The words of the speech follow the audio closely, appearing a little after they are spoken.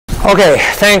Okay,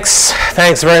 thanks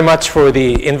very much for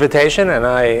the invitation, and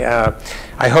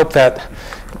I hope that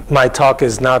my talk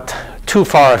is not too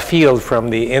far afield from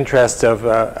the interests of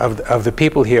the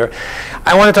people here.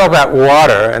 I want to talk about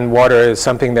water, and water is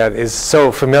something that is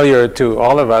so familiar to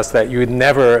all of us that you would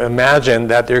never imagine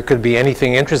that there could be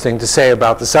anything interesting to say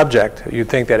about the subject. You'd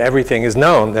think that everything is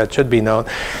known that should be known,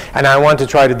 and I want to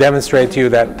try to demonstrate to you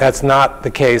that that's not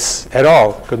the case at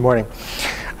all. Good morning.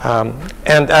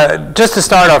 Just to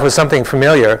start off with something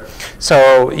familiar,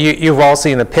 so you've all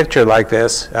seen a picture like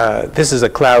this. This is a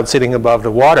cloud sitting above the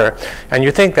water, and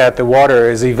you think that the water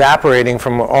is evaporating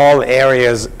from all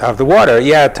areas of the water,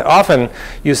 yet often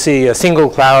you see a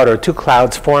single cloud or two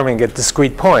clouds forming at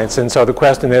discrete points. And so the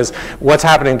question is, what's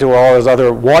happening to all those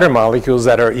other water molecules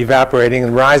that are evaporating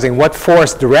and rising? What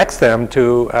force directs them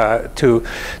to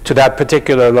that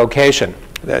particular location?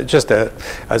 Just a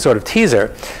sort of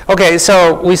teaser. Okay,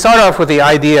 so we start off with the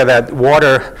idea that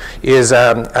water is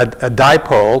a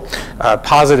dipole, a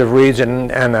positive region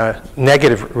and a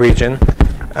negative region.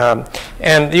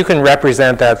 And you can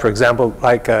represent that, for example,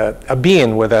 like a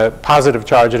bean with a positive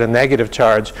charge and a negative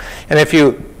charge. And if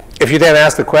you then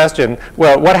ask the question,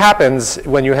 well, what happens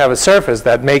when you have a surface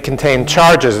that may contain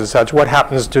charges and such? What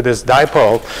happens to this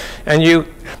dipole? And you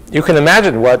can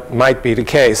imagine what might be the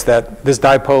case, that this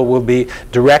dipole will be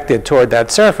directed toward that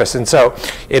surface. And so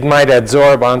it might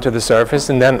adsorb onto the surface,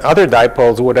 and then other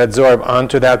dipoles would adsorb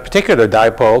onto that particular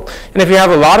dipole. And if you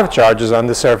have a lot of charges on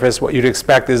the surface, what you'd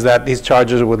expect is that these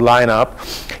charges would line up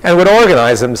and would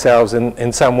organize themselves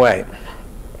in some way.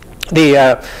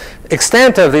 The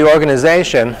extent of the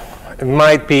organization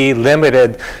might be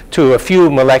limited to a few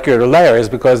molecular layers,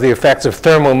 because the effects of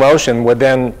thermal motion would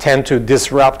then tend to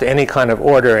disrupt any kind of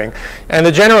ordering. And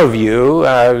the general view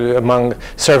among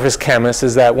surface chemists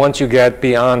is that once you get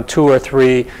beyond 2 or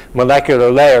 3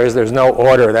 molecular layers, there's no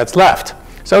order that's left.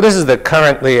 So this is the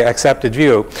currently accepted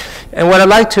view. And what I'd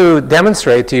like to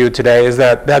demonstrate to you today is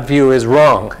that that view is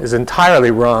wrong, is entirely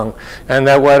wrong, and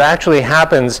that what actually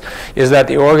happens is that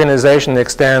the organization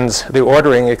extends, the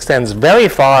ordering extends very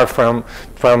far from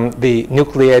the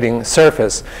nucleating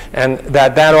surface, and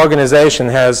that organization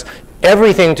has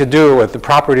everything to do with the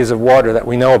properties of water that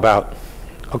we know about.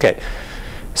 Okay,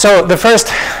 so the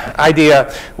first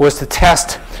idea was to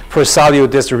test for solute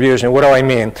distribution. What do I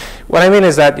mean? What I mean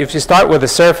is that if you start with a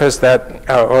surface that,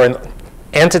 or an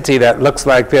entity that looks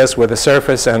like this with a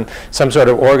surface and some sort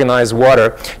of organized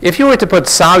water, if you were to put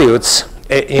solutes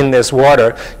in this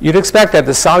water, you'd expect that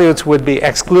the solutes would be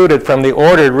excluded from the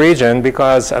ordered region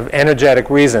because of energetic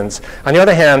reasons. On the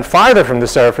other hand, farther from the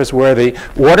surface, where the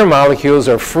water molecules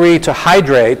are free to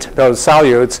hydrate those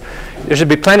solutes, there should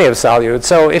be plenty of solutes.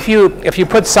 So if you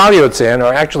put solutes in,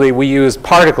 or actually we use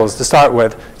particles to start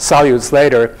with, solutes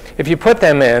later, if you put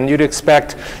them in, you'd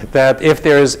expect that if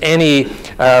there's any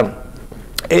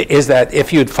is that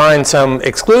if you'd find some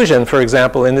exclusion, for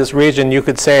example, in this region, you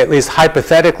could say, at least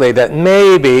hypothetically, that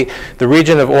maybe the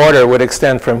region of order would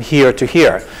extend from here to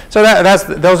here. So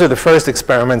those are the first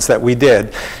experiments that we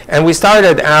did. And we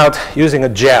started out using a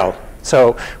gel.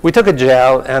 So we took a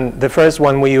gel, and the first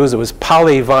one we used was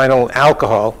polyvinyl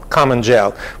alcohol, common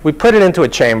gel. We put it into a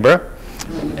chamber,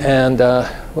 and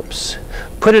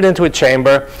put it into a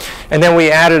chamber, and then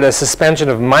we added a suspension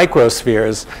of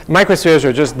microspheres. Microspheres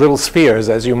are just little spheres,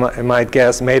 as you might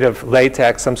guess, made of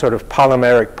latex, some sort of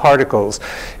polymeric particles.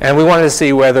 And we wanted to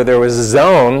see whether there was a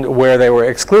zone where they were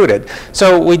excluded.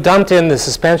 So we dumped in the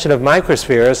suspension of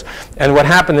microspheres, and what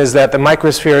happened is that the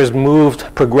microspheres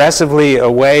moved progressively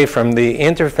away from the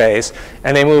interface,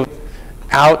 and they moved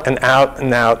out and out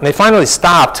and out. And they finally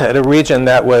stopped at a region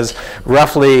that was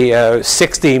roughly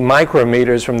 60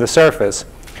 micrometers from the surface.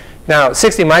 Now,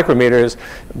 60 micrometers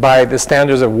by the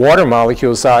standards of water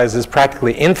molecule size is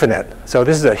practically infinite. So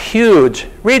this is a huge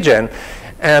region.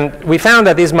 And we found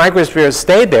that these microspheres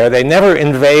stayed there. They never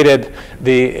invaded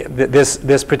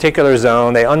this particular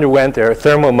zone. They underwent their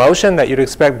thermal motion that you'd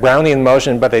expect Brownian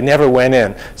motion, but they never went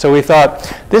in. So we thought,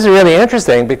 this is really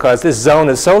interesting because this zone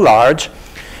is so large.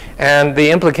 And the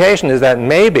implication is that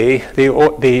maybe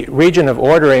the region of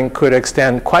ordering could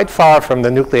extend quite far from the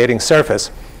nucleating surface.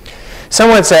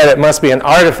 Someone said it must be an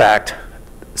artifact.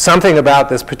 Something about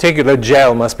this particular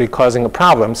gel must be causing a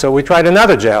problem. So we tried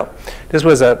another gel. This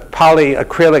was a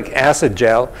polyacrylic acid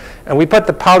gel. And we put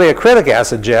the polyacrylic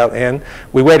acid gel in.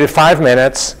 We waited 5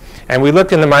 minutes, and we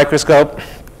looked in the microscope,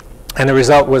 and the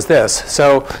result was this.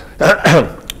 So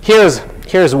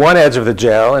here's one edge of the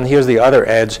gel, and here's the other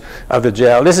edge of the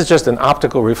gel. This is just an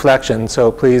optical reflection, so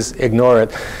please ignore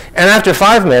it. And after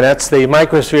 5 minutes, the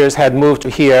microspheres had moved to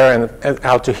here and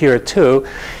out to here too.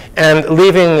 and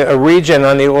leaving a region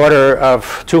on the order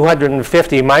of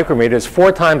 250 micrometers,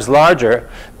 4 times larger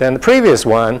than the previous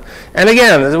one. And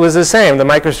again, it was the same. The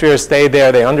microspheres stayed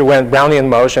there. They underwent Brownian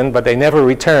motion, but they never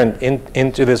returned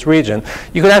into this region.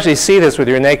 You could actually see this with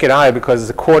your naked eye because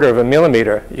it's 1/4 of a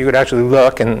millimeter. You could actually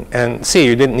look and see.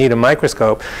 You didn't need a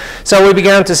microscope. So we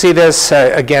began to see this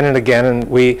again and again, and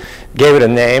we gave it a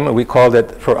name, and we called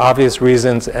it, for obvious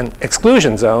reasons, an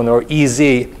exclusion zone, or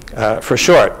EZ for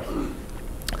short.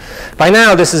 By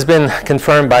now, this has been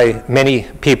confirmed by many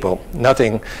people.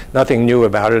 Nothing new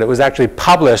about it. It was actually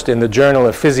published in the Journal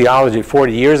of Physiology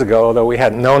 40 years ago, although we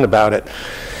hadn't known about it.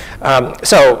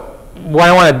 So what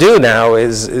I want to do now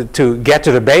is to get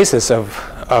to the basis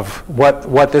of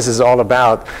what this is all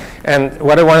about. And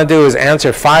what I want to do is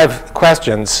answer 5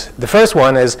 questions. The first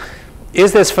one is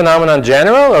this phenomenon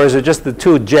general, or is it just the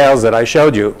 2 gels that I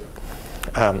showed you?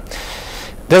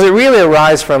 Does it really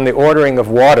arise from the ordering of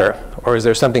water, or is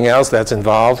there something else that's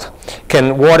involved?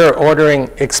 Can water ordering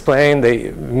explain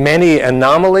the many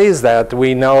anomalies that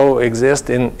we know exist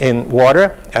in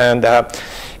water? And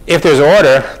if there's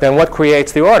order, then what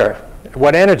creates the order?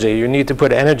 What energy? You need to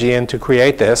put energy in to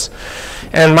create this.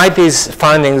 And might these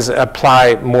findings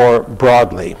apply more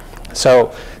broadly?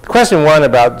 So question 1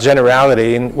 about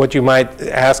generality, and what you might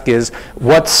ask is,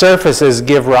 what surfaces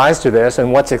give rise to this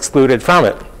and what's excluded from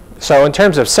it? So in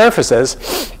terms of surfaces,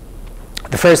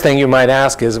 the first thing you might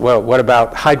ask is, well, what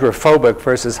about hydrophobic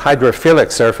versus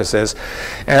hydrophilic surfaces?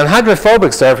 And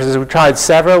hydrophobic surfaces, we tried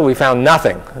several. We found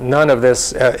nothing, none of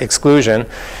this exclusion.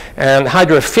 And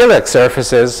hydrophilic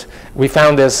surfaces, we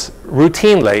found this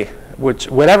routinely,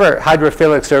 whatever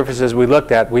hydrophilic surfaces we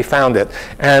looked at, we found it.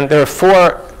 And there are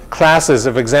 4 classes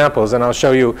of examples, and I'll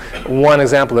show you one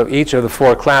example of each of the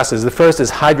 4 classes. The first is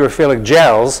hydrophilic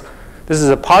gels. This is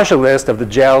a partial list of the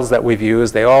gels that we've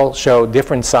used. They all show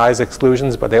different size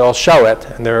exclusions, but they all show it,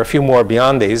 and there are a few more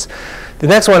beyond these. The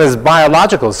next one is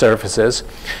biological surfaces,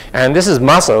 and this is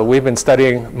muscle. We've been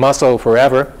studying muscle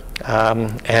forever,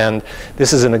 and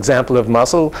this is an example of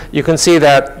muscle. You can see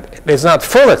that it's not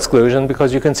full exclusion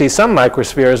because you can see some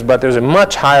microspheres, but there's a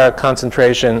much higher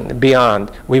concentration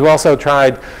beyond. We've also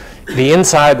tried the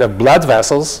inside of blood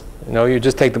vessels. You know, you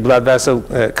just take the blood vessel,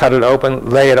 cut it open,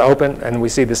 lay it open, and we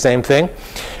see the same thing.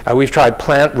 We've tried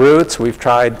plant roots. We've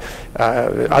tried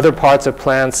other parts of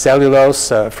plants, cellulose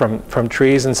from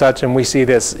trees and such, and we see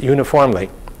this uniformly.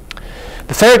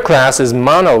 The third class is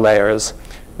monolayers.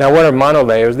 Now, what are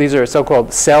monolayers? These are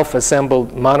so-called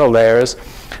self-assembled monolayers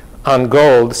on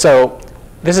gold. So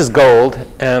this is gold,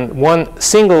 and one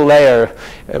single layer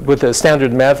with the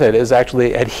standard method is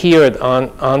actually adhered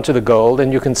onto the gold,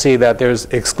 and you can see that there's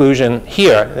exclusion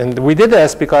here. And we did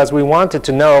this because we wanted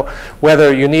to know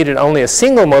whether you needed only a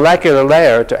single molecular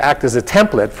layer to act as a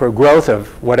template for growth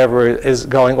of whatever is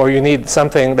going, or you need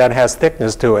something that has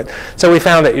thickness to it. So we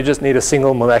found that you just need a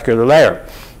single molecular layer.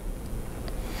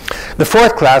 The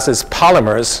fourth class is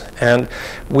polymers, and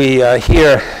we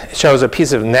here shows a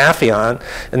piece of naphion.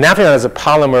 And naphion is a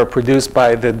polymer produced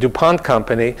by the DuPont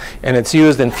company, and it's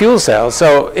used in fuel cells.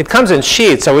 So it comes in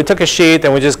sheets. So we took a sheet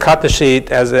and we just cut the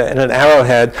sheet as in an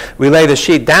arrowhead. We lay the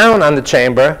sheet down on the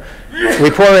chamber. We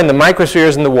pour in the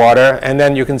microspheres in the water, and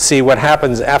then you can see what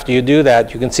happens after you do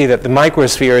that. You can see that the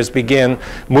microspheres begin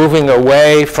moving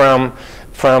away from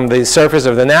the surface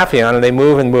of the naphion, and they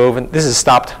move and move, and this is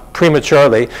stopped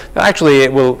prematurely. Actually,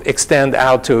 it will extend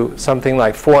out to something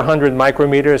like 400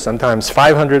 micrometers, sometimes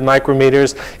 500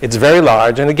 micrometers. It's very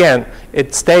large, and again,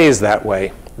 it stays that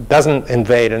way. It doesn't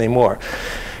invade anymore.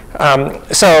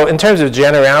 So in terms of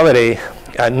generality,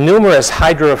 numerous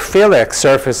hydrophilic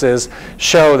surfaces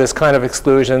show this kind of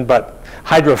exclusion, but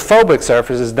hydrophobic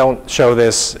surfaces don't show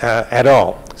this at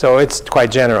all. So it's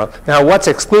quite general. Now, what's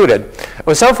excluded?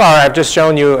 Well, so far I've just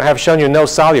shown you no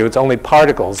solutes, only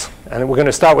particles. And we're going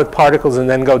to start with particles and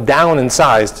then go down in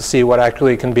size to see what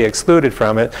actually can be excluded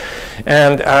from it.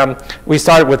 And we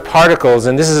started with particles,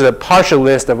 and this is a partial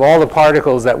list of all the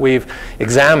particles that we've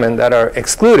examined that are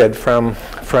excluded from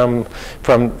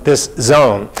this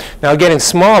zone. Now, getting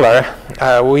smaller,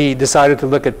 we decided to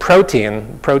look at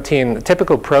protein.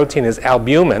 Typical protein is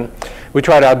albumin. We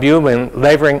tried albumin,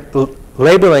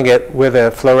 labeling it with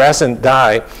a fluorescent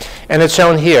dye, and it's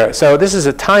shown here. So this is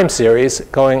a time series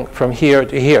going from here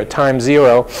to here, time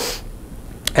 0.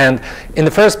 And in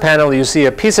the first panel, you see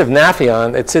a piece of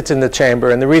naphion. It sits in the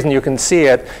chamber, and the reason you can see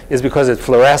it is because it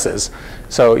fluoresces.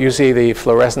 So you see the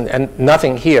fluorescent and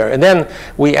nothing here. And then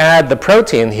we add the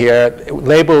protein here,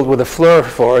 labeled with a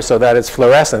fluorophore so that it's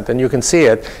fluorescent, and you can see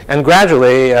it. And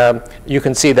gradually, you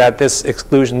can see that this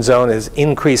exclusion zone is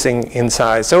increasing in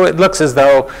size. So it looks as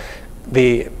though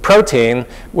the protein,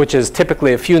 which is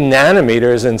typically a few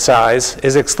nanometers in size,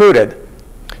 is excluded.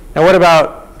 Now what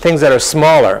about things that are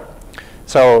smaller?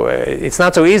 So it's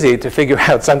not so easy to figure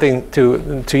out something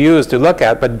to use to look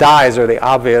at, but dyes are the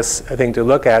obvious thing to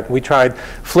look at. We tried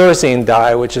fluorescein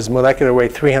dye, which is molecular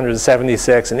weight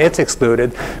 376, and it's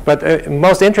excluded. But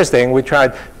most interesting, we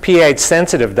tried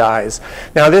pH-sensitive dyes.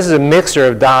 Now this is a mixture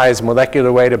of dyes,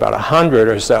 molecular weight about 100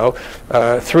 or so,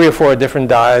 3 or 4 different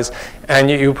dyes, and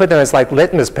you put them as like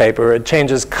litmus paper. It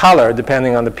changes color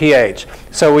depending on the pH.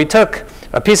 So we took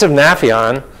a piece of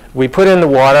Nafion, we put in the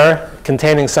water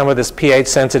containing some of this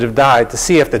pH-sensitive dye to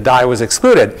see if the dye was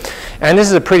excluded. And this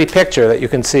is a pretty picture that you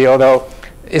can see, although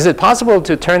is it possible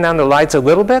to turn down the lights a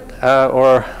little bit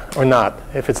or not?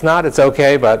 If it's not, it's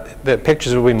OK, but the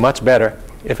pictures will be much better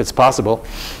if it's possible.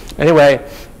 Anyway,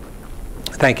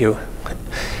 thank you.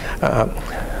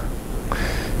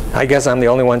 I guess I'm the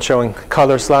only one showing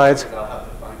color slides.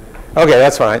 OK,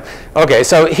 that's fine. OK,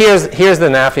 so here's the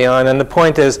Nafion, and the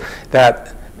point is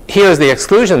that here's the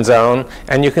exclusion zone,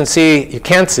 and you can see, you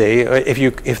can't see,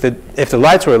 if the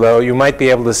lights were low, you might be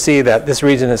able to see that this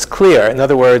region is clear. In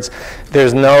other words,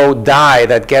 there's no dye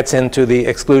that gets into the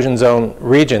exclusion zone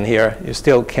region here. You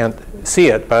still can't see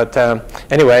it, but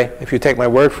anyway, if you take my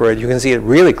word for it, you can see it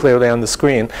really clearly on the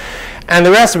screen. And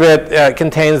the rest of it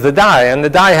contains the dye, and the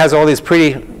dye has all these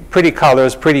pretty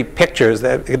colors, pretty pictures,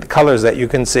 colors that you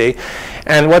can see.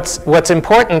 And what's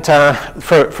important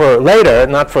for later,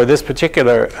 not for this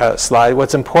particular slide,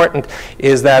 what's important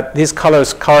is that these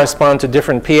colors correspond to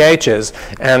different pHs.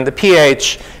 And the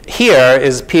pH here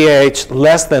is pH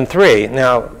less than 3.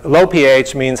 Now, low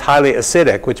pH means highly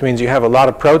acidic, which means you have a lot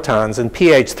of protons. And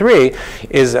pH 3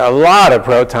 is a lot of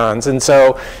protons. And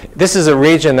so this is a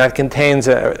region that contains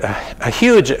a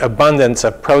huge abundance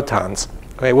of protons.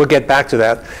 Okay, we'll get back to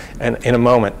that in a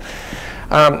moment.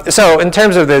 So in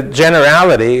terms of the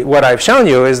generality, what I've shown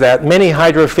you is that many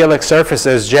hydrophilic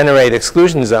surfaces generate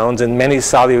exclusion zones and many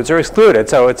solutes are excluded.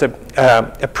 So it's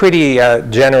a pretty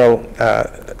general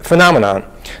phenomenon.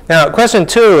 Now, question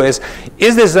 2 is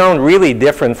this zone really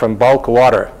different from bulk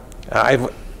water?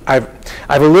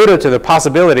 I've alluded to the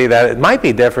possibility that it might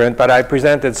be different, but I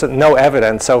presented no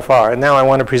evidence so far. And now I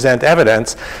want to present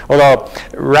evidence, although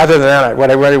rather than that,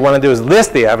 what I really want to do is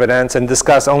list the evidence and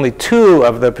discuss only 2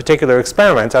 of the particular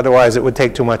experiments. Otherwise, it would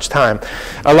take too much time.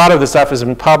 A lot of the stuff has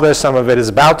been published. Some of it is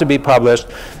about to be published.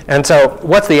 And so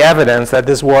what's the evidence that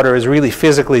this water is really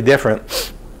physically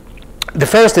different? The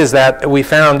first is that we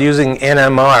found using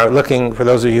NMR, looking, for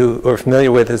those of you who are familiar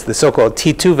with, is the so-called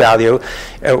T2 value,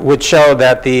 which showed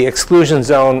that the exclusion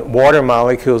zone water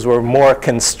molecules were more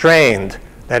constrained.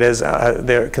 That is,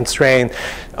 they're constrained,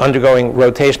 undergoing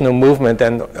rotational movement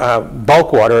than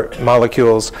bulk water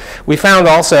molecules. We found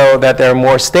also that they're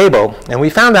more stable. And we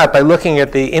found out by looking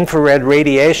at the infrared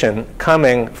radiation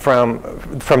coming from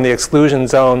the exclusion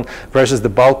zone versus the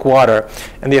bulk water.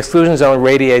 And the exclusion zone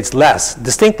radiates less,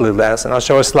 distinctly less. And I'll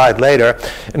show a slide later,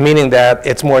 meaning that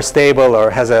it's more stable or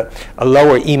has a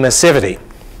lower emissivity.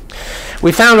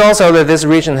 We found also that this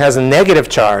region has a negative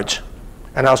charge.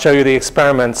 And I'll show you the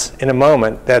experiments in a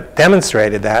moment that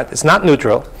demonstrated that. It's not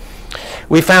neutral.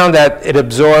 We found that it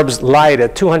absorbs light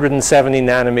at 270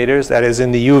 nanometers, that is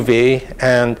in the UV,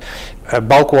 and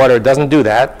bulk water doesn't do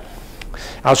that.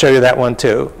 I'll show you that one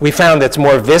too. We found it's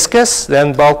more viscous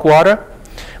than bulk water.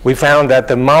 We found that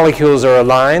the molecules are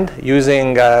aligned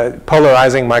using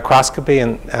polarizing microscopy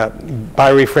and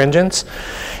birefringence.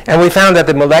 And we found that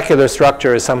the molecular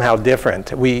structure is somehow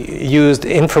different. We used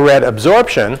infrared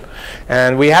absorption,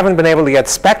 and we haven't been able to get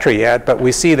spectra yet, but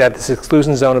we see that this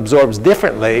exclusion zone absorbs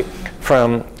differently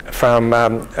from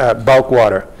bulk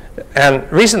water.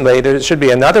 And recently, there should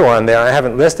be another one there. I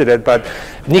haven't listed it, but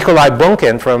Nikolai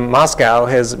Bunkin from Moscow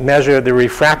has measured the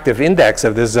refractive index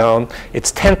of this zone.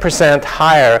 It's 10%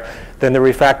 higher than the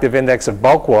refractive index of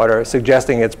bulk water,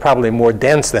 suggesting it's probably more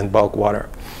dense than bulk water.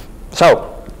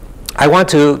 So I want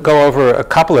to go over a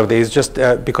couple of these just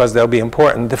because they'll be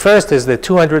important. The first is the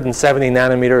 270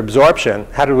 nanometer absorption.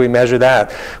 How did we measure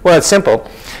that? Well, it's simple.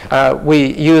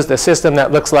 We used a system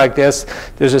that looks like this.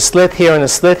 There's a slit here and a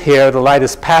slit here. The light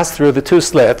is passed through the 2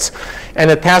 slits, and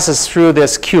it passes through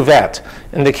this cuvette.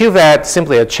 And the cuvette is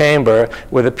simply a chamber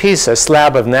with a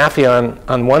slab of Nafion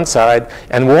on one side,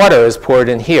 and water is poured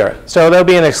in here. So there'll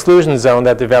be an exclusion zone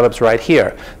that develops right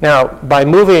here. Now, by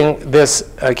moving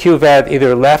this cuvette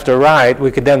either left or right, we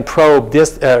could then probe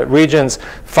regions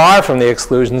far from the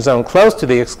exclusion zone, close to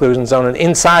the exclusion zone, and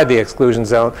inside the exclusion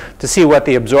zone to see what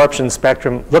the absorption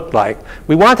spectrum looked like.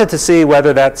 We wanted to see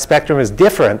whether that spectrum is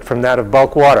different from that of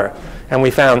bulk water. And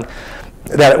we found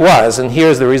that it was, and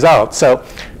here's the result. So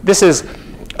this is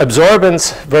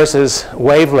absorbance versus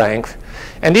wavelength.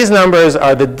 And these numbers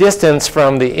are the distance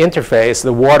from the interface,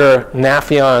 the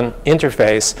water-naphion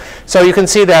interface. So you can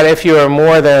see that if you are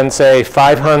more than, say,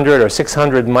 500 or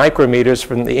 600 micrometers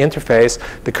from the interface,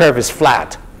 the curve is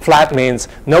flat. Flat means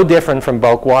no different from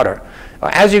bulk water.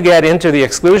 As you get into the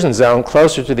exclusion zone,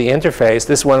 closer to the interface,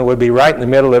 this one would be right in the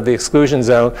middle of the exclusion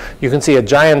zone, you can see a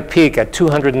giant peak at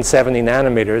 270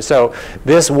 nanometers. So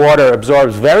this water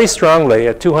absorbs very strongly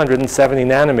at 270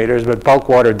 nanometers, but bulk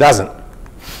water doesn't.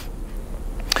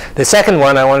 The second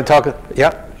one I want to talk, yeah?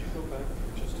 Could you go back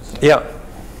just a second? Yeah.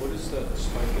 What is that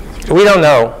spike? We don't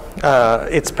know.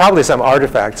 It's probably some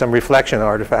artifact, some reflection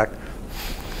artifact.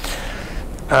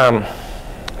 Yeah,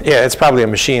 it's probably a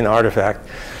machine artifact.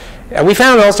 We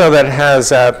found also that it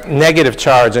has negative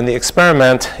charge, and the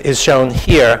experiment is shown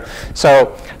here.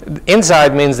 So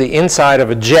inside means the inside of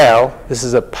a gel. This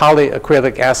is a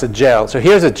polyacrylic acid gel. So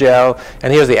here's a gel,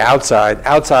 and here's the outside.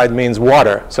 Outside means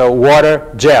water. So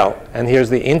water, gel, and here's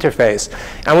the interface.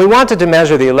 And we wanted to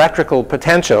measure the electrical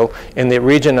potential in the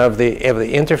region of the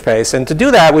interface. And to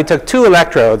do that, we took 2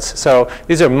 electrodes. So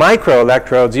these are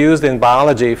microelectrodes used in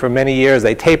biology for many years.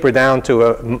 They taper down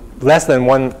to less than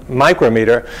 1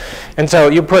 micrometer. And so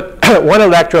you put one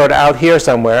electrode out here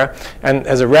somewhere and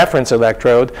as a reference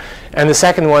electrode, and the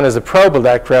second one is a probe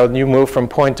electrode, and you move from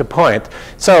point to point.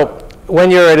 So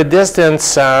when you're at a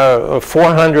distance of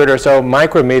 400 or so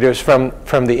micrometers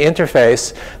from the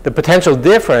interface, the potential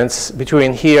difference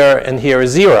between here and here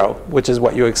is 0, which is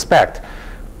what you expect.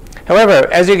 However,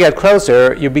 as you get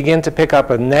closer, you begin to pick up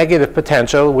a negative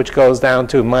potential, which goes down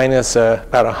to minus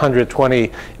about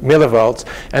 120 millivolts.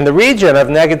 And the region of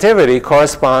negativity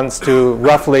corresponds to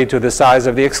roughly to the size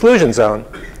of the exclusion zone.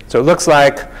 So it looks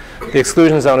like the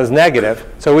exclusion zone is negative.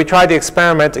 So we tried the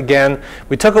experiment again.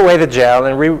 We took away the gel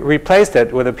and replaced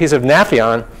it with a piece of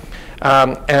naphion.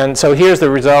 And so here's the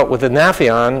result with the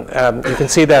naphion. You can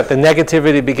see that the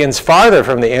negativity begins farther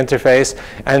from the interface,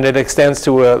 and it extends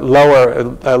to a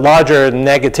larger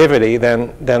negativity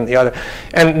than the other.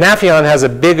 And naphion has a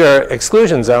bigger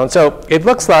exclusion zone. So it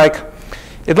looks like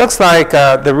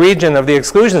the region of the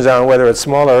exclusion zone, whether it's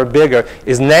smaller or bigger,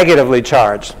 is negatively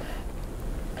charged.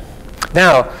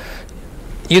 Now,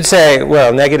 you'd say,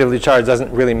 well, negatively charged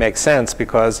doesn't really make sense,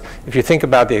 because if you think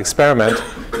about the experiment,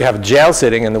 you have a gel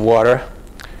sitting in the water,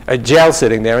 a gel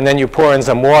sitting there, and then you pour in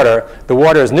some water. The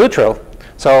water is neutral.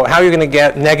 So how are you going to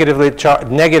get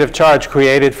negative charge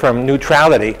created from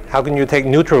neutrality? How can you take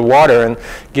neutral water and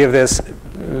give this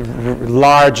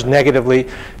large negatively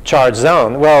charged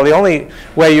zone? Well, the only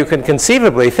way you can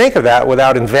conceivably think of that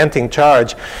without inventing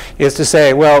charge is to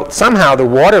say, well, somehow the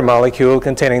water molecule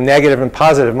containing negative and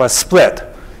positive must split.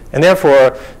 And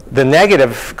therefore, the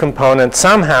negative component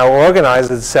somehow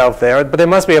organizes itself there, but there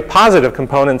must be a positive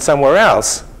component somewhere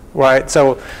else, right?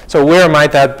 So where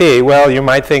might that be? Well, you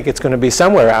might think it's going to be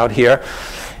somewhere out here.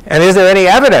 And is there any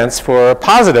evidence for a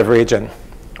positive region?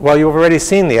 Well, you've already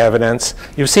seen the evidence.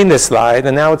 You've seen this slide,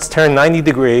 and now it's turned 90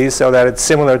 degrees so that it's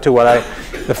similar to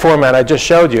the format I just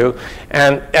showed you.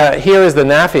 And here is the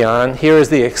naphion. Here is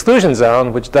the exclusion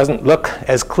zone, which doesn't look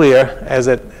as clear as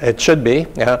it should be.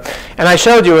 And I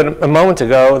showed you a moment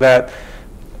ago that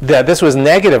this was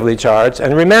negatively charged.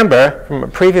 And remember, from a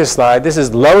previous slide, this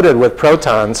is loaded with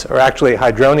protons, or actually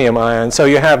hydronium ions. So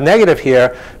you have negative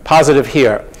here, positive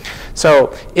here.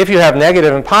 So if you have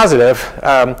negative and positive,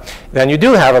 then you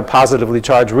do have a positively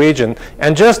charged region.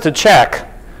 And just to check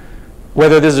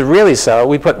whether this is really so,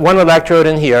 we put one electrode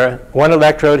in here, one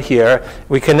electrode here.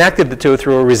 We connected the two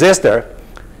through a resistor.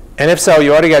 And if so,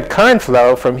 you ought to get current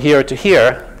flow from here to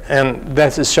here. And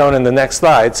this is shown in the next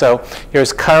slide. So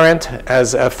here's current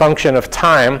as a function of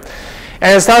time.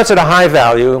 And it starts at a high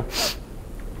value.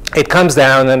 It comes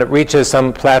down and it reaches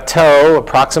some plateau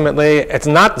approximately. It's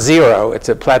not 0, it's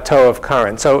a plateau of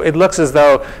current. So it looks as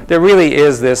though there really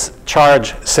is this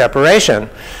charge separation.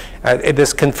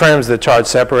 This confirms the charge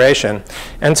separation.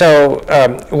 And so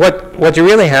what you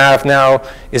really have now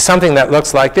is something that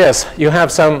looks like this. You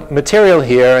have some material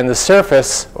here, and the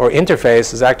surface or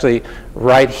interface is actually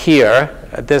right here.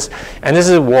 And this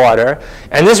is water.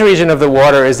 And this region of the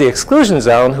water is the exclusion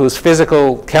zone, whose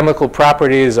physical chemical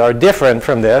properties are different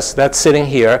from this. That's sitting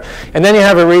here. And then you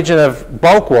have a region of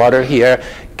bulk water here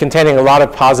containing a lot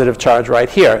of positive charge right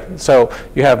here. So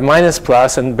you have minus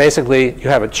plus, and basically you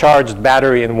have a charged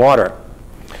battery in water.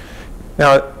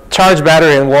 Now, charged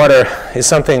battery in water is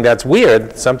something that's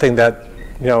weird, something that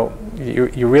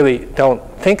you really don't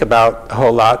think about a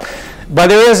whole lot. But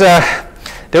there is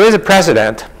a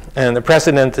precedent. And the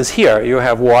precedent is here. You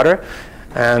have water,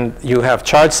 And you have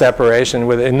charge separation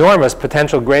with enormous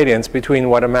potential gradients between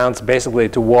what amounts basically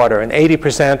to water. And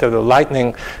 80% of the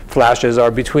lightning flashes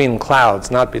are between clouds,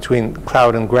 not between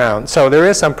cloud and ground. So there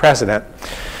is some precedent.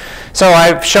 So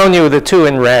I've shown you the two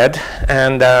in red.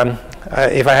 And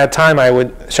if I had time, I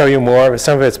would show you more.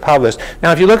 Some of it's published.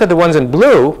 Now, if you look at the ones in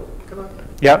blue, Can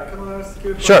I ask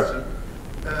you a question? Sure.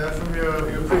 From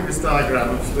your previous diagram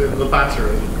of the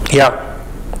battery, yeah.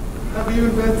 have you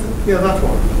invented, that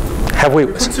one? Have we?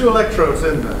 You put two electrodes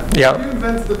in there. Yeah. Have you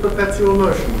invented the perpetual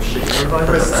motion machine? Or have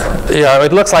I missed something? Yeah,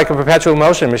 it looks like a perpetual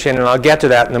motion machine, and I'll get to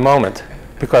that in a moment,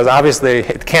 because obviously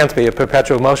it can't be a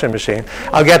perpetual motion machine.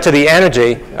 I'll get to the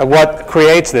energy of what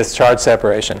creates this charge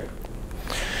separation.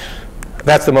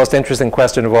 That's the most interesting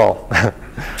question of all.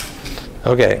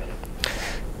 Okay.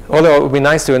 Although it would be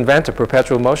nice to invent a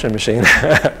perpetual motion machine.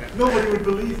 Nobody would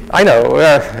believe you. I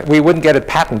know. We wouldn't get it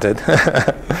patented.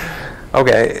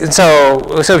 Okay. So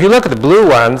if you look at the blue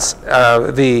ones,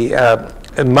 the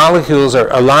molecules are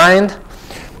aligned,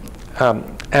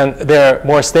 and they're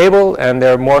more stable, and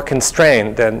they're more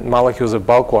constrained than molecules of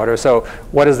bulk water. So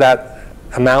what does that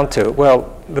amount to?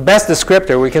 Well, the best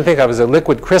descriptor we can think of is a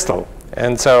liquid crystal.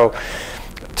 And so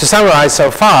to summarize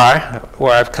so far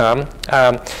where I've come,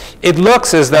 it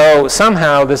looks as though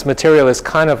somehow this material is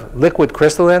kind of liquid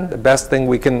crystalline, the best thing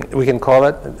we can call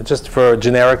it, just for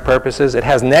generic purposes. It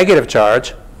has negative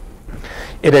charge.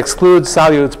 It excludes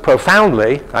solutes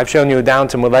profoundly. I've shown you down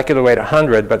to molecular weight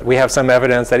 100, but we have some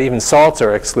evidence that even salts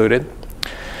are excluded.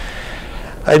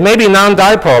 It may be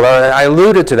non-dipolar. I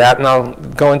alluded to that, and I'll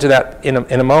go into that in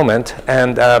a moment.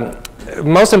 And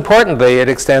most importantly, it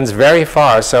extends very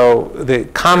far. So the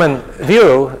common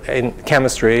view in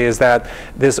chemistry is that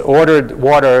this ordered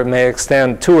water may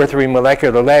extend 2 or 3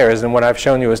 molecular layers, and what I've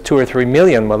shown you is 2 or 3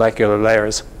 million molecular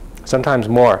layers, sometimes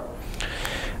more.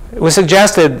 It was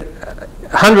suggested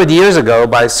 100 years ago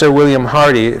by Sir William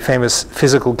Hardy, famous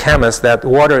physical chemist, that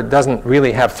water doesn't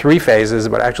really have 3 phases,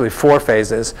 but actually 4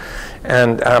 phases,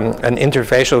 and an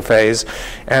interfacial phase.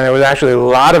 And there was actually a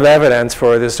lot of evidence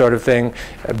for this sort of thing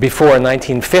before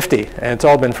 1950, and it's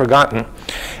all been forgotten.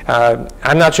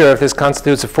 I'm not sure if this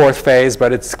constitutes a 4th phase,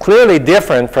 but it's clearly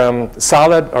different from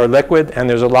solid or liquid, and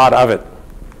there's a lot of it.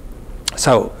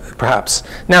 So perhaps.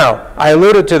 Now, I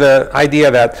alluded to the idea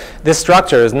that this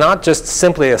structure is not just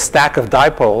simply a stack of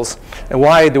dipoles. And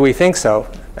why do we think so?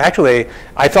 Actually,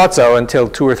 I thought so until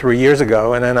 2 or 3 years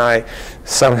ago, and then I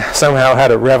somehow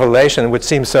had a revelation which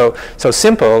seems so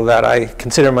simple that I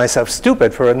consider myself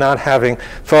stupid for not having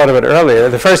thought of it earlier.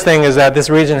 The first thing is that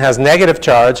this region has negative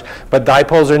charge, but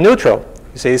dipoles are neutral.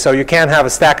 You see, so you can't have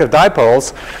a stack of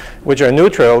dipoles which are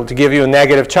neutral to give you a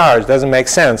negative charge. Doesn't make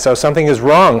sense. So something is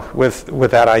wrong with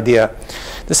that idea.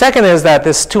 The second is that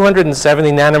this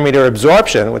 270 nanometer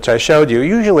absorption, which I showed you,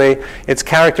 usually it's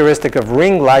characteristic of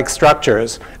ring-like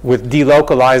structures with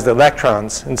delocalized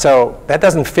electrons. And so that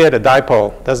doesn't fit a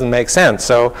dipole. Doesn't make sense.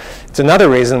 So it's another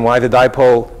reason why the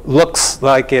dipole looks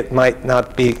like it might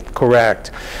not be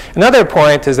correct. Another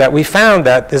point is that we found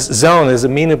that this zone is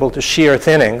amenable to shear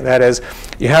thinning. That is,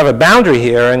 you have a boundary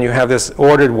here, and you have this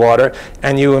ordered water,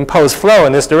 and you impose flow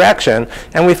in this direction.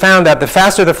 And we found that the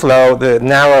faster the flow, the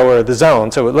narrower the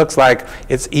zone. So it looks like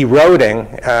it's eroding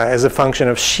as a function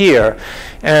of shear.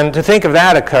 And to think of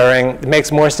that occurring, it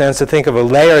makes more sense to think of a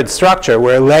layered structure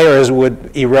where layers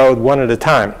would erode one at a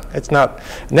time. It's not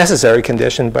a necessary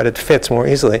condition, but it fits more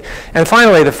easily. And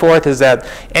finally, the fourth is that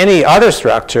any other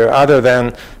structure other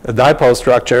than the dipole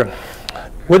structure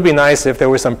would be nice if there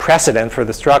was some precedent for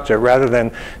the structure rather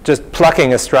than just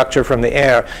plucking a structure from the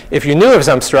air. If you knew of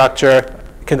some structure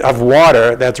of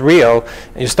water that's real,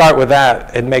 and you start with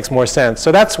that, it makes more sense.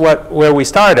 So that's where we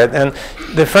started. And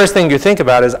the first thing you think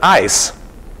about is ice,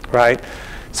 right?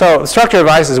 So the structure of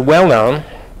ice is well known.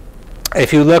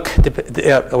 If you look,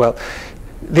 well,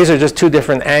 these are just 2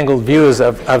 different angled views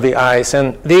of the ice.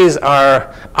 And these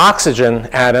are oxygen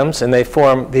atoms, and they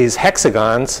form these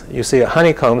hexagons. You see a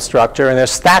honeycomb structure, and they're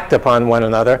stacked upon one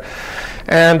another.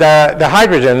 And the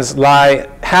hydrogens lie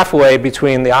halfway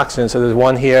between the oxygens. So there's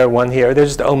one here, one here. They're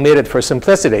just omitted for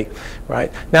simplicity,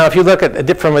 right? Now, if you look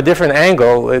at from a different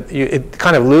angle, it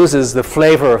kind of loses the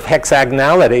flavor of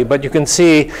hexagonality. But you can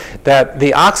see that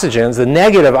the oxygens, the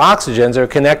negative oxygens, are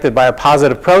connected by a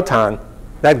positive proton.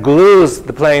 That glues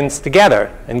the planes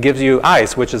together and gives you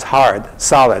ice, which is hard,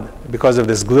 solid, because of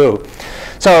this glue.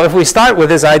 So if we start with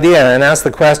this idea and ask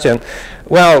the question,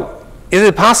 well, is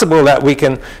it possible that we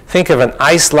can think of an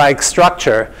ice-like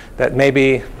structure that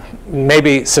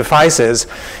maybe suffices?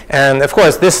 And of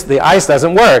course, the ice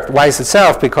doesn't work, ice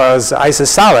itself, because ice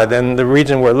is solid, and the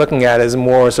region we're looking at is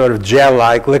more sort of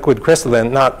gel-like, liquid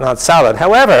crystalline, not solid.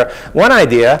 However, one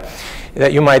idea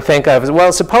that you might think of is,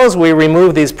 well, suppose we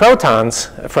remove these protons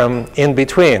from in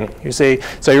between. You see,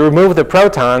 so you remove the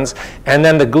protons, and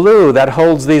then the glue that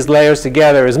holds these layers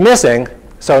together is missing.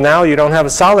 So now you don't have a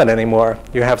solid anymore.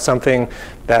 You have something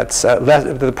that's less.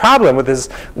 The problem with this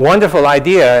wonderful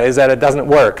idea is that it doesn't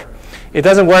work. It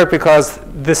doesn't work because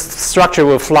this structure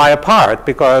will fly apart,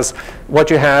 because what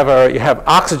you have are you have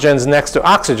oxygens next to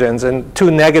oxygens, and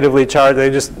two negatively charged,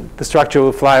 the structure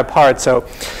will fly apart. So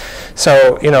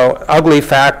you know, ugly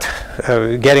fact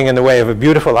getting in the way of a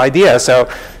beautiful idea. So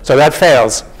that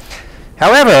fails.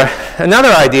 However,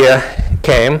 another idea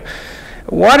came.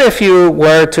 What if you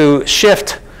were to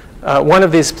shift one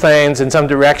of these planes in some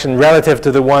direction relative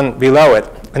to the one below it?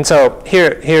 And so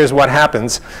here's what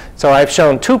happens. So I've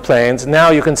shown two planes.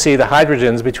 Now you can see the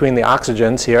hydrogens between the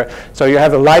oxygens here. So you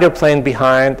have the lighter plane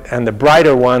behind and the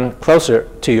brighter one closer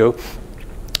to you.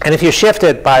 And if you shift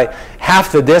it by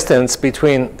half the distance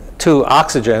between two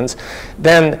oxygens,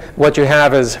 then what you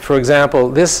have is, for example,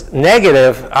 this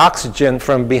negative oxygen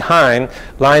from behind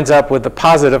lines up with the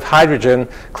positive hydrogen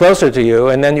closer to you,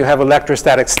 and then you have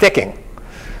electrostatic sticking,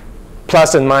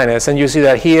 plus and minus. And you see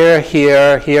that here,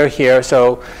 here, here, here.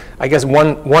 So I guess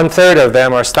one third of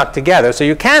them are stuck together. So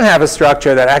you can have a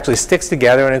structure that actually sticks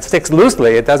together, and it sticks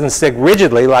loosely. It doesn't stick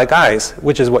rigidly like ice,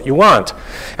 which is what you want.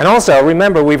 And also,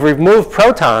 remember, we've removed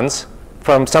protons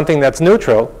from something that's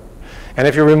neutral. And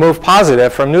if you remove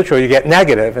positive from neutral, you get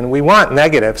negative, and we want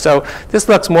negative. So this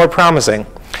looks more promising.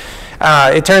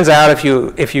 It turns out if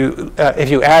you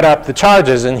add up the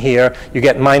charges in here, you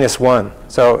get -1.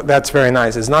 So that's very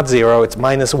nice. It's not 0, it's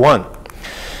 -1.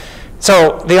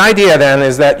 So the idea then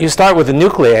is that you start with the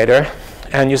nucleator,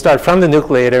 and you start from the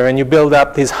nucleator, and you build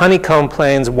up these honeycomb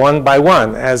planes one by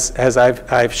one, as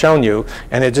I've shown you,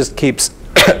 and it just keeps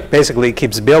basically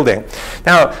keeps building.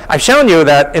 Now, I've shown you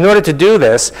that in order to do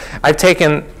this, I've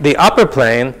taken the upper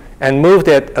plane and moved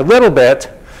it a little bit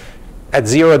at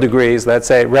 0 degrees, let's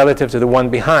say, relative to the one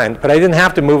behind. But I didn't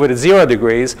have to move it at 0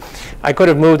 degrees. I could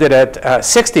have moved it at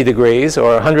 60 degrees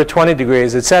or 120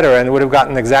 degrees, et cetera, and it would have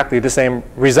gotten exactly the same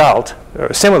result, or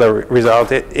a similar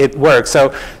result. It works.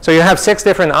 So you have 6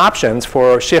 different options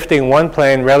for shifting one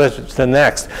plane relative to the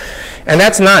next. And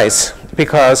that's nice,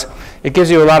 because it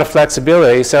gives you a lot of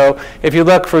flexibility. So if you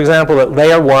look, for example, at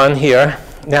layer 1 here,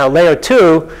 now layer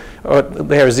 2, or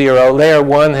layer 0, layer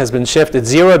 1 has been shifted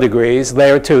 0 degrees,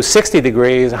 layer 2 60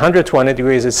 degrees, 120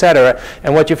 degrees, et cetera,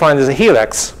 and what you find is a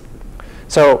helix.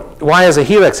 So why is a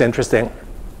helix interesting?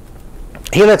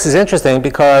 Helix is interesting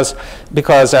because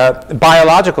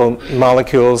biological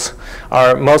molecules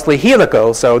are mostly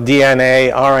helical. So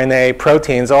DNA, RNA,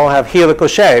 proteins all have helical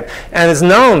shape. And it's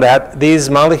known that these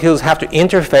molecules have to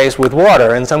interface with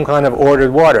water in some kind of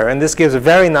ordered water. And this gives a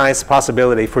very nice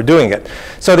possibility for doing it.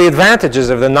 So the advantages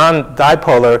of the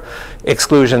non-dipolar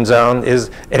exclusion zone is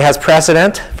it has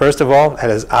precedent, first of all, it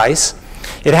has ice.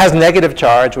 It has negative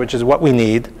charge, which is what we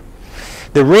need.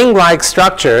 The ring-like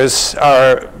structures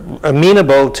are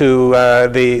amenable to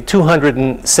the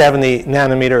 270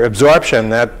 nanometer absorption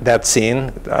that's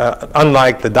seen,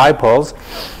 unlike the dipoles.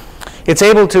 It's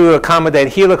able to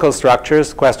accommodate helical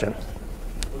structures. Question?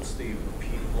 What's the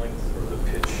repeat length or the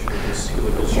pitch of this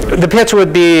helical structure? The pitch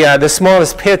would be, the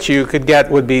smallest pitch you could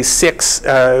get would be 6,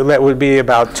 that would be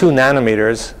about 2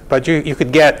 nanometers. But you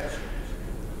could get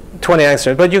 20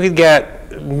 angstroms, but you could get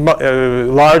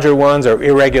larger ones or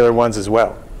irregular ones as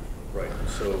well. Right.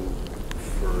 So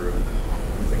for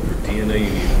DNA,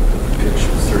 you need a pitch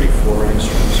of 34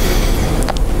 angstroms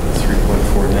or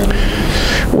 3.4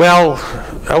 nanometers. Well,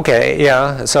 okay,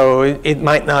 yeah. So it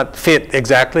might not fit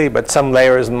exactly, but some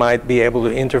layers might be able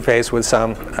to interface with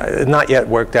some. Not yet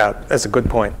worked out. That's a good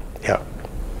point. Yeah.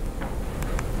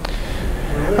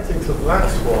 Relating to the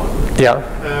last one, Yeah.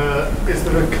 is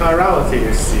there a chirality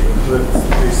issue that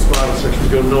these spiral sections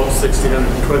go north 60,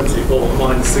 120 or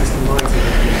minus 60, 90?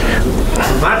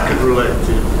 And that could relate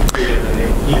to DNA.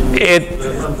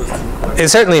 It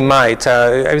certainly might.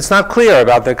 It's not clear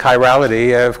about the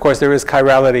chirality. Of course, there is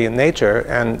chirality in nature,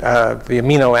 and the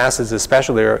amino acids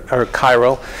especially are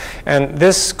chiral. And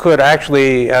this could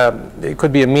actually, it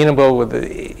could be amenable with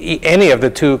any of the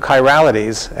 2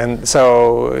 chiralities. And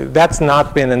so that's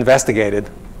not been investigated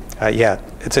yet.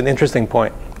 It's an interesting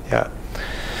point. Yeah.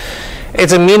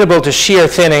 It's amenable to shear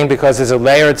thinning because it's a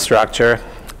layered structure.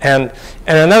 And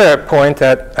another point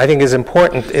that I think is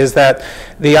important is that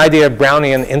the idea of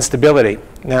Brownian instability.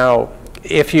 Now,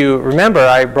 if you remember,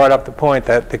 I brought up the point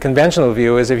that the conventional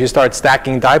view is if you start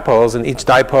stacking dipoles and each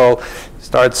dipole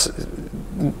starts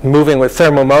moving with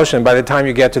thermal motion, by the time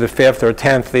you get to the 5th or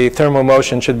 10th, the thermal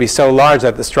motion should be so large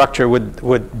that the structure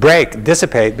would break,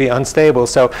 dissipate, be unstable.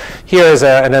 So here is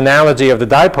an analogy of the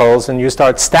dipoles, and you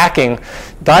start stacking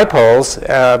dipoles,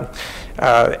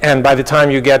 and by the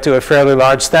time you get to a fairly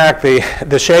large stack,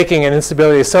 the shaking and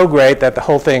instability is so great that the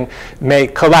whole thing may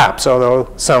collapse,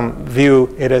 although some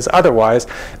view it as otherwise.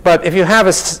 But if you have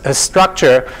a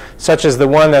structure such as the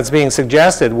one that's being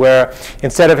suggested, where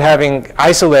instead of having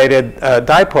isolated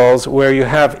dipoles, where you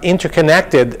have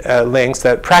interconnected links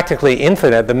that practically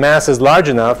infinite, the mass is large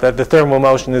enough that the thermal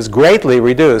motion is greatly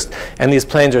reduced, and these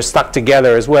planes are stuck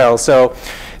together as well. So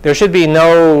there should be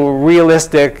no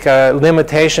realistic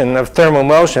limitation of thermal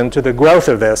motion to the growth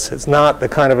of this. It's not the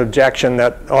kind of objection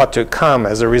that ought to come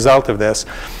as a result of this.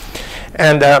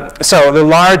 And so the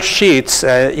large sheets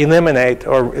eliminate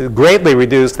or greatly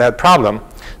reduce that problem.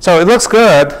 So it looks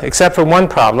good, except for one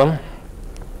problem,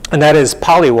 and that is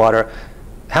polywater.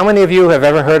 How many of you have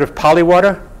ever heard of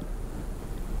polywater?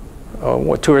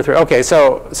 Oh, 2 or 3. Okay,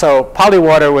 so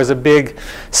polywater was a big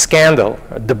scandal,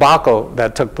 a debacle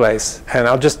that took place. And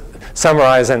I'll just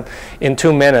summarize in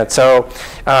 2 minutes. So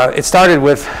it started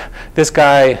with this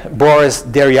guy, Boris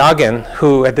Deryagin,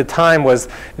 who at the time was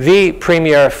the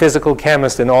premier physical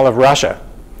chemist in all of Russia.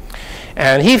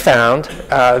 And he found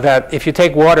that if you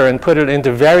take water and put it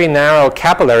into very narrow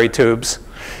capillary tubes,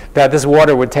 that this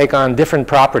water would take on different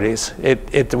properties.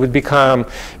 It would become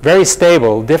very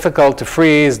stable, difficult to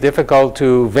freeze, difficult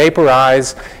to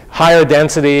vaporize, higher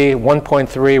density, 1.3,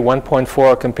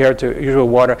 1.4 compared to usual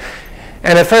water.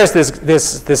 And at first,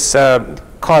 this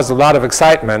caused a lot of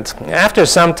excitement. After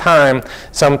some time,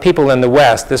 some people in the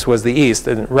West, this was the East,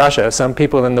 in Russia, some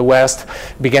people in the West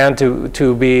began to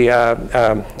be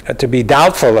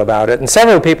doubtful about it, and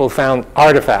several people found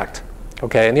artifact.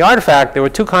 Okay, and the artifact, there were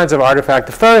 2 kinds of artifact.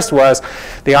 The first was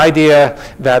the idea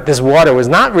that this water was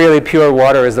not really pure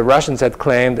water, as the Russians had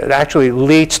claimed. It actually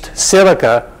leached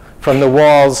silica from the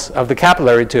walls of the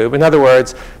capillary tube. In other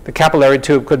words, the capillary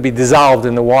tube could be dissolved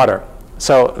in the water.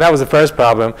 So that was the first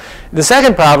problem. The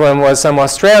second problem was some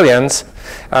Australians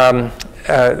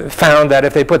found that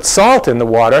if they put salt in the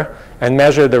water and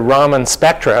measured the Raman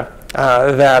spectra,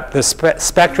 that the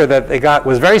spectra that they got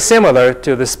was very similar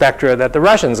to the spectra that the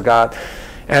Russians got.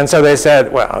 And so they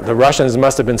said, well, the Russians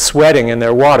must have been sweating in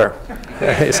their water.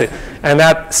 You see. And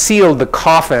that sealed the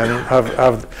coffin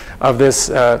of this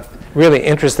really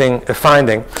interesting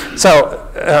finding. So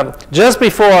just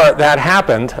before that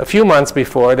happened, a few months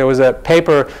before, there was a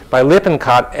paper by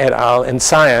Lippincott et al. In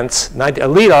Science, a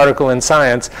lead article in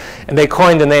Science, and they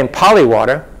coined the name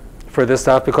polywater for this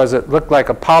stuff because it looked like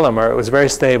a polymer. It was very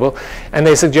stable. And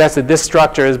they suggested this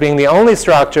structure as being the only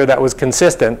structure that was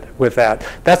consistent with that.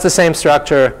 That's the same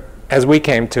structure as we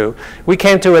came to. We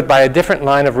came to it by a different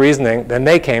line of reasoning than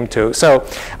they came to. So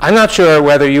I'm not sure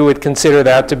whether you would consider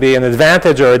that to be an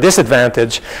advantage or a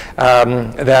disadvantage,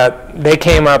 that they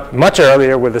came up much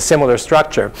earlier with a similar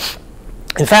structure.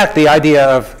 In fact, the idea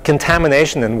of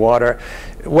contamination in water,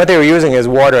 what they were using is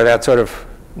water, that sort of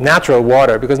natural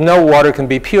water, because no water can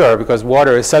be pure, because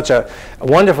water is such a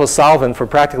wonderful solvent for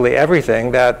practically everything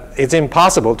that it's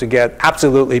impossible to get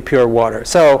absolutely pure water.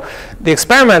 So the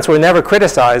experiments were never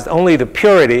criticized, only the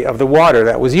purity of the water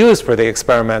that was used for the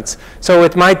experiments. So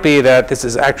it might be that this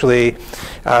is actually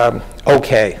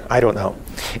okay. I don't know.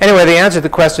 Anyway, the answer to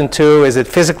question 2, is it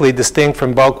physically distinct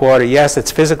from bulk water? Yes,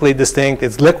 it's physically distinct.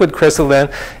 It's liquid crystalline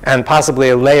and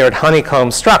possibly a layered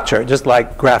honeycomb structure, just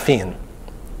like graphene,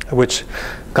 which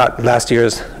got last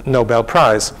year's Nobel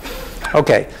Prize.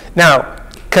 Okay, now,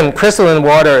 can crystalline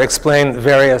water explain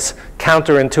various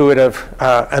counterintuitive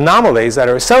anomalies that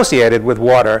are associated with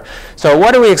water? So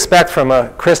what do we expect from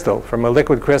a crystal, from a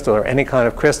liquid crystal or any kind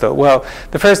of crystal? Well,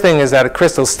 the first thing is that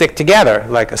crystals stick together,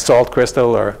 like a salt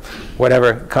crystal or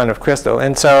whatever kind of crystal.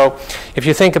 And so if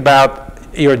you think about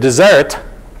your dessert,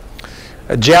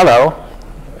 Jell-O,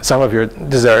 some of your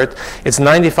dessert, it's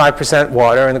 95%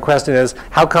 water, and the question is,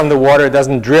 how come the water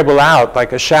doesn't dribble out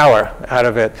like a shower out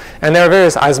of it? And there are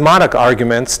various osmotic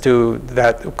arguments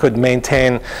that could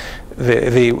maintain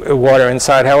the water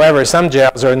inside. However, some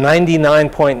gels are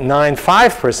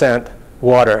 99.95%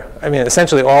 water. I mean,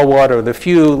 essentially all water with a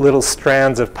few little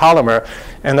strands of polymer.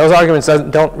 And those arguments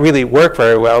don't really work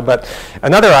very well. But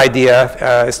another idea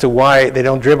as to why they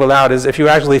don't dribble out is if you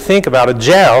actually think about a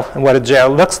gel and what a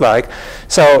gel looks like.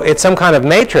 So it's some kind of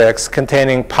matrix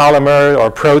containing polymer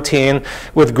or protein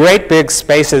with great big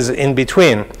spaces in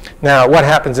between. Now, what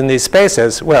happens in these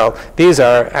spaces? Well, these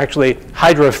are actually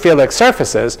hydrophilic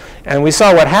surfaces. And we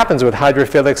saw what happens with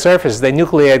hydrophilic surfaces. They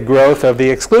nucleate growth of the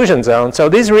exclusion zone. So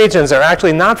these regions are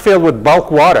actually not filled with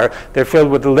bulk water. They're filled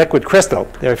with the liquid crystal.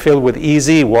 They're filled with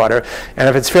EZ water. And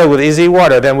if it's filled with EZ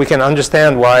water, then we can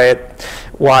understand why it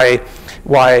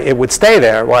would stay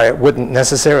there, why it wouldn't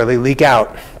necessarily leak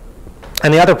out.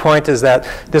 And the other point is that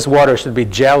this water should be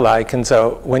gel-like. And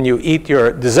so when you eat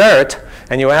your dessert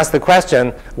and you ask the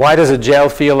question, why does a gel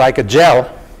feel like a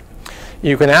gel?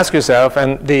 You can ask yourself,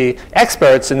 and the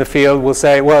experts in the field will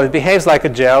say, well, it behaves like a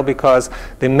gel because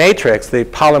the matrix, the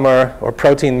polymer or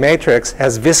protein matrix,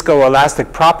 has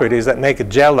viscoelastic properties that make it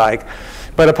gel-like.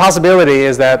 But a possibility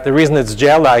is that the reason it's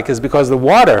gel-like is because the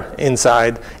water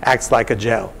inside acts like a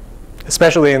gel,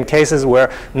 especially in cases where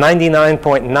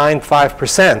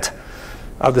 99.95%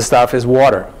 of the stuff is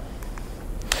water.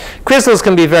 Crystals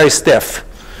can be very stiff,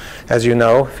 as you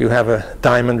know, if you have a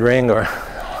diamond ring or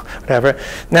whatever.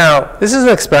 Now, this is an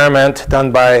experiment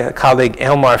done by a colleague,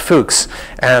 Elmar Fuchs,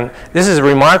 and this is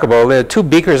remarkable. There are two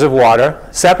beakers of water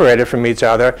separated from each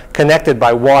other, connected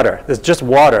by water. There's just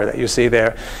water that you see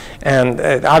there. And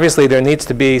obviously, there needs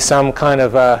to be some kind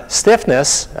of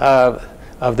stiffness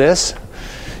of this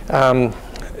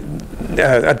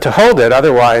to hold it.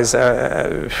 Otherwise,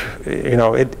 you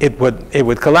know, it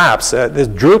would collapse. This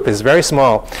droop is very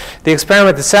small. The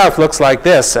experiment itself looks like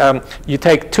this. You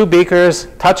take two beakers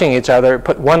touching each other,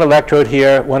 put one electrode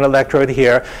here,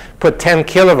 put 10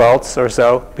 kilovolts or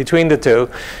so between the two,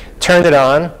 turn it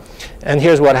on, and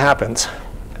here's what happens.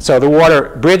 So the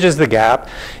water bridges the gap,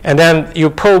 and then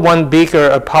you pull one beaker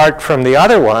apart from the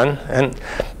other one, and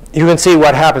you can see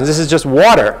what happens. This is just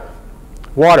water.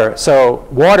 So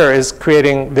water is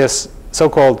creating this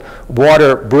so-called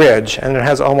water bridge, and it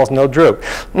has almost no droop.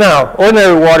 Now,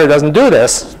 ordinary water doesn't do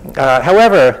this.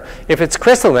 However, if it's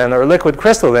crystalline or liquid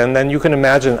crystalline, then you can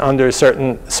imagine under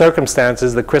certain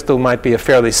circumstances the crystal might be a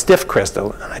fairly stiff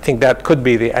crystal. I think that could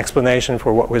be the explanation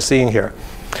for what we're seeing here.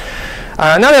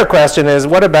 Another question is,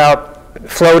 what about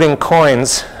floating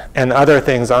coins and other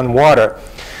things on water?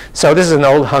 So this is an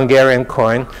old Hungarian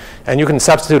coin, and you can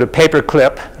substitute a paper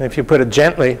clip. If you put it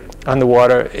gently on the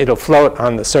water, it'll float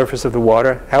on the surface of the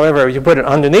water. However, if you put it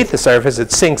underneath the surface,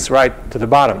 it sinks right to the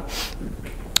bottom.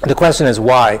 The question is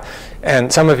why?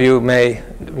 And some of you may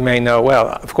know, well,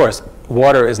 of course,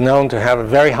 water is known to have a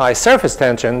very high surface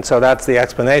tension, so that's the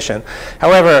explanation.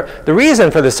 However, the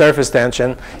reason for the surface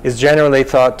tension is generally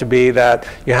thought to be that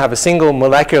you have a single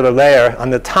molecular layer on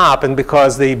the top, and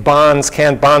because the bonds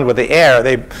can't bond with the air,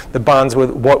 the bonds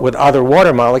with other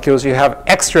water molecules, you have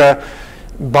extra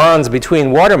bonds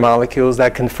between water molecules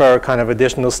that confer kind of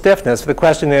additional stiffness. The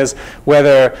question is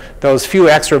whether those few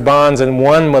extra bonds in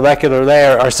one molecular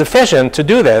layer are sufficient to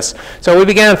do this. So we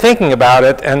began thinking about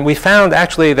it, and we found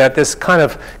actually that this kind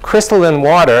of crystalline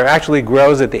water actually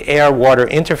grows at the air-water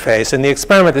interface. And the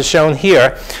experiment is shown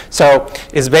here. So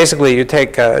it's basically you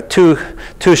take two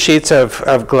sheets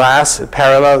of glass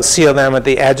parallel, seal them at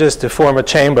the edges to form a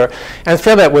chamber, and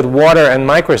fill it with water and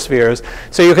microspheres.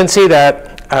 So you can see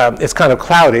that it's kind of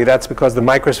cloudy. That's because the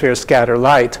microspheres scatter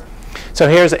light. So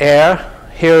here's air.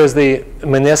 Here is the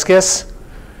meniscus.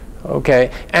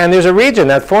 Okay. And there's a region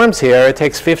that forms here. It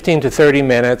takes 15 to 30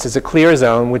 minutes. It's a clear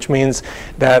zone, which means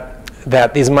that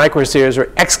these microspheres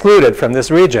are excluded from this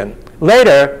region.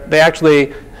 Later, they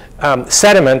actually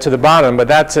sediment to the bottom, but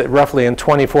that's roughly in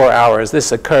 24 hours.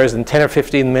 This occurs in 10 or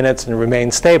 15 minutes and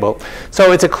remains stable.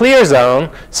 So it's a clear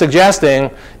zone, suggesting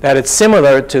that it's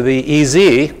similar to the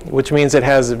EZ, which means it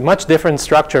has a much different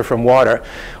structure from water.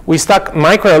 We stuck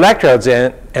microelectrodes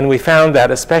in, and we found that,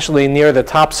 especially near the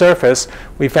top surface,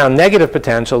 we found negative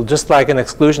potential, just like an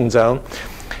exclusion zone.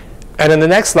 And in the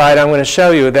next slide, I'm going to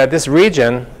show you that this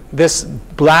region, this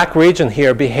black region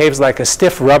here, behaves like a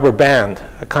stiff rubber band,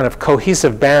 a kind of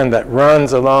cohesive band that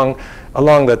runs along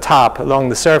the top, along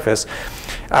the surface,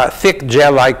 thick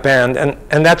gel-like band,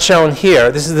 and that's shown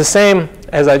here. This is the same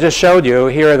as I just showed you.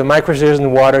 Here are the microspheres in the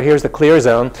water. Here's the clear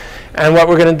zone. And what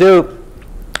we're going to do,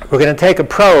 we're going to take a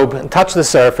probe and touch the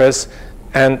surface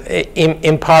and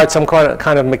impart some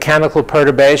kind of mechanical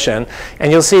perturbation.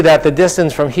 And you'll see that the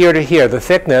distance from here to here, the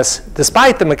thickness,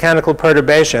 despite the mechanical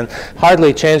perturbation,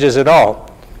 hardly changes at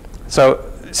all. So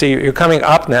you're coming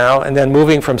up now and then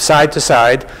moving from side to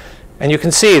side. And you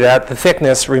can see that the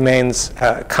thickness remains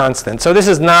constant. So this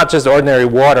is not just ordinary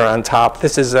water on top.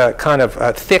 This is a kind of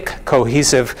a thick,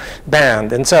 cohesive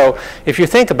band. And so if you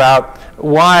think about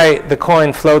why the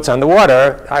coin floats on the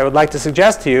water, I would like to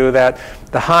suggest to you that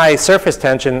the high surface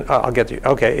tension, I'll get you,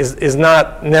 okay, is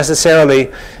not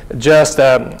necessarily just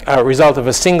a result of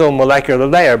a single molecular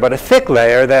layer, but a thick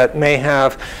layer that may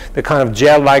have the kind of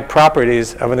gel-like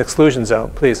properties of an exclusion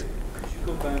zone. Please. Could you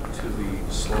go back to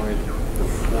the slide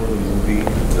before the movie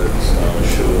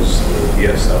that shows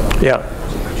the SL? Yeah.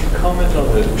 So could you comment on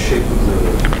the shape of the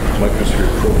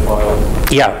microsphere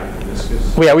profile? Yeah.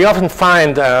 Meniscus? Yeah, we often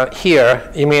find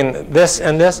here, you mean this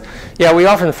and this? Yeah, we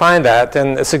often find that,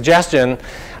 and the suggestion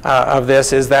of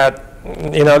this is that,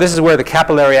 you know, this is where the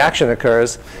capillary action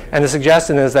occurs, and the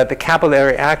suggestion is that the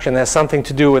capillary action has something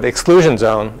to do with exclusion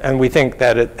zone, and we think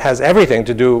that it has everything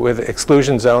to do with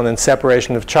exclusion zone and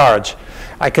separation of charge.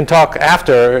 I can talk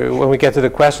after when we get to the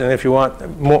question if you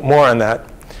want more on that.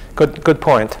 Good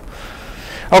point.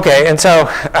 Okay, and so,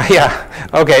 yeah,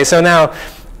 okay, so now,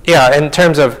 yeah, in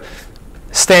terms of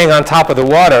staying on top of the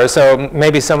water, so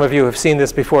maybe some of you have seen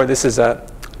this before. This is a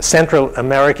Central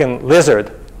American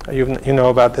lizard. You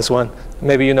know about this one.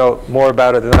 Maybe you know more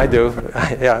about it than I do.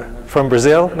 Yeah, from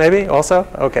Brazil, maybe also.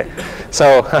 Okay,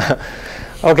 so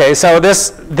okay, so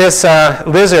this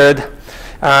lizard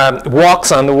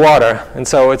walks on the water, and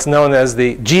so it's known as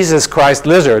the Jesus Christ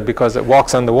lizard because it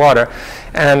walks on the water.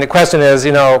 And the question is,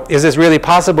 you know, is this really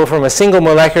possible from a single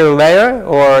molecular layer,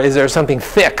 or is there something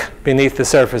thick beneath the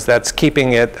surface that's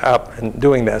keeping it up and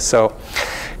doing this? So,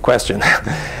 question.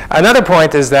 Another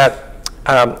point is that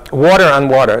water on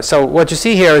water. So what you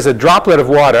see here is a droplet of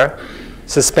water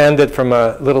suspended from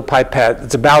a little pipette.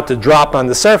 It's about to drop on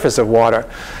the surface of water.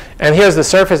 And here's the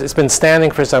surface. It's been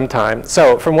standing for some time.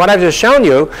 So from what I've just shown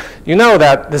you, you know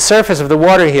that the surface of the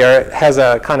water here has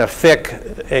a kind of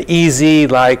thick,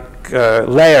 easy-like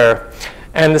layer.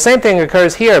 And the same thing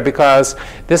occurs here because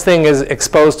this thing is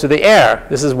exposed to the air.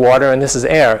 This is water and this is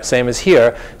air, same as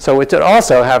here. So it would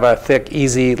also have a thick,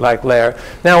 easy-like layer.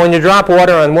 Now when you drop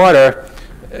water on water,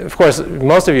 of course,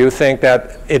 most of you think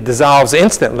that it dissolves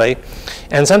instantly,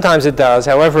 and sometimes it does.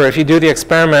 However, if you do the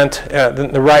experiment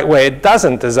the right way, it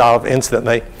doesn't dissolve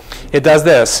instantly. It does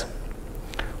this.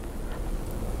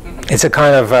 It's a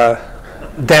kind of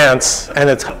dance, and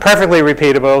it's perfectly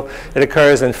repeatable. It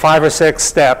occurs in 5 or 6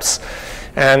 steps,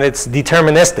 and it's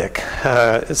deterministic.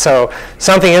 So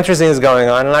something interesting is going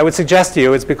on, and I would suggest to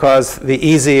you it's because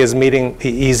the EZ is meeting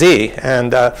the EZ.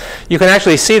 And you can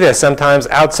actually see this sometimes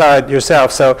outside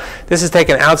yourself. So this is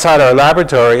taken outside our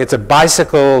laboratory. It's a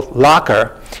bicycle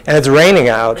locker, and it's raining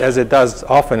out, as it does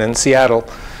often in Seattle.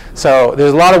 So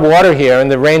there's a lot of water here,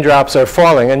 and the raindrops are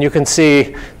falling. And you can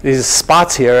see these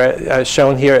spots here,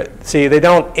 shown here. See, they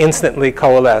don't instantly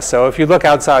coalesce. So if you look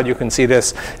outside, you can see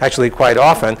this actually quite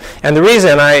often. And the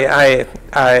reason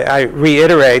I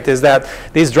reiterate is that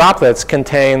these droplets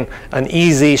contain an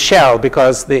easy shell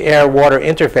because the air-water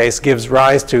interface gives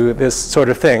rise to this sort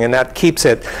of thing, and that keeps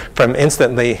it from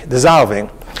instantly dissolving.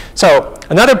 So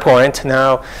another point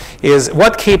now is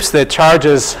what keeps the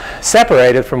charges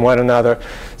separated from one another.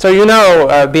 So you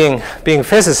know, being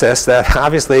physicists, that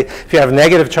obviously if you have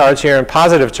negative charge here and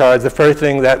positive charge, the first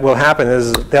thing that will happen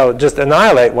is they'll just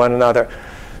annihilate one another.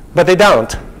 But they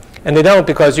don't. And they don't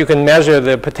because you can measure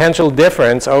the potential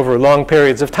difference over long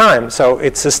periods of time. So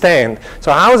it's sustained.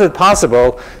 So how is it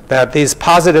possible that these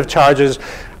positive charges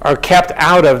are kept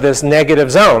out of this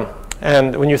negative zone?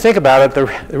 And when you think about it, the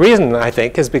reason, I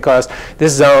think, is because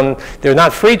this zone, they're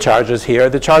not free charges here.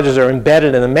 The charges are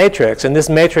embedded in a matrix. And this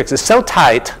matrix is so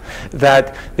tight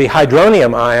that the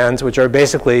hydronium ions, which are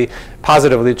basically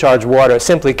positively charged water,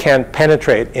 simply can't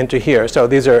penetrate into here. So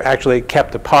these are actually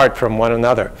kept apart from one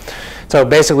another. So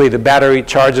basically, the battery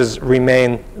charges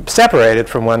remain separated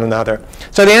from one another.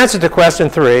 So the answer to question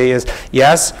 3 is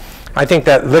yes. I think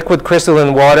that liquid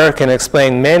crystalline water can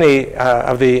explain many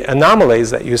of the anomalies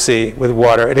that you see with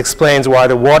water. It explains why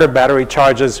the water battery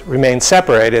charges remain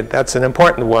separated. That's an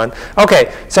important one.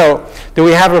 Okay, so do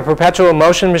we have a perpetual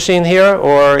motion machine here,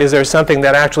 or is there something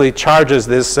that actually charges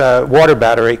this water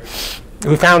battery?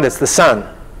 We found it's the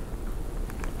sun.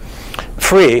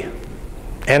 Free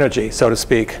energy, so to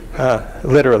speak,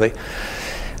 literally.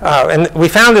 And we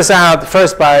found this out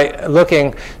first by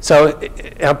looking, so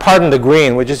pardon the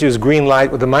green, we just use green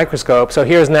light with a microscope. So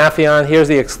here's Naphion, here's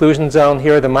the exclusion zone,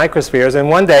 here are the microspheres. And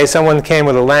one day someone came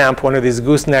with a lamp, one of these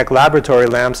gooseneck laboratory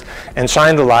lamps, and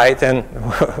shined the light, and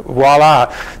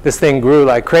voila, this thing grew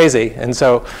like crazy. And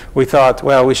so we thought,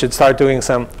 well, we should start doing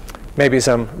maybe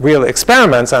some real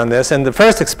experiments on this. And the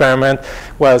first experiment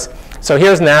was, so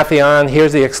here's Naphion,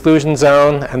 here's the exclusion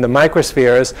zone and the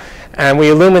microspheres, and we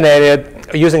illuminated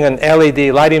using an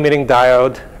LED light-emitting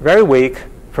diode, very weak,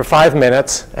 for 5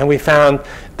 minutes, and we found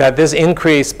that this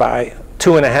increased by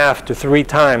 2.5 to 3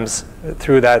 times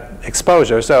through that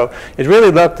exposure. So it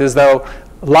really looked as though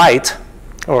light,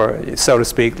 or so to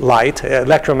speak, light,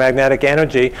 electromagnetic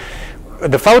energy,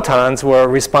 the photons were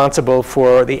responsible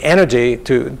for the energy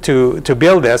to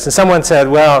build this. And someone said,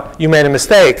 well, you made a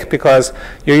mistake because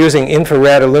you're using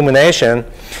infrared illumination.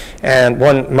 and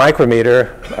 1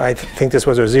 micrometer. I think this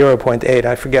was a 0.8,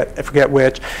 I forget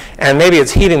which, and maybe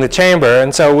it's heating the chamber.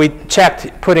 And so we checked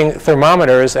putting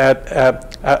thermometers at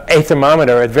a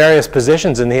thermometer at various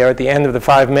positions in here at the end of the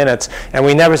 5 minutes, and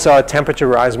we never saw a temperature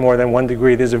rise more than 1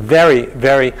 degree. These are very,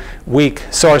 very weak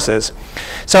sources.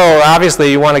 So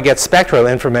obviously you want to get spectral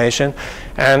information,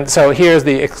 and so here's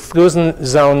the exclusion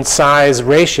zone size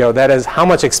ratio, that is how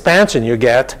much expansion you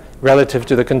get relative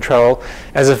to the control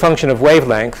as a function of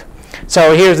wavelength.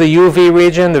 So here's the UV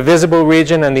region, the visible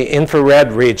region, and the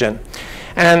infrared region.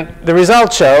 And the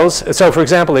result shows, so for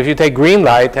example, if you take green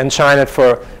light and shine it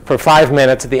for 5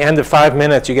 minutes, at the end of 5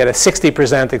 minutes you get a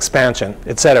 60% expansion,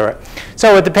 etc.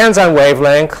 So it depends on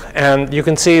wavelength, and you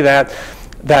can see that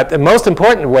the most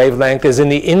important wavelength is in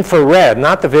the infrared,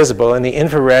 not the visible, in the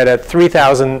infrared at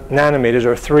 3,000 nanometers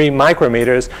or 3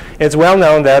 micrometers. It's well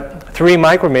known that 3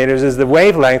 micrometers is the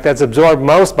wavelength that's absorbed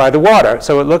most by the water.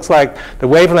 So it looks like the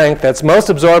wavelength that's most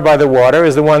absorbed by the water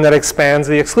is the one that expands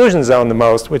the exclusion zone the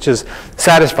most, which is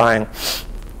satisfying.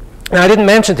 Now, I didn't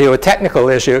mention to you a technical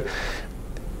issue.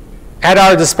 At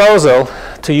our disposal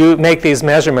to make these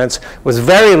measurements was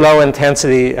very low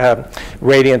intensity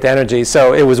radiant energy,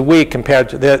 so it was weak compared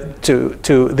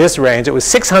to this range. It was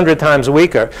 600 times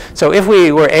weaker. So if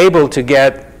we were able to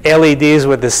get LEDs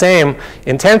with the same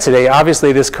intensity,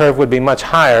 obviously this curve would be much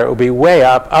higher. It would be way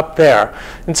up there.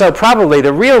 And so probably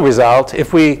the real result,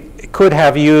 if we could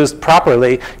have used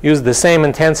the same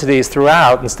intensities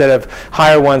throughout instead of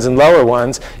higher ones and lower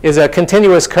ones, is a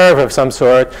continuous curve of some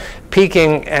sort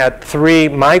peaking at 3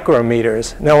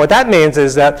 micrometers. Now what that means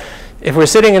is that if we're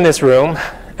sitting in this room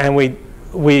and we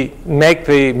make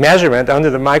the measurement under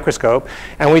the microscope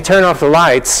and we turn off the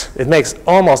lights, it makes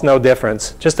almost no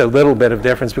difference, just a little bit of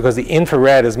difference, because the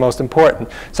infrared is most important.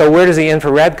 So where does the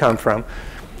infrared come from?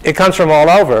 It comes from all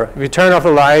over. If you turn off the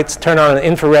lights, turn on an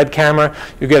infrared camera,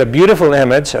 you get a beautiful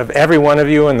image of every one of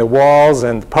you and the walls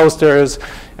and the posters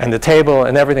and the table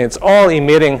and everything. It's all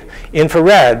emitting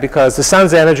infrared because the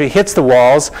sun's energy hits the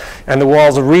walls and the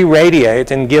walls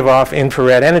re-radiate and give off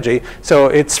infrared energy. So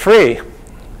it's free.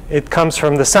 It comes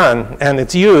from the sun, and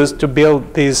it's used to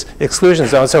build these exclusion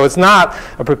zones. So it's not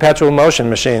a perpetual motion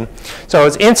machine. So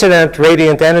it's incident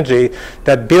radiant energy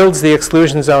that builds the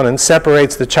exclusion zone and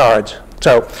separates the charge.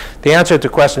 So the answer to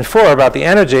question 4 about the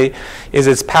energy is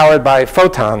it's powered by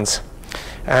photons.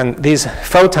 And these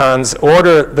photons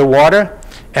order the water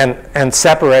and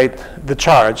separate the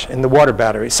charge in the water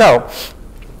battery. So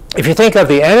if you think of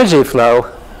the energy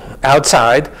flow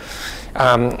outside,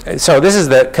 so this is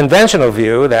the conventional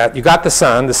view that you got the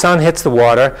sun hits the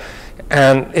water,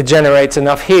 and it generates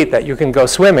enough heat that you can go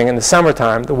swimming in the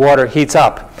summertime. The water heats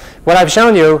up. What I've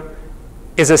shown you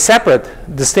is a separate,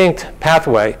 distinct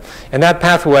pathway. And that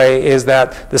pathway is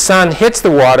that the sun hits the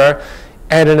water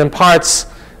and it imparts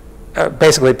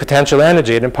basically potential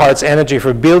energy. It imparts energy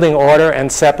for building order and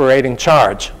separating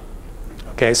charge.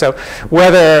 Okay, so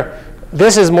whether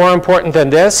this is more important than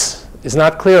this is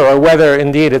not clear, or whether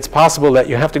indeed it's possible that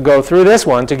you have to go through this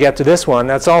one to get to this one.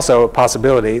 That's also a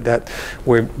possibility that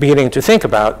we're beginning to think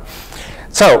about.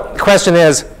 So the question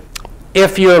is,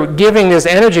 if you're giving this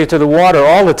energy to the water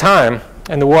all the time,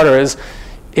 and the water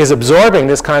is absorbing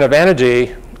this kind of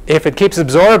energy, if it keeps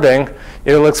absorbing,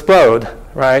 it'll explode,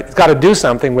 right? It's got to do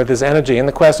something with this energy. And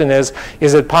the question is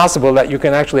it possible that you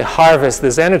can actually harvest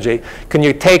this energy? Can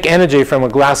you take energy from a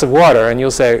glass of water? And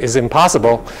you'll say, it's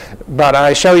impossible. But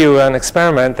I show you an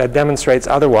experiment that demonstrates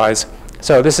otherwise.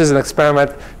 So this is an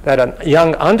experiment that a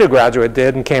young undergraduate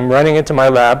did and came running into my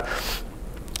lab,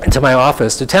 into my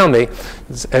office to tell me.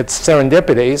 It's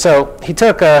serendipity. So he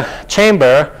took a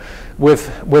chamber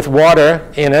with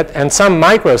water in it and some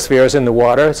microspheres in the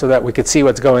water so that we could see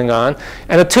what's going on,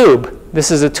 and a tube.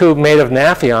 This is a tube made of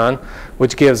naphthalene,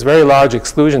 which gives very large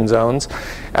exclusion zones,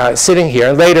 sitting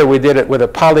here. Later we did it with a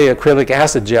polyacrylic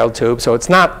acid gel tube, so it's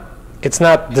not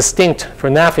distinct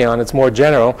for naphthalene, it's more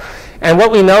general. And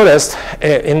what we noticed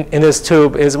in this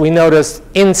tube is we noticed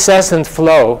incessant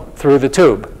flow through the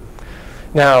tube.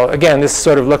 Now, again, this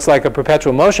sort of looks like a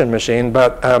perpetual motion machine,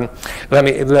 but let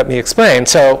me explain.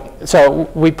 So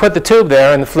we put the tube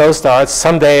there, and the flow starts.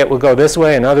 Someday it will go this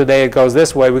way, another day it goes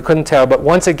this way. We couldn't tell, but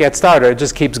once it gets started, it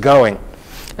just keeps going.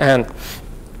 And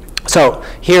so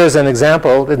here's an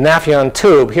example, the naphthalene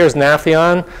tube. Here's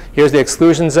naphthalene. Here's the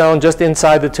exclusion zone just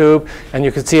inside the tube, and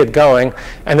you can see it going.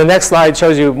 And the next slide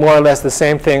shows you more or less the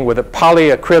same thing with a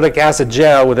polyacrylic acid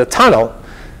gel with a tunnel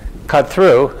cut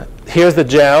through. Here's the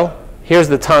gel. Here's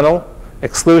the tunnel,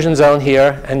 exclusion zone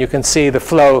here, and you can see the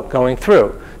flow going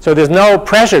through. So there's no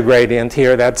pressure gradient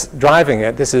here that's driving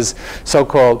it. This is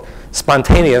so-called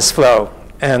spontaneous flow.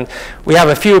 And we have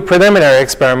a few preliminary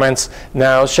experiments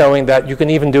now showing that you can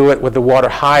even do it with the water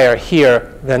higher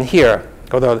here than here,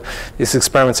 although these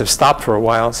experiments have stopped for a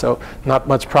while, so not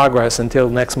much progress until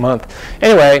next month.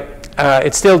 Anyway,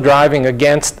 it's still driving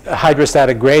against a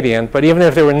hydrostatic gradient, but even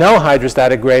if there were no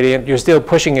hydrostatic gradient, you're still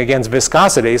pushing against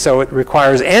viscosity, so it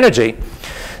requires energy.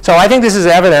 So I think this is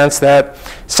evidence that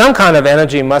some kind of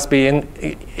energy must be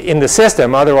in the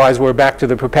system, otherwise we're back to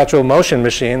the perpetual motion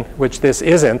machine, which this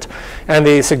isn't. And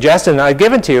the suggestion I've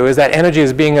given to you is that energy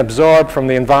is being absorbed from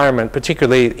the environment,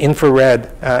 particularly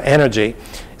infrared energy.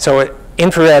 So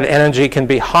infrared energy can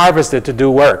be harvested to do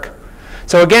work.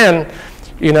 So again,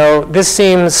 you know, this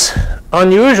seems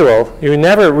unusual. You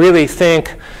never really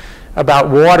think about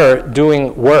water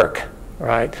doing work,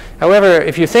 right? However,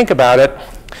 if you think about it,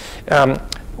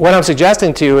 what I'm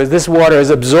suggesting to you is this water is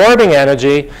absorbing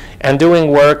energy and doing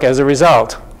work as a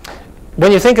result.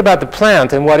 When you think about the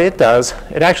plant and what it does,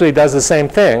 it actually does the same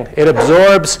thing. It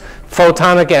absorbs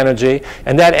photonic energy,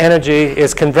 and that energy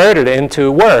is converted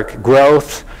into work,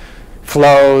 growth,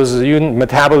 flows,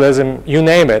 metabolism, you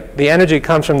name it. The energy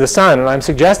comes from the sun, and I'm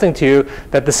suggesting to you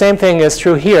that the same thing is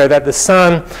true here, that the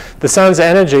sun's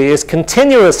energy is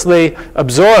continuously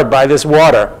absorbed by this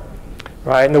water,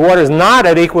 right? And the water is not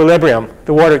at equilibrium.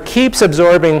 The water keeps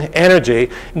absorbing energy,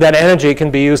 and that energy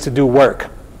can be used to do work.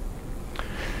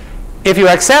 If you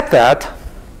accept that,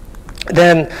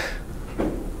 then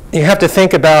you have to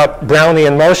think about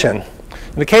Brownian motion.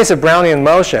 In the case of Brownian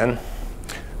motion,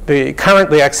 the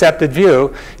currently accepted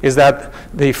view is that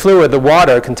the fluid, the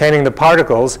water containing the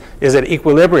particles, is at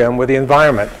equilibrium with the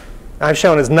environment. I've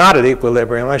shown it's not at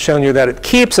equilibrium. I've shown you that it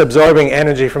keeps absorbing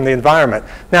energy from the environment.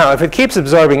 Now, if it keeps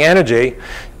absorbing energy,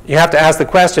 you have to ask the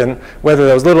question whether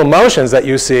those little motions that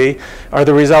you see are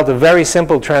the result of very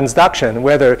simple transduction,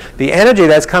 whether the energy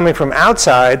that's coming from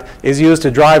outside is used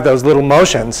to drive those little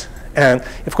motions. And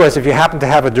of course, if you happen to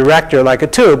have a director like a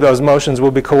tube, those motions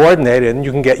will be coordinated and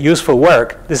you can get useful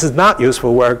work. This is not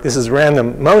useful work. This is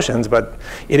random motions, but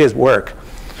it is work.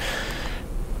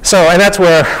 So, and that's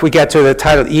where we get to the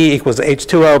title E equals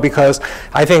H2O, because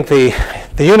I think the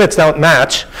units don't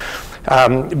match.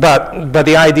 But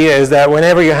the idea is that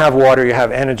whenever you have water, you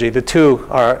have energy. The two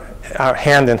are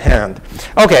hand in hand.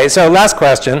 OK, so last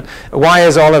question. Why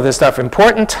is all of this stuff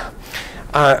important?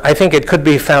 I think it could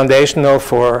be foundational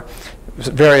for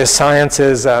various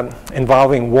sciences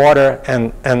involving water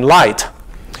and light.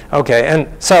 OK, and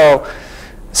so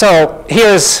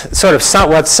here's sort of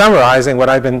what's summarizing what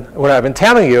I've been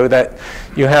telling you, that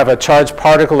you have a charged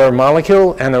particle or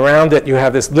molecule, and around it you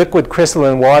have this liquid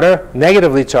crystalline water,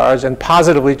 negatively charged, and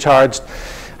positively charged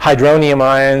hydronium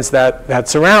ions that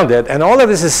surround it. And all of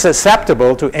this is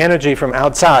susceptible to energy from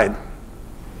outside.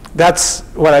 That's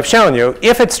what I've shown you.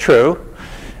 If it's true,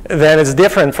 then it's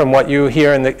different from what you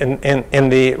hear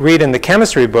read in the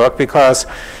chemistry book, because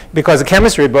the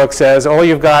chemistry book says all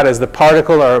you've got is the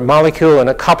particle or molecule and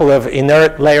a couple of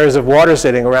inert layers of water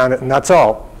sitting around it, and that's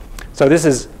all. So this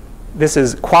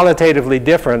is qualitatively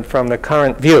different from the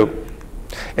current view.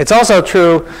 It's also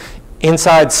true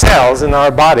inside cells in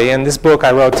our body, and this book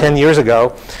I wrote 10 years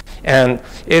ago, and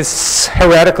it's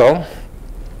heretical.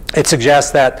 It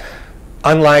suggests that,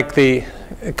 unlike the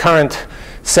current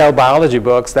cell biology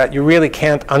books, that you really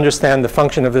can't understand the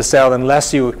function of the cell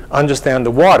unless you understand the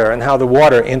water and how the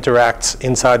water interacts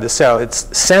inside the cell.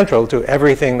 It's central to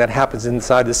everything that happens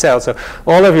inside the cell. So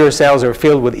all of your cells are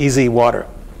filled with easy water.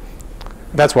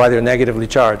 That's why they're negatively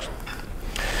charged.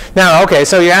 Now, OK,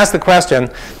 so you ask the question,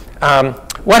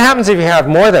 what happens if you have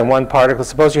more than one particle?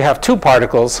 Suppose you have two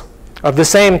particles of the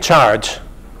same charge.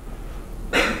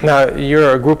 Now,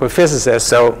 you're a group of physicists,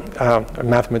 so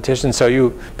mathematicians, so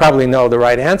you probably know the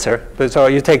right answer. But so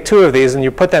you take two of these and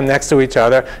you put them next to each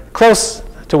other, close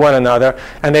to one another,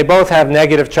 and they both have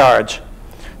negative charge.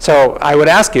 So I would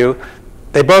ask you,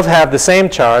 they both have the same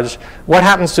charge. What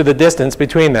happens to the distance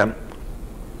between them?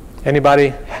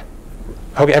 Anybody?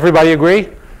 Okay, everybody agree?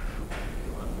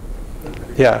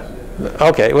 Yeah.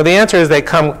 Okay. Well, the answer is they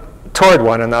come toward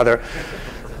one another.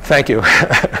 Thank you.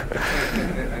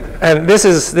 And this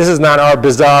is not our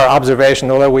bizarre observation,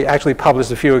 although we actually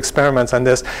published a few experiments on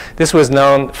this. This was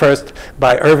known first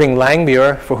by Irving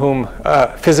Langmuir, for whom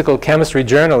Physical Chemistry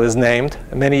Journal is named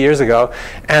many years ago.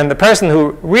 And the person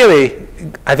who really,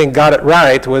 I think, got it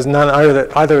right was none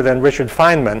other than Richard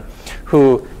Feynman,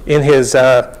 who in his,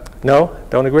 no,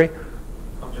 don't agree?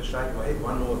 I'm just shaking my head.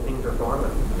 One more thing to Feynman.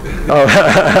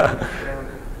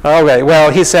 Oh, okay.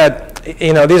 Well, he said,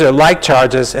 you know, these are like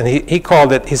charges, and he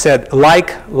called it, he said,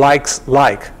 like likes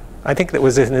like. I think that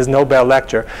was in his Nobel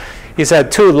lecture. He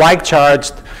said two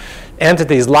like-charged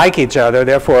entities like each other.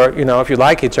 Therefore, you know, if you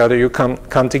like each other, you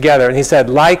come together. And he said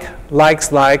like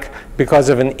likes like because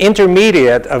of an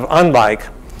intermediate of unlike.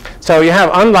 So you have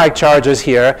unlike charges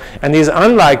here, and these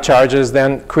unlike charges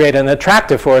then create an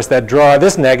attractive force that draw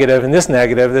this negative and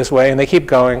this way, and they keep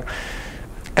going.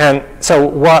 And so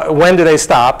when do they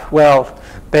stop? Well,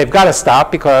 they've got to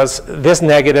stop because this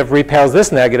negative repels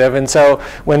this negative, and so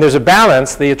when there's a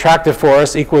balance, the attractive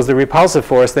force equals the repulsive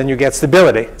force, then you get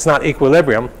stability. It's not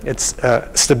equilibrium, it's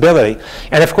stability.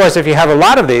 And of course, if you have a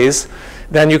lot of these,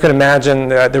 then you can imagine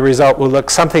the result will look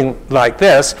something like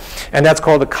this, and that's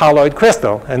called a colloid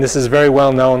crystal. And this is very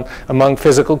well known among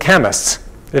physical chemists.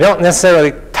 They don't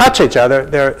necessarily touch each other,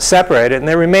 they're separated, and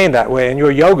they remain that way. And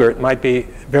your yogurt might be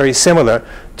very similar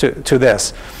to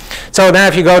this. So now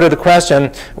if you go to the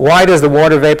question, why does the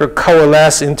water vapor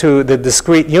coalesce into the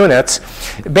discrete units?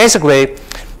 Basically,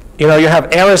 you know, you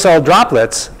have aerosol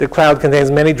droplets. The cloud contains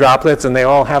many droplets, and they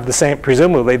all have the same,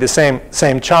 presumably the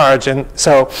same charge. And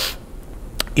so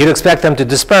you'd expect them to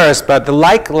disperse, but the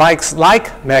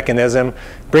like mechanism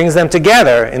brings them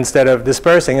together instead of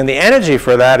dispersing. And the energy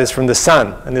for that is from the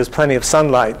sun, and there's plenty of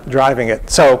sunlight driving it.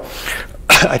 So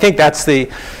I think that's the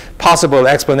possible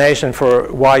explanation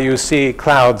for why you see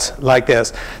clouds like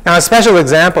this. Now, a special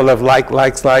example of like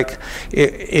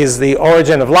is the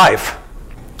origin of life.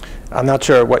 I'm not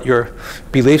sure what your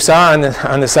beliefs are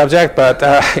on the subject, but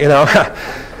you know,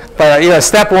 but you know,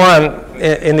 step one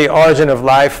in the origin of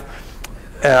life.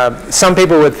 Some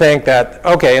people would think that,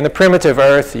 okay, in the primitive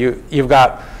Earth, you've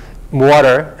got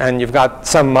water and you've got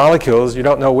some molecules. You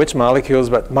don't know which molecules,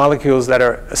 but molecules that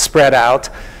are spread out.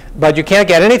 But you can't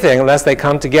get anything unless they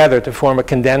come together to form a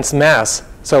condensed mass.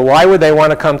 So why would they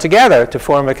want to come together to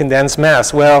form a condensed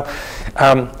mass? Well,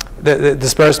 the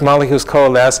dispersed molecules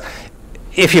coalesce.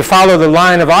 If you follow the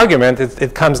line of argument,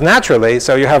 it comes naturally.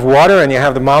 So you have water and you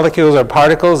have the molecules or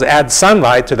particles, add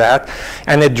sunlight to that,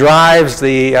 and it drives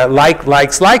the like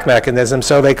mechanism,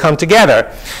 so they come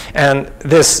together. And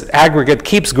this aggregate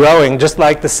keeps growing just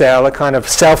like the cell, a kind of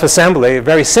self-assembly, a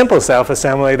very simple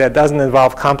self-assembly that doesn't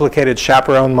involve complicated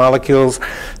chaperone molecules.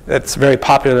 That's very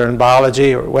popular in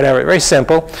biology or whatever, very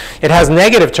simple. It has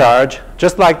negative charge,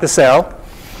 just like the cell.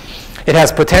 It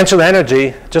has potential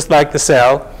energy, just like the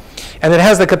cell. And it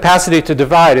has the capacity to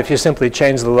divide. If you simply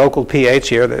change the local pH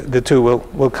here, the two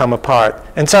will come apart.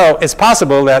 And so it's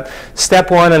possible that step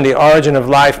one in the origin of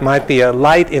life might be a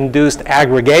light-induced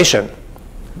aggregation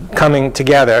coming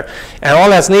together. And all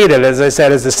that's needed, as I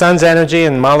said, is the sun's energy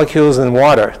and molecules and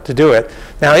water to do it.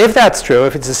 Now, if that's true,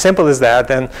 if it's as simple as that,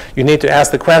 then you need to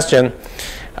ask the question,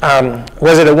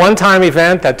 was it a one-time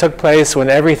event that took place when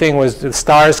the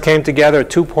stars came together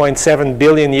 2.7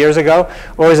 billion years ago?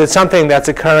 Or is it something that's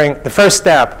occurring, the first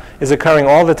step is occurring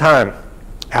all the time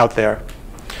out there?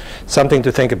 Something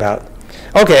to think about.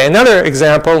 Okay, another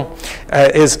example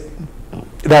is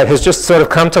that has just sort of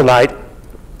come to light,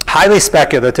 highly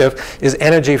speculative, is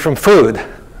energy from food.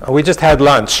 We just had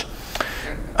lunch.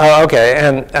 Okay,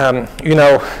 and you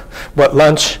know what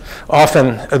lunch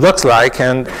often looks like,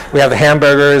 and we have the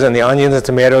hamburgers and the onions and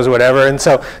tomatoes, whatever, and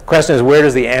so the question is, where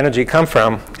does the energy come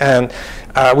from? And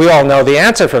we all know the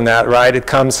answer from that, right? It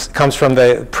comes from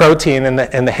the protein in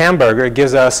the hamburger. It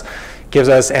gives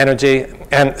us energy,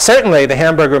 and certainly the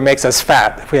hamburger makes us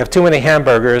fat. If we have too many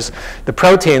hamburgers, the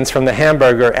proteins from the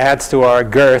hamburger adds to our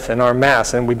girth and our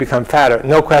mass, and we become fatter.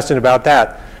 No question about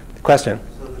that. Question?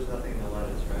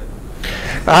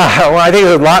 Well, I think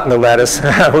there's a lot in the lettuce.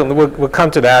 We'll come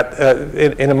to that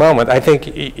in a moment. I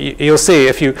think you'll see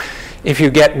if you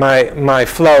get my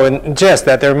flow and gist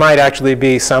that there might actually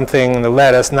be something in the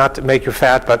lettuce, not to make you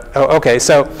fat, but okay.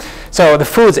 So the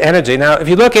food's energy. Now, if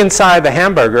you look inside the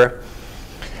hamburger,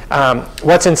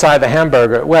 what's inside the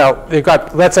hamburger? Well, you've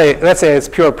got, let's say it's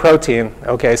pure protein.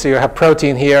 Okay, so you have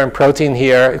protein here and protein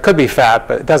here. It could be fat,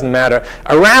 but it doesn't matter.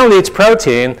 Around each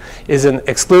protein is an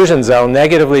exclusion zone,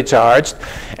 negatively charged,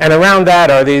 and around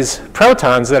that are these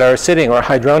protons that are sitting, or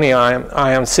hydronium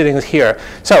ions sitting here.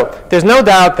 So there's no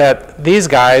doubt that these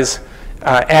guys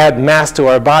add mass to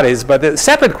our bodies, but the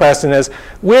separate question is,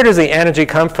 where does the energy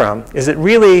come from? Is it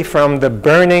really from the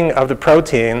burning of the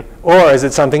protein, or is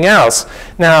it something else?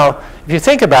 Now, if you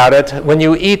think about it, when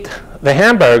you eat the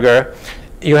hamburger,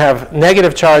 you have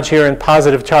negative charge here and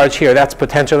positive charge here. That's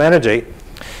potential energy.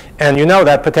 And you know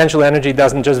that potential energy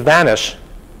doesn't just vanish,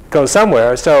 it goes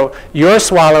somewhere. So you're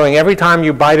swallowing, every time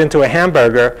you bite into a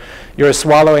hamburger, you're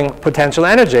swallowing potential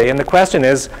energy. And the question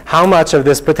is, how much of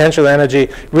this potential energy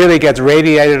really gets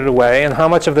radiated away, and how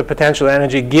much of the potential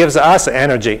energy gives us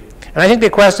energy? And I think the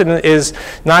question is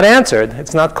not answered.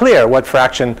 It's not clear what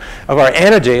fraction of our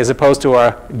energy, as opposed to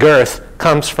our girth,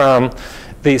 comes from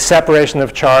the separation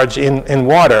of charge in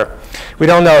water. We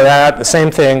don't know that. The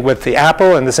same thing with the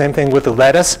apple and the same thing with the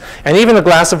lettuce and even a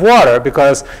glass of water,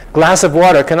 because glass of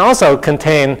water can also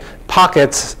contain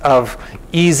pockets of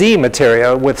EZ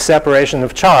material with separation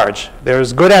of charge.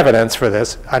 There's good evidence for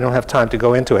this. I don't have time to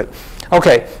go into it.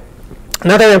 Okay.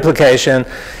 Another implication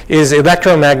is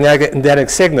electromagnetic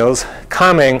signals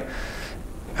coming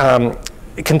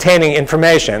containing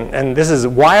information, and this is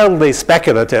wildly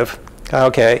speculative.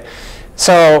 Okay.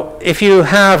 So if you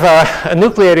have a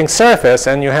nucleating surface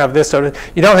and you have this sort of,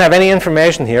 you don't have any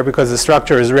information here because the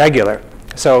structure is regular.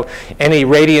 So any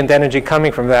radiant energy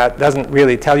coming from that doesn't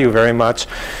really tell you very much.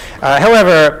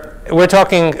 However, we're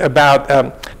talking about,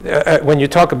 when you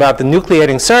talk about the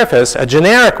nucleating surface, a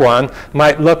generic one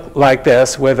might look like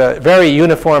this with a very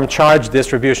uniform charge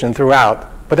distribution throughout.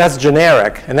 But that's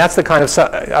generic, and that's the kind of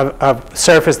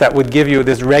surface that would give you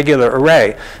this regular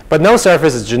array. But no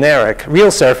surface is generic.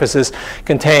 Real surfaces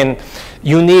contain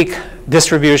unique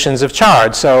distributions of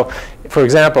charge. So, for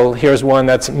example, here's one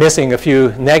that's missing a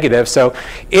few negatives. So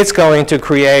it's going to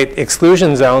create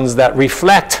exclusion zones that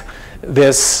reflect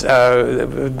this,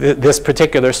 this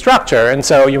particular structure. And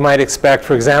so you might expect,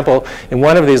 for example, in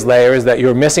one of these layers that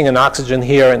you're missing an oxygen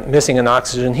here and missing an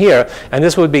oxygen here. And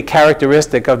this would be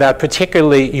characteristic of that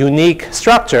particularly unique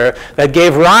structure that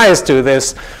gave rise to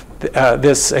this,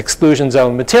 this exclusion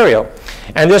zone material.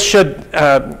 And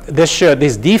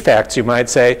these defects, you might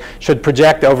say, should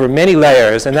project over many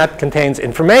layers, and that contains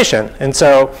information. And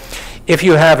so if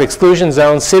you have exclusion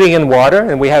zones sitting in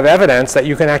water, and we have evidence that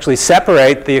you can actually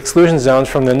separate the exclusion zones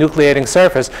from the nucleating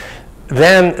surface,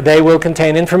 then they will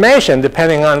contain information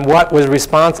depending on what was the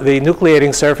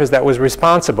nucleating surface that was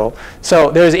responsible. So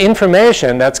there's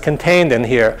information that's contained in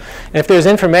here. And if there's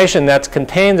information that's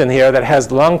contained in here that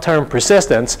has long-term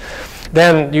persistence,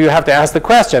 then you have to ask the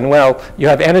question, well, you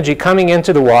have energy coming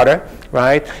into the water,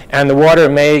 right? And the water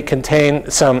may contain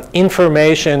some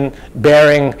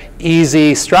information-bearing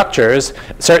EZ structures,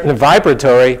 certain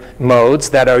vibratory modes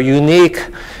that are unique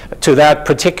to that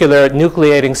particular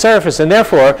nucleating surface. And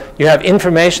therefore, you have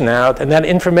information out, and that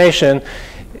information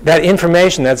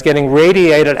that's getting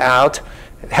radiated out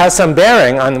has some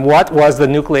bearing on what was the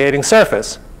nucleating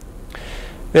surface.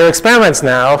 There are experiments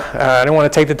now, I don't want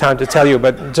to take the time to tell you,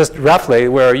 but just roughly,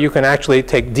 where you can actually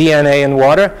take DNA in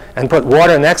water and put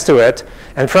water next to it,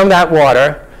 and from that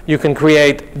water, you can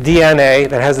create DNA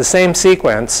that has the same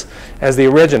sequence as the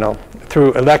original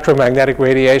through electromagnetic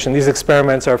radiation. These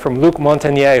experiments are from Luc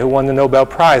Montagnier, who won the Nobel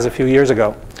Prize a few years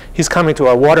ago. He's coming to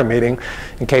our water meeting,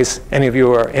 in case any of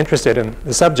you are interested in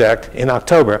the subject, in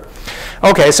October.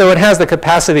 Okay, so it has the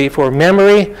capacity for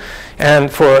memory and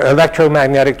for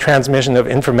electromagnetic transmission of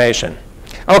information.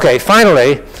 Okay,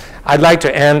 finally, I'd like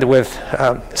to end with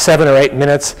 7 or 8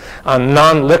 minutes on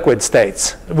non-liquid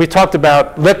states. We talked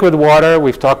about liquid water.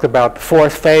 We've talked about the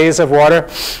fourth phase of water.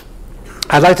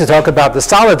 I'd like to talk about the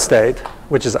solid state,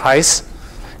 which is ice,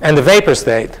 and the vapor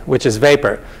state, which is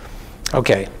vapor.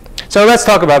 Okay, so let's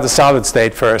talk about the solid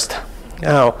state first.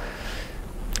 Now,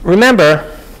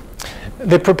 remember,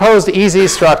 the proposed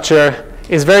EZ structure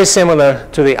is very similar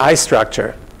to the ice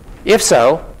structure. If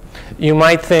so, you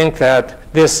might think that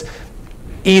this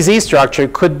EZ structure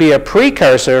could be a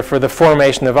precursor for the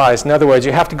formation of ice. In other words,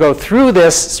 you have to go through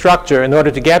this structure in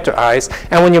order to get to ice,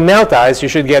 and when you melt ice, you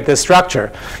should get this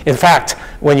structure. In fact,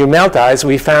 when you melt ice,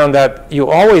 we found that you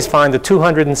always find a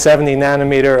 270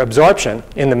 nanometer absorption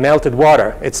in the melted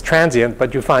water. It's transient,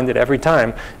 but you find it every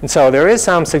time. And so there is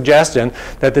some suggestion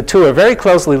that the two are very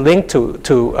closely linked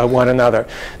to one another.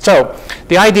 So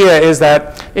the idea is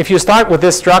that if you start with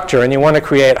this structure and you want to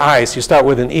create ice, you start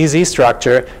with an EZ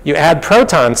structure, you add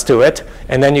protons to it,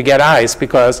 and then you get ice,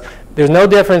 because there's no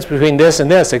difference between this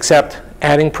and this except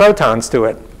adding protons to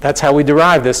it. That's how we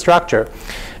derive this structure.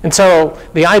 And so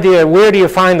the idea, where do you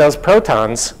find those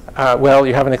protons? Well,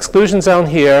 you have an exclusion zone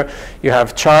here, you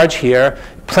have charge here,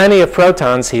 plenty of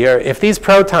protons here. If these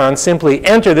protons simply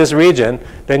enter this region,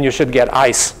 then you should get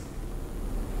ice.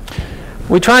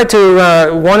 We tried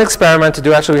to, one experiment to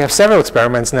do, actually we have several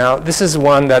experiments now. This is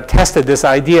one that tested this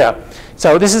idea.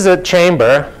 So this is a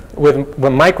chamber with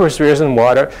microspheres in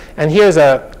water, and here's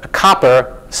a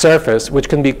copper surface which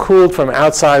can be cooled from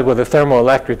outside with a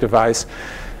thermoelectric device.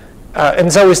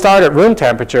 And so we start at room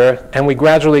temperature, and we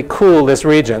gradually cool this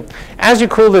region. As you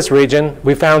cool this region,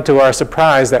 we found to our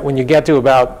surprise that when you get to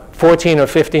about 14 or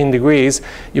 15 degrees,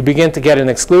 you begin to get an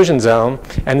exclusion zone,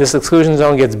 and this exclusion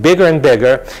zone gets bigger and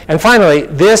bigger. And finally,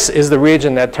 this is the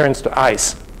region that turns to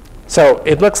ice. So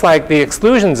it looks like the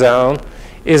exclusion zone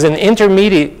is an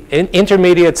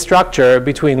intermediate structure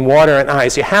between water and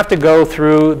ice. You have to go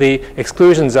through the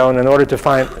exclusion zone in order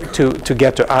to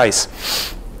get to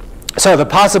ice. So the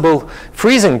possible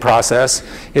freezing process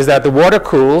is that the water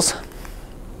cools,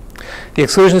 the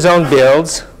exclusion zone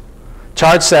builds,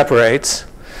 charge separates,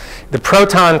 the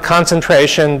proton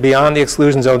concentration beyond the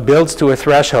exclusion zone builds to a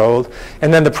threshold,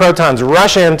 and then the protons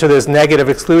rush into this negative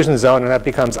exclusion zone, and that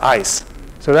becomes ice.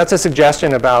 So that's a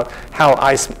suggestion about how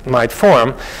ice might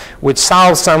form, which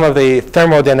solves some of the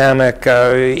thermodynamic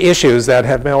issues that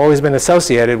have always been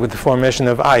associated with the formation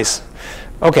of ice.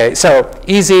 OK, so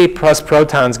EZ plus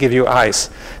protons give you ice.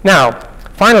 Now,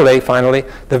 finally,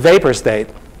 the vapor state.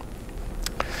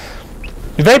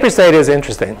 The vapor state is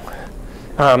interesting.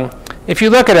 If you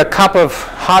look at a cup of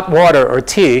hot water or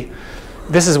tea,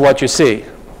 this is what you see.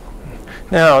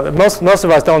 Now, most of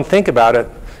us don't think about it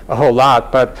a whole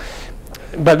lot, but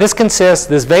this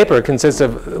vapor consists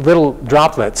of little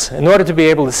droplets. In order to be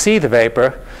able to see the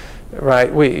vapor,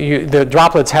 right, the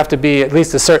droplets have to be at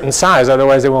least a certain size,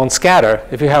 otherwise they won't scatter.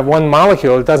 If you have one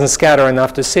molecule, it doesn't scatter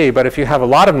enough to see. But if you have a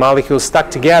lot of molecules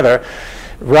stuck together,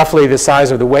 roughly the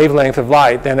size of the wavelength of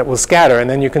light, then it will scatter, and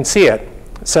then you can see it.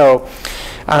 So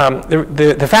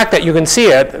the fact that you can see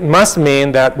it must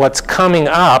mean that what's coming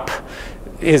up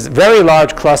is very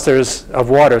large clusters of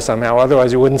water somehow,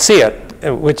 otherwise you wouldn't see it,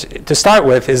 which to start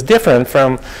with is different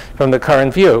from the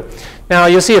current view. Now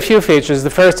you'll see a few features. The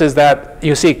first is that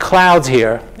you see clouds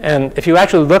here, and if you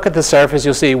actually look at the surface,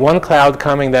 you'll see one cloud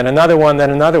coming, then another one, then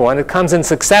another one. It comes in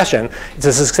succession. It's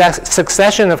a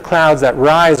succession of clouds that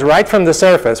rise right from the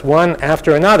surface, one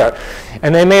after another.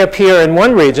 And they may appear in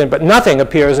one region, but nothing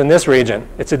appears in this region.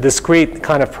 It's a discrete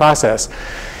kind of process.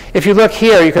 If you look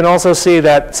here, you can also see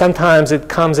that sometimes it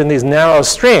comes in these narrow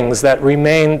strings that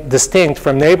remain distinct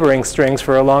from neighboring strings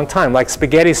for a long time, like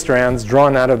spaghetti strands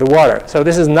drawn out of the water. So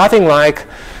this is nothing like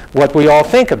what we all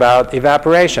think about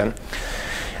evaporation.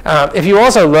 If you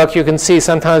also look, you can see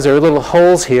sometimes there are little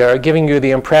holes here giving you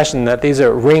the impression that these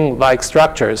are ring-like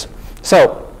structures.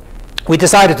 So we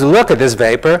decided to look at this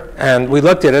vapor, and we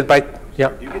looked at it by,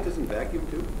 yeah. Do you get this in vacuum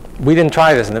too? We didn't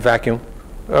try this in a vacuum.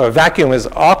 Vacuum is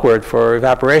awkward for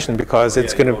evaporation because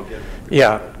it's going to,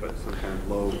 yeah. But some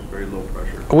kind of very low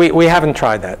pressure. We haven't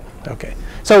tried that. Okay.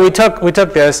 So we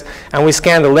took this and we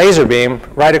scanned a laser beam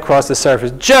right across the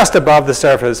surface, just above the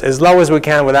surface, as low as we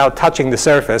can without touching the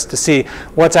surface to see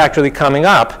what's actually coming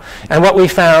up. And what we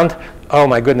found, oh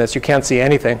my goodness, you can't see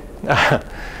anything.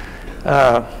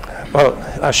 Well,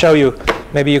 I'll show you.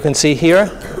 Maybe you can see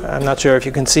here. I'm not sure if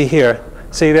you can see here.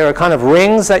 See, there are kind of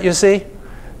rings that you see.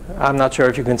 I'm not sure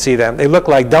if you can see them. They look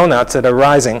like donuts that are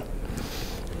rising.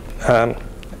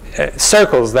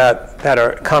 Circles that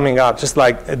are coming up, just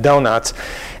like donuts.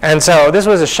 And so this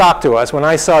was a shock to us. When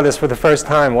I saw this for the first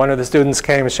time, one of the students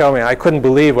came and showed me. I couldn't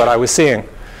believe what I was seeing.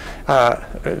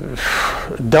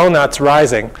 Donuts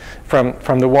rising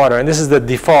from the water. And this is the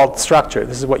default structure.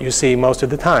 This is what you see most of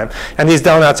the time. And these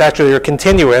donuts actually are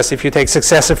continuous. If you take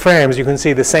successive frames, you can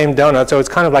see the same donut. So it's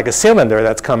kind of like a cylinder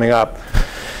that's coming up.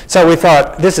 So we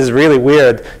thought, this is really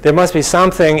weird. There must be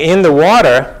something in the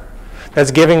water that's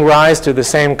giving rise to the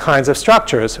same kinds of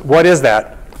structures. What is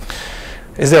that?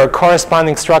 Is there a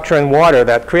corresponding structure in water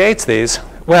that creates these?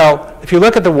 Well, if you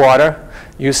look at the water,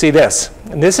 you see this.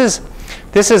 And this is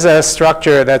a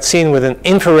structure that's seen with an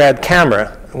infrared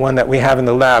camera, one that we have in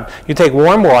the lab. You take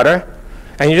warm water,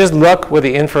 and you just look with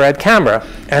the infrared camera.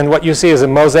 And what you see is a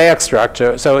mosaic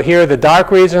structure. So here are the dark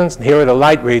regions, and here are the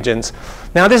light regions.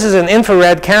 Now, this is an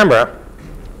infrared camera.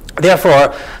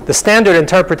 Therefore, the standard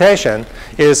interpretation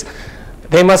is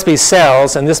they must be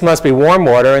cells, and this must be warm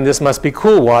water, and this must be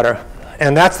cool water.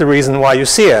 And that's the reason why you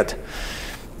see it.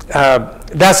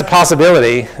 That's a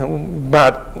possibility,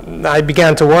 but I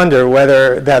began to wonder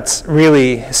whether that's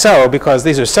really so, because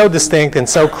these are so distinct and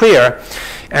so clear.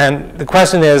 And the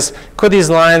question is, could these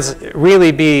lines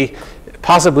really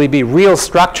possibly be real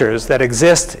structures that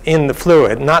exist in the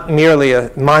fluid, not merely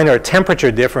a minor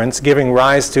temperature difference giving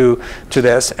rise to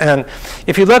this? And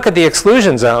if you look at the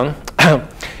exclusion zone,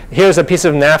 here's a piece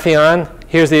of Naphion.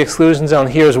 Here's the exclusion zone.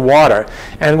 Here's water.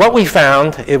 And what we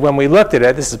found when we looked at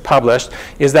it, this is published,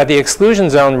 is that the exclusion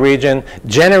zone region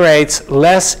generates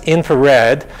less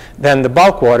infrared than the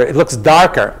bulk water. It looks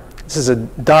darker. This is a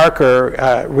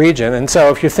darker region. And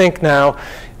so if you think now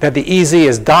that the EZ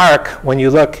is dark when you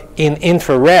look in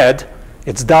infrared,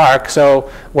 it's dark.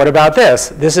 So what about this?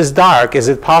 This is dark. Is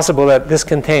it possible that this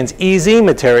contains EZ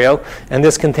material and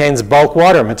this contains bulk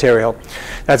water material?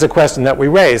 That's a question that we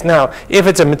raised. Now, if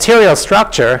it's a material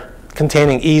structure,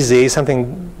 containing EZ,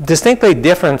 something distinctly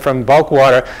different from bulk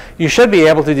water, you should be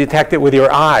able to detect it with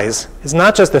your eyes. It's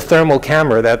not just the thermal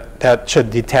camera that should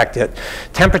detect it.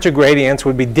 Temperature gradients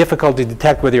would be difficult to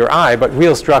detect with your eye, but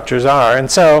real structures are. And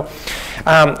so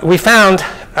we found,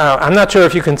 I'm not sure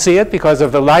if you can see it because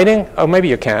of the lighting. Oh, maybe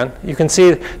you can. You can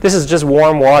see this is just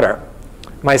warm water.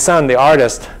 My son, the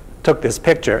artist, took this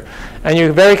picture. And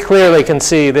you very clearly can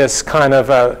see this kind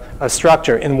of a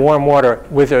structure in warm water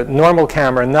with a normal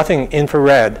camera, nothing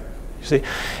infrared. You see?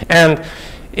 And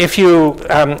if you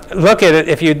look at it,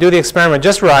 if you do the experiment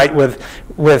just right with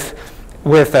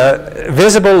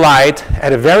visible light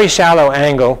at a very shallow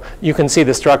angle, you can see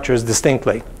the structures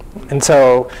distinctly. And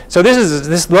so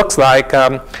this looks like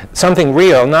something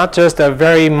real, not just a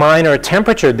very minor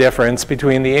temperature difference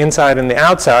between the inside and the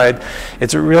outside.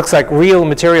 It looks like real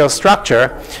material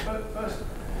structure. But first,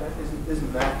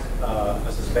 isn't that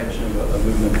a suspension of a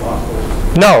movement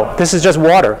particle? No, this is just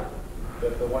water. The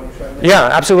one you showed me? Yeah,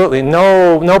 absolutely.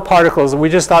 No particles. We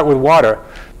just start with water.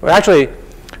 Well, actually,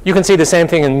 you can see the same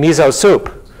thing in miso soup.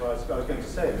 Well, I was going to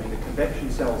say, I mean, the convection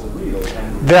cells are real.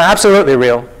 And They're absolutely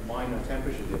real. minor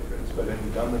temperature difference, but have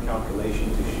you done the calculation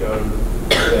to show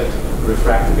that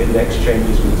refractive index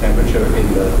changes with temperature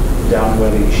in the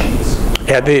downwelling sheets?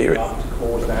 Yeah,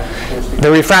 the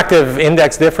refractive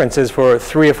index differences for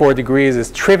 3 or 4 degrees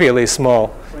is trivially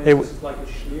small. It's like a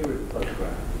Schlieren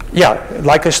photograph. Yeah,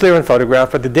 like a Schlieren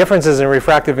photograph, but the differences in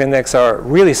refractive index are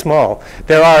really small.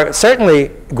 There are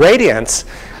certainly gradients,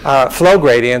 flow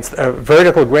gradients,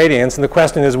 vertical gradients, and the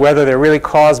question is whether they're really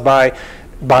caused by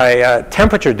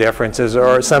temperature differences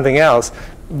or something else.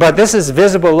 But this is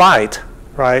visible light,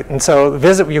 right? And so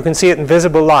you can see it in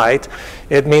visible light.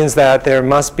 It means that there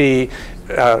must be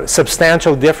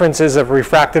substantial differences of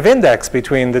refractive index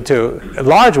between the two,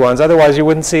 large ones. Otherwise, you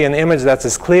wouldn't see an image that's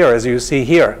as clear as you see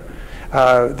here.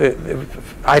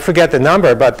 I forget the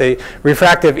number, but the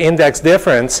refractive index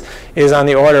difference is on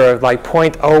the order of like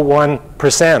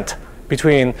 0.01%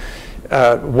 between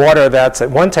water that's at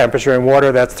one temperature and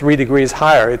water that's 3 degrees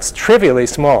higher. It's trivially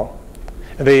small.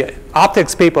 The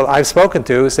optics people I've spoken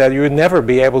to said you would never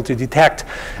be able to detect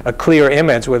a clear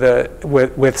image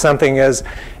with something as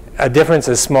a difference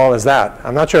as small as that.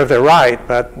 I'm not sure if they're right,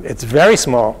 but it's very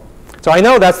small. So I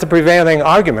know that's the prevailing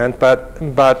argument,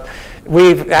 but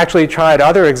we've actually tried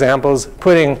other examples,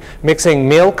 mixing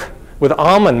milk with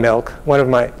almond milk. One of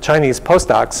my Chinese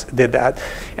postdocs did that.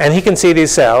 And he can see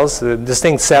these cells, the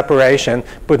distinct separation,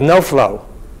 with no flow.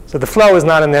 So the flow is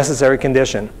not a necessary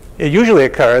condition. It usually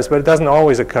occurs, but it doesn't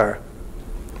always occur,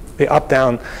 the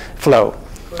up-down flow.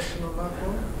 Question on that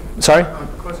one? Sorry?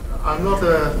 I'm not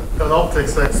an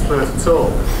optics expert at all,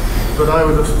 but I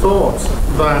would have thought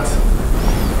that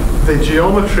the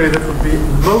geometry that would be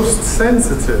most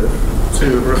sensitive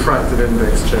to refractive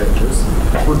index changes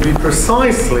would be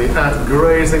precisely at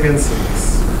grazing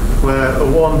incidence, where a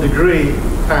 1 degree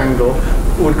angle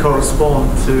would correspond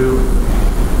to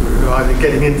either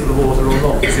getting into the water or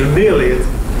not, because you're nearly at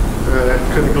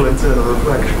critical internal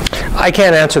reflection. I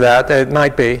can't answer that. It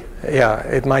might be. Yeah,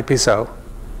 it might be so.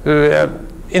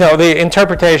 You know, the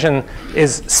interpretation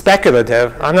is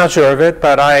speculative. I'm not sure of it,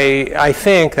 but I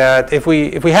think that if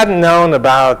we hadn't known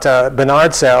about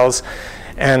Bernard cells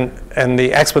and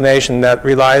the explanation that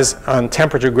relies on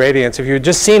temperature gradients, if you had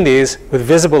just seen these with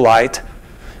visible light,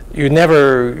 you'd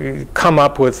never come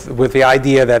up with the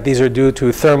idea that these are due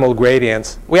to thermal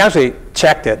gradients. We actually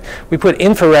checked it. We put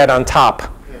infrared on top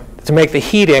to make the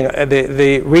heating,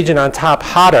 the region on top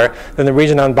hotter than the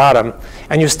region on bottom,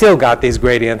 and you still got these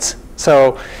gradients.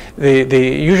 So the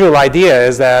usual idea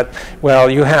is that, well,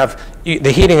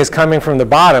 the heating is coming from the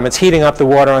bottom. It's heating up the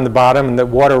water on the bottom, and the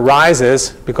water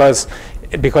rises because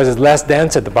it's less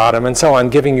dense at the bottom, and so on,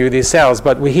 giving you these cells.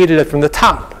 But we heated it from the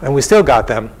top, and we still got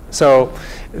them. So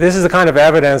this is the kind of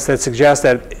evidence that suggests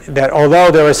that although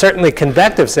there are certainly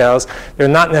convective cells, they're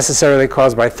not necessarily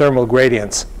caused by thermal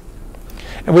gradients.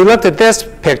 And we looked at this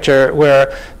picture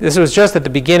where this was just at the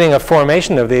beginning of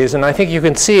formation of these, and I think you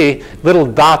can see little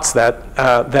dots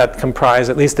that comprise,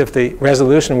 at least if the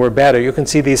resolution were better, you can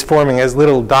see these forming as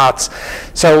little dots.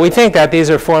 So we think that these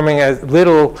are forming as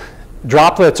little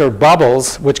droplets or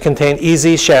bubbles which contain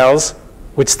EZ shells,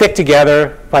 which stick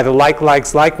together by the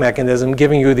like-likes-like mechanism,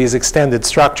 giving you these extended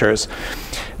structures.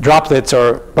 Droplets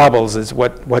or bubbles is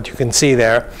what you can see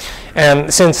there.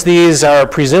 And since these are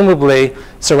presumably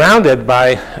surrounded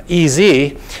by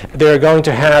EZ, they're going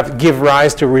to give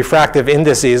rise to refractive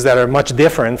indices that are much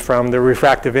different from the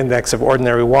refractive index of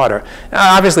ordinary water.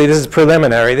 Now, obviously, this is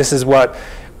preliminary. This is what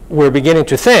we're beginning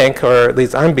to think, or at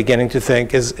least I'm beginning to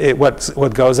think, is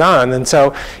what goes on. And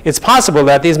so it's possible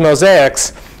that these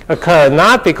mosaics occur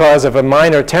not because of a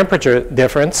minor temperature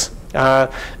difference,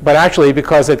 but actually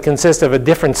because it consists of a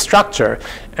different structure.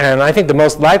 And I think the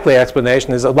most likely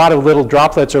explanation is a lot of little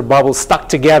droplets or bubbles stuck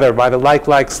together by the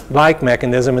like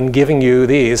mechanism and giving you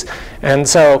these. And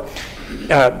so,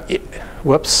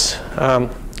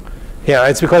 yeah,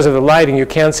 it's because of the lighting you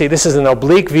can't see. This is an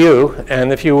oblique view,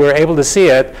 and if you were able to see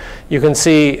it, you can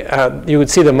see, you would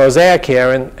see the mosaic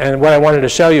here. And what I wanted to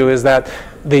show you is that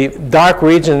the dark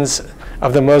regions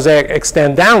of the mosaic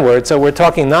extend downward. So we're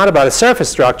talking not about a surface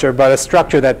structure, but a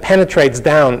structure that penetrates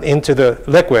down into the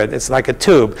liquid. It's like a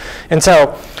tube. And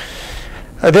so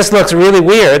this looks really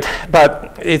weird,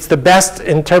 but it's the best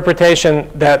interpretation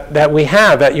that we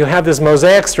have, that you have this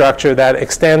mosaic structure that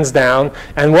extends down,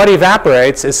 and what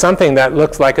evaporates is something that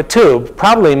looks like a tube,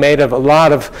 probably made of a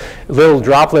lot of little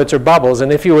droplets or bubbles.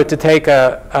 And if you were to take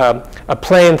a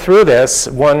plane through this,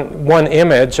 one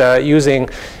image using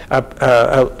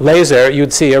a laser,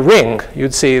 you'd see a ring.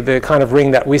 You'd see the kind of ring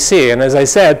that we see. And as I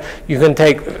said, you can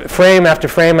take frame after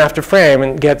frame after frame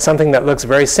and get something that looks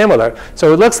very similar.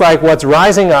 So it looks like what's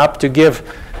rising up to give,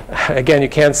 again, you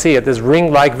can't see it, this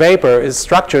ring-like vapor is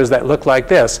structures that look like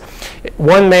this.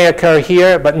 One may occur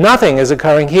here, but nothing is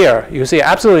occurring here. You see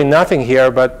absolutely nothing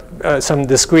here, but some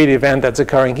discrete event that's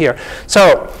occurring here.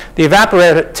 So the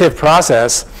evaporative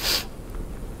process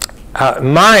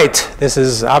this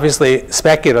is obviously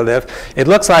speculative, it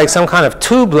looks like some kind of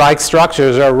tube-like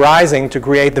structures are rising to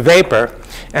create the vapor.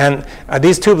 And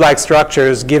these tube-like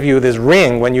structures give you this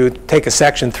ring when you take a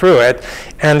section through it.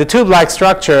 And the tube-like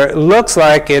structure looks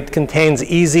like it contains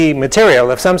easy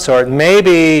material of some sort,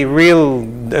 maybe real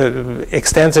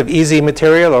extensive easy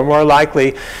material, or more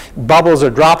likely bubbles or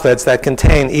droplets that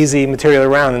contain easy material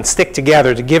around and stick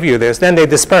together to give you this. Then they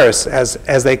disperse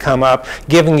as they come up,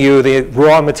 giving you the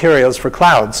raw materials for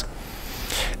clouds.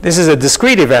 This is a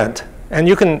discrete event. And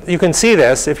you can see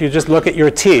this if you just look at your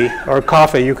tea or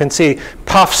coffee. You can see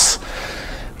puffs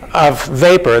of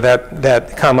vapor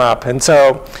that come up. And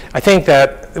so I think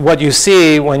that what you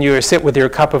see when you sit with your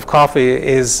cup of coffee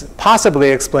is possibly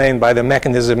explained by the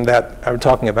mechanism that I'm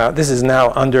talking about. This is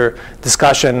now under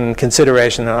discussion and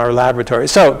consideration in our laboratory.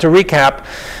 So to recap,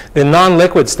 the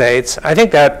non-liquid states, I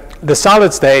think that the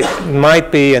solid state might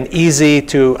be an easy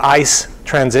to ice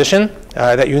transition.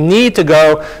 That you need to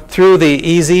go through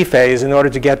the EZ phase in order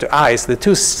to get to ice. The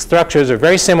two structures are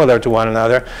very similar to one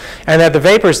another. And that the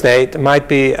vapor state might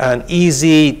be an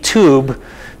EZ tube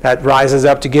that rises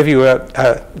up to give you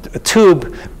a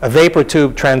vapor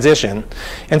tube transition.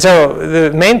 And so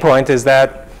the main point is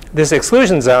that this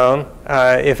exclusion zone,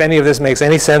 if any of this makes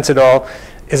any sense at all,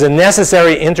 is a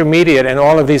necessary intermediate in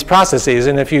all of these processes.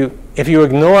 And if you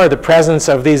ignore the presence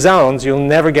of these zones, you'll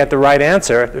never get the right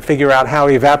answer to figure out how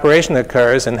evaporation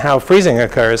occurs and how freezing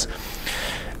occurs.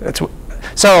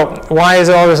 So why is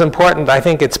all this important? I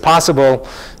think it's possible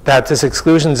that this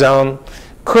exclusion zone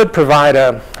could provide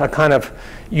a kind of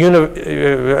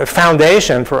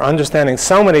foundation for understanding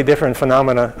so many different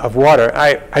phenomena of water.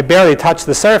 I barely touched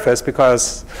the surface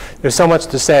because there's so much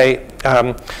to say,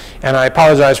 and I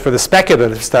apologize for the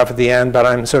speculative stuff at the end, but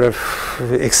I'm sort of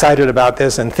excited about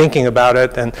this and thinking about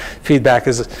it, and feedback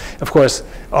is, of course,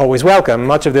 always welcome.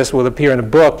 Much of this will appear in a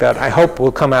book that I hope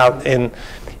will come out in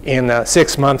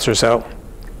 6 months or so.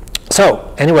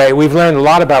 So anyway, we've learned a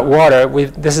lot about water.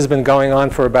 This has been going on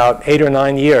for about 8 or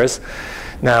 9 years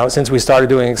now since we started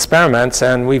doing experiments,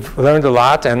 and we've learned a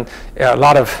lot, and a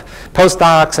lot of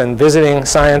postdocs and visiting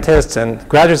scientists and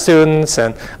graduate students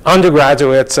and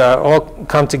undergraduates all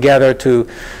come together to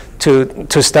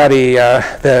study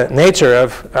the nature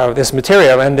of this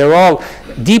material, and they're all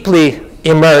deeply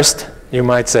immersed, you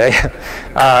might say,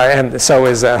 and so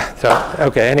is,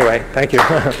 okay, anyway, thank you.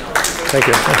 Thank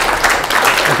you.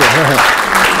 Thank you.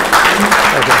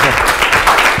 Thank you.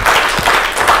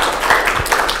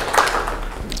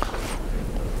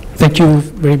 Thank you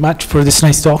very much for this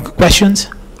nice talk. Questions?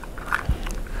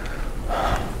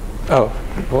 Oh,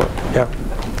 well, yeah.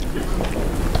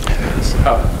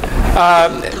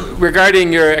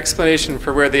 Regarding your explanation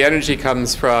for where the energy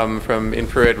comes from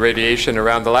infrared radiation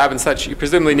around the lab and such, you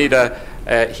presumably need a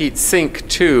heat sink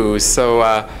too. So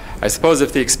I suppose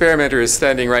if the experimenter is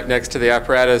standing right next to the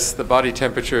apparatus, the body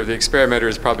temperature of the experimenter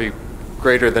is probably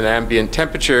greater than ambient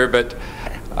temperature, but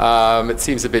it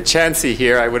seems a bit chancy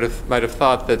here. I might have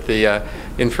thought that the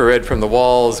infrared from the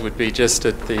walls would be just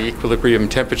at the equilibrium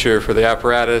temperature for the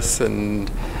apparatus and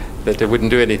that it wouldn't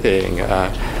do anything.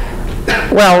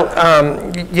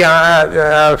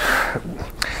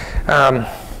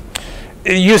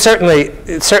 You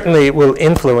certainly will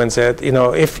influence it. You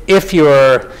know, if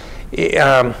you're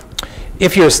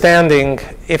standing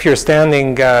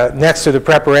next to the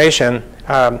preparation,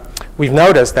 we've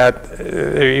noticed that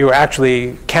you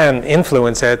actually can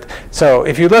influence it. So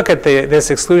if you look at this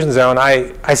exclusion zone,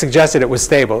 I suggested it was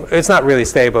stable. It's not really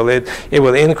stable. It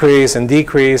will increase and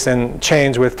decrease and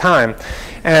change with time.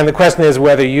 And the question is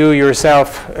whether you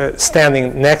yourself,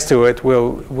 standing next to it,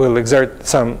 will exert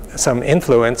some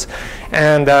influence.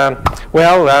 And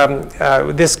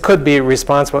this could be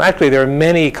responsible. Actually, there are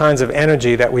many kinds of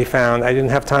energy that we found. I didn't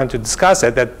have time to discuss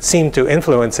it that seem to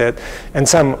influence it, and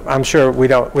some I'm sure we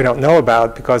don't know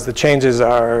about because the changes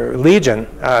are legion.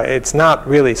 It's not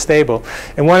really stable.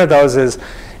 And one of those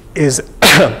is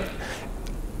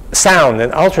sound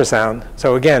and ultrasound.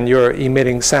 So again, you're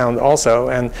emitting sound also,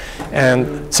 and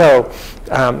so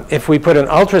if we put an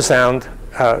ultrasound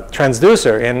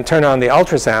transducer in, turn on the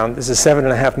ultrasound, this is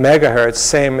 7.5 megahertz,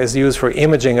 same as used for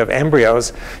imaging of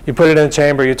embryos. You put it in a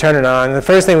chamber, you turn it on, and the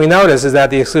first thing we notice is that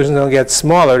the exclusion zone gets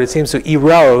smaller. It seems to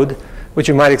erode, which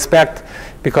you might expect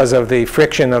because of the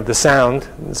friction of the sound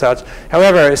and such.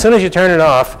 However, as soon as you turn it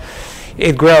off,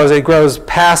 it grows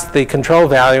past the control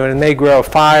value, and it may grow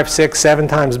 5, 6, 7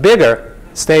 times bigger,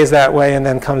 stays that way, and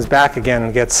then comes back again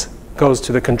and goes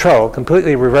to the control,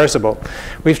 completely reversible.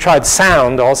 We've tried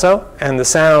sound also, and the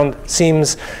sound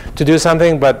seems to do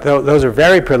something, but those are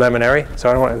very preliminary, so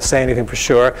I don't want to say anything for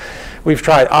sure. We've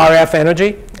tried RF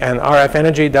energy, and RF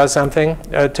energy does something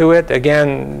to it.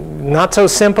 Again, not so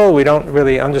simple, we don't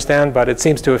really understand, but it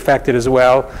seems to affect it as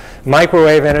well.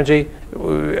 Microwave energy,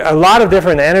 a lot of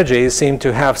different energies seem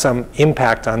to have some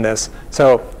impact on this.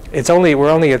 So we're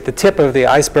only at the tip of the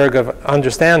iceberg of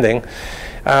understanding.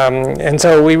 And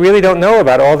so we really don't know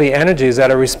about all the energies that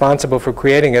are responsible for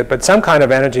creating it, but some kind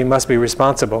of energy must be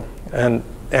responsible. And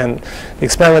the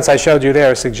experiments I showed you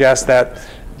there suggest that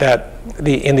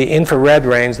in the infrared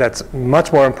range, that's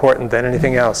much more important than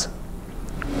anything else.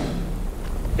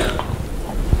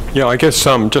 Yeah, I guess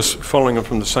just following up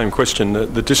from the same question,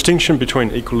 the distinction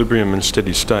between equilibrium and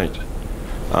steady state,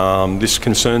 this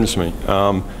concerns me.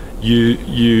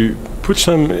 You put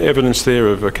some evidence there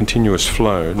of a continuous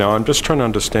flow. Now, I'm just trying to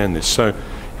understand this. So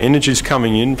energy's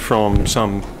coming in from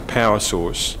some power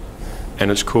source,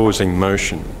 and it's causing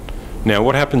motion. Now,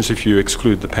 what happens if you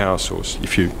exclude the power source?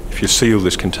 If you seal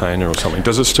this container or something,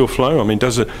 does it still flow? I mean,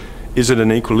 is it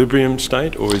an equilibrium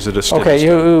state, or is it a steady state?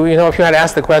 You know, if you had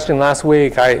asked the question last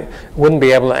week, I wouldn't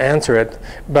be able to answer it.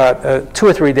 But 2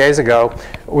 or 3 days ago,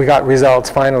 we got results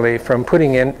finally from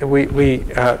putting in. We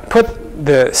put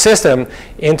the system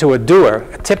into a dewar,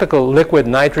 a typical liquid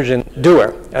nitrogen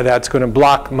dewar that's going to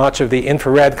block much of the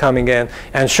infrared coming in.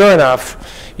 And sure enough,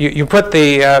 you put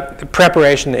the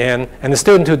preparation in, and the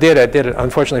student who did it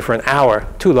unfortunately for an hour,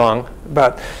 too long.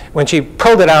 But when she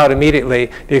pulled it out immediately,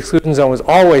 the exclusion zone was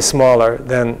always smaller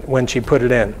than when she put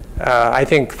it in. I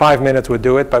think 5 minutes would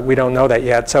do it, but we don't know that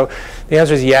yet. So the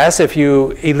answer is yes. If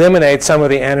you eliminate some of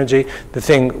the energy, the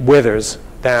thing withers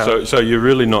down. So you're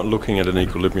really not looking at an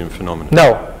equilibrium phenomenon?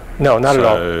 No, not at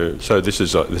all. So this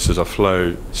is a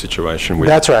flow situation with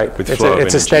That's right. With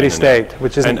It's a steady state,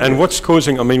 which is. And what's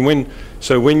causing? I mean,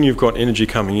 when you've got energy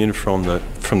coming in from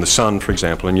the sun, for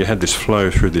example, and you had this flow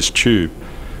through this tube,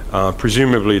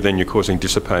 presumably then you're causing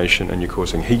dissipation and you're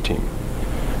causing heating.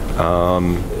 I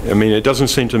mean, it doesn't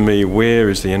seem to me, where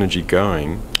is the energy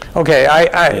going?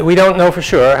 Okay, we don't know for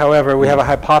sure. However, we have a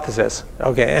hypothesis.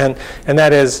 Okay, and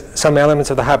that is some elements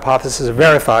of the hypothesis are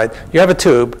verified. You have a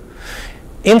tube.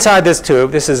 Inside this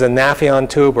tube, this is a Nafion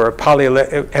tube or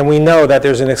a and we know that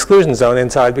there's an exclusion zone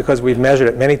inside because we've measured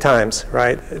it many times,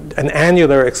 right? An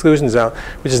annular exclusion zone,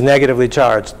 which is negatively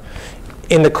charged.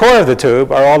 In the core of the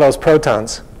tube are all those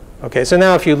protons. Okay, so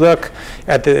now if you look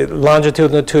at the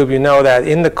longitudinal tube, you know that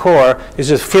in the core is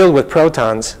just filled with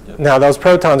protons. Now those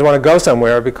protons want to go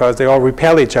somewhere because they all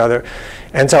repel each other.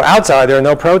 And so outside there are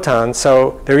no protons,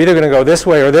 so they're either going to go this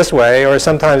way, or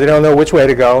sometimes they don't know which way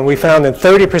to go. And we found in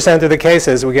 30% of the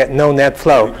cases we get no net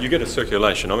flow. You get a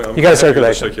circulation. I mean, you get a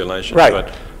circulation.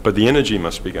 Right. But the energy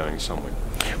must be going somewhere.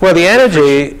 Well, the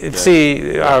energy,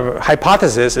 see, our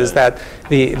hypothesis is that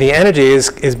the energy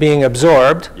is being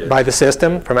absorbed by the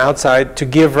system from outside to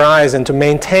give rise and to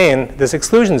maintain this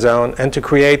exclusion zone and to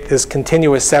create this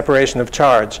continuous separation of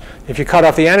charge. If you cut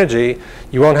off the energy,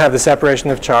 you won't have the separation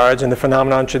of charge, and the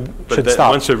phenomenon should stop.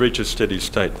 Once it reaches steady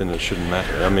state, then it shouldn't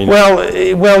matter. I mean,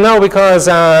 well, no, because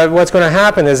what's going to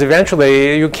happen is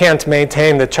eventually you can't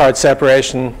maintain the charge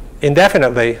separation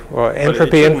indefinitely, or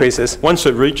entropy increases. Once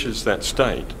it reaches that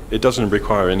state, it doesn't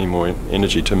require any more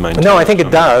energy to maintain. No, I think it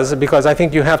does, because I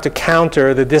think you have to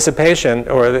counter the dissipation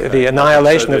or the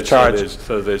annihilation of charge.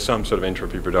 So there's some sort of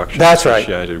entropy reduction That's right.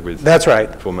 associated with That's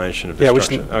right. formation of Yeah,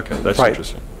 destruction. Okay, that's right.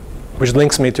 interesting. Which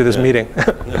links me to this meeting. So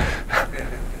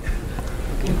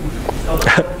the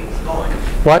flow keeps going.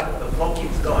 What? The flow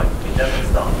keeps going. It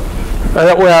doesn't stop.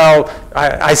 Well,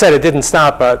 I said it didn't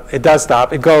stop, but it does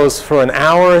stop. It goes for an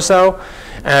hour or so,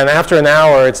 and after an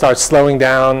hour it starts slowing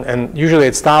down, and usually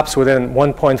it stops within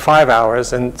 1.5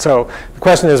 hours. And so the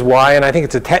question is why, and I think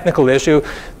it's a technical issue.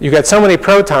 You get so many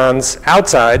protons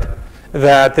outside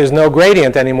that there's no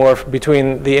gradient anymore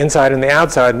between the inside and the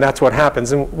outside, and that's what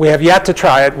happens. And we have yet to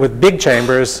try it with big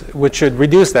chambers, which should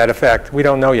reduce that effect. We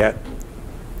don't know yet.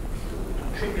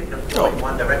 Treating the flow in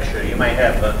one direction, you might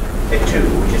have a tube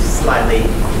which is slightly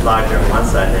larger on one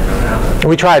side than on another.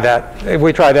 We tried that.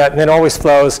 We tried that, and it always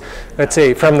flows, let's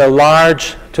see, from the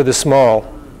large to the small.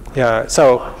 Yeah,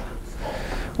 so,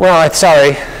 well, I'm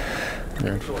sorry.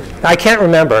 I can't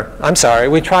remember. I'm sorry.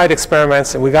 We tried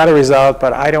experiments, and we got a result,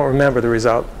 but I don't remember the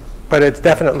result. But it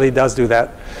definitely does do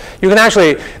that. You can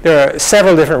actually, there are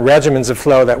several different regimens of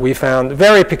flow that we found,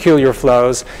 very peculiar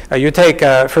flows. You take,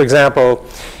 for example,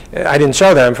 I didn't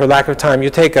show them for lack of time. You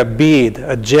take a bead,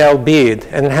 a gel bead,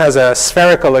 and it has a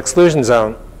spherical exclusion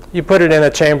zone. You put it in a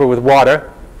chamber with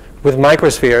water, with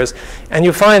microspheres, and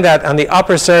you find that on the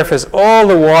upper surface, all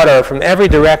the water from every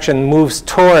direction moves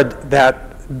toward that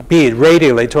bead,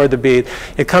 radially toward the bead.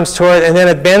 It comes toward, and then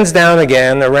it bends down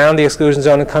again around the exclusion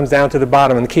zone and comes down to the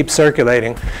bottom and keeps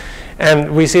circulating.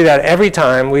 And we see that every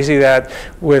time. We see that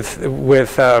with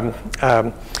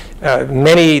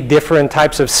many different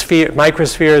types of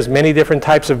microspheres, many different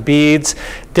types of beads,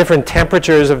 different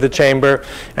temperatures of the chamber.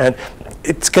 And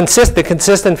it's the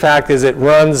consistent fact is it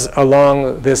runs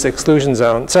along this exclusion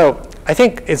zone. So I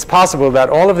think it's possible that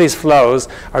all of these flows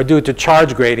are due to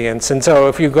charge gradients. And so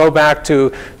if you go back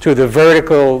to the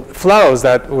vertical flows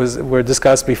that were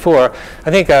discussed before,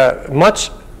 I think a much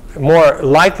more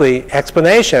likely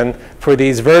explanation for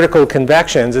these vertical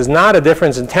convections is not a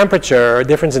difference in temperature or a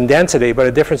difference in density, but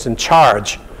a difference in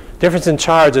charge. Difference in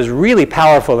charge is really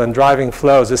powerful in driving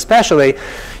flows, especially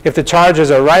if the charges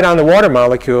are right on the water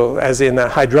molecule, as in the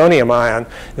hydronium ion.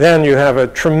 Then you have a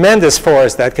tremendous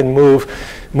force that can move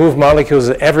molecules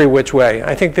every which way.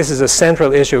 I think this is a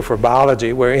central issue for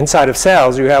biology, where inside of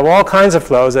cells you have all kinds of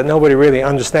flows that nobody really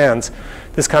understands.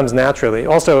 This comes naturally.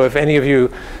 Also, if any of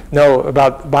you know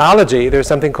about biology, there's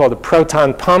something called a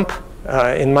proton pump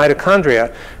in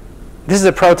mitochondria. This is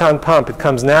a proton pump. It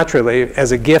comes naturally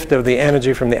as a gift of the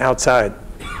energy from the outside.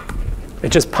 It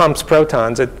just pumps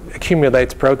protons. It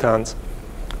accumulates protons.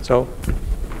 So.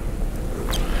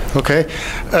 Okay.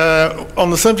 On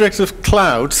the subject of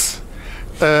clouds,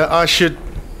 I should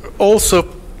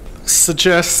also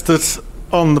suggest that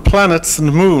on the planets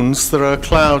and moons there are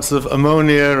clouds of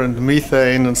ammonia and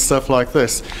methane and stuff like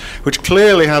this, which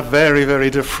clearly have very, very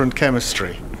different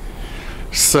chemistry.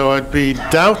 So I'd be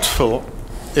doubtful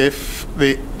if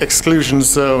the exclusion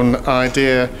zone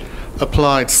idea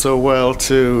applied so well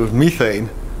to methane,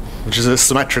 which is a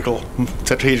symmetrical,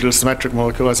 tetrahedral symmetric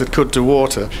molecule, as it could to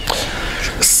water.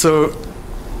 So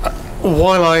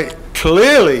while I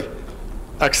clearly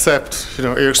accept,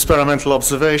 your experimental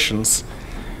observations,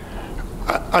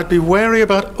 I'd be wary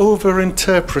about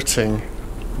over-interpreting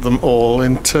them all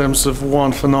in terms of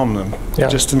one phenomenon,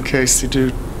 just in case you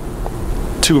do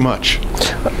too much.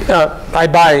 I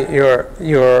buy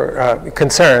your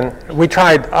concern. We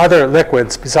tried other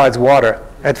liquids besides water.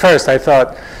 At first I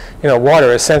thought,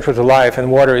 water is central to life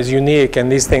and water is unique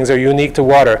and these things are unique to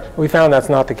water. We found that's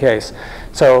not the case.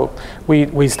 So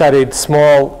we studied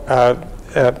small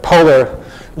polar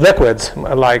liquids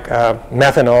like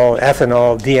methanol,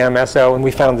 ethanol, DMSO, and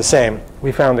we found the same.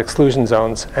 We found exclusion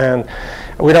zones. And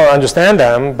we don't understand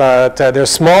them, but they're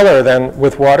smaller than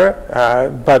with water,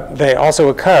 but they also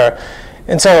occur.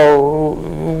 And so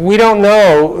we don't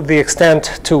know the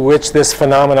extent to which this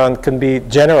phenomenon can be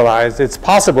generalized. It's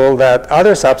possible that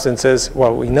other substances,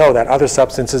 well, we know that other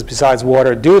substances besides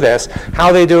water do this.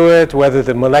 How they do it, whether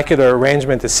the molecular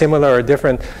arrangement is similar or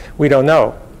different, we don't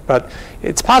know. But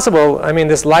it's possible. I mean,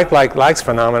 this like-likes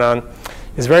phenomenon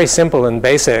is very simple and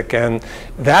basic, and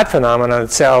that phenomenon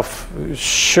itself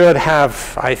should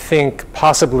have, I think,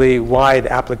 possibly wide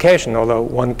application, although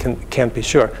one can't be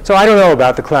sure. So I don't know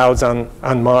about the clouds on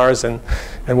Mars and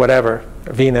whatever,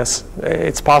 Venus.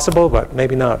 It's possible, but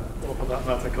maybe not. What about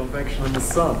that matter, convection in the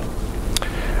sun?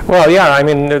 Well, yeah, I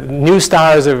mean, new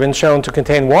stars have been shown to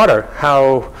contain water.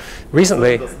 How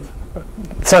recently? The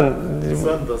sun doesn't. The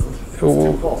sun doesn't. It's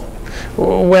too hot.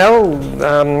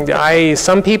 Well,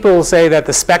 some people say that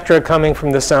the spectra coming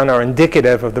from the sun are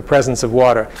indicative of the presence of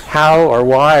water. How or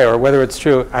why or whether it's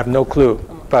true, I have no clue.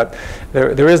 But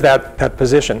there is that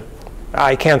position.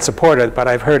 I can't support it, but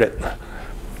I've heard it.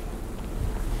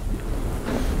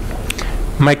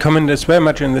 My comment is very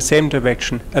much in the same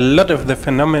direction. A lot of the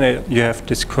phenomena you have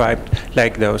described,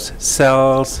 like those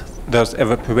cells, those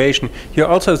evaporation, you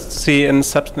also see in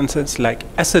substances like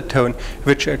acetone,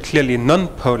 which are clearly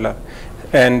non-polar.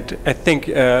 And I think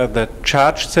the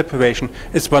charge separation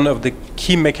is one of the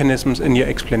key mechanisms in your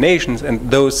explanations, and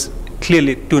those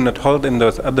clearly do not hold in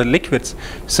those other liquids.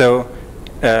 So,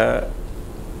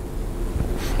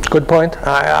 good point.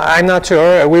 I'm not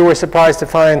sure. We were surprised to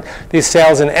find these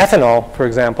cells in ethanol, for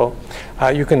example.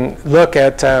 You can look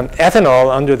at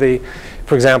ethanol under the,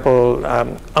 for example,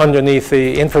 underneath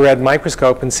the infrared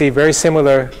microscope and see very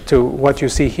similar to what you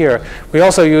see here. We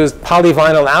also used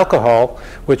polyvinyl alcohol,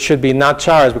 which should be not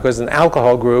charged because it's an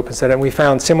alcohol group, and we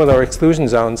found similar exclusion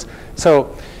zones.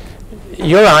 So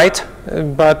you're right,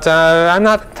 but I'm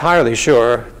not entirely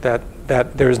sure that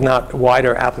there's not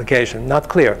wider application. Not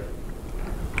clear.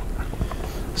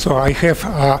 So I have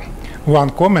one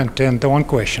comment and one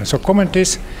question. So comment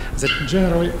is that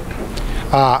generally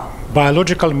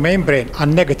biological membrane are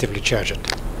negatively charged,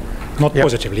 not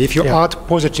positively. If you add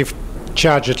positive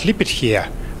charged lipid here,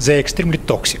 they're extremely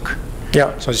toxic.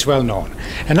 Yeah. So it's well known.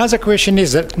 Another question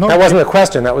is that... That wasn't a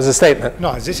question, that was a statement.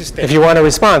 No, this is statement. If you want a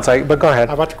response, but go ahead.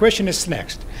 But the question is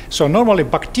next. So normally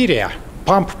bacteria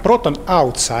pump proton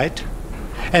outside,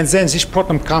 and then this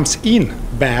proton comes in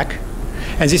back,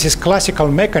 and this is classical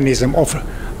mechanism of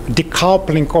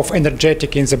decoupling of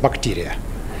energetic in the bacteria.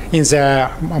 In the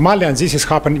mammalian, this is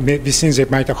happening within the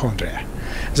mitochondria.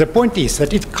 The point is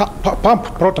that it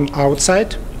pump proton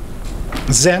outside,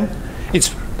 then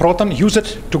its proton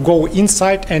used to go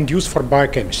inside and used for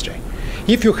biochemistry.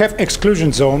 If you have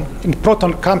exclusion zone and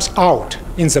proton comes out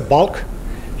in the bulk,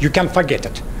 you can forget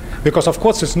it. Because of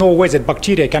course there's no way that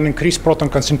bacteria can increase proton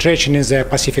concentration in the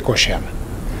Pacific Ocean.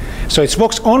 So it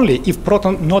works only if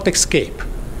proton not escape,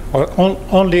 or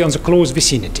only on the close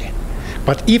vicinity.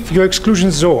 But if your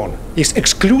exclusion zone is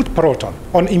exclude proton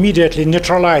or immediately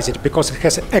neutralize it because it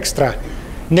has an extra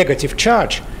negative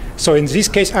charge, so in this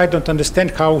case I don't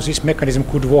understand how this mechanism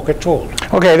could work at all.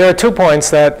 Okay, there are 2 points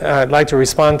that I'd like to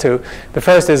respond to. The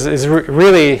first is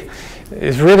really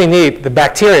neat. The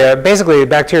bacteria, basically the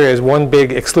bacteria is one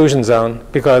big exclusion zone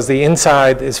because the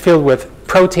inside is filled with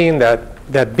protein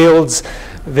that builds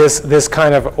this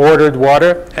kind of ordered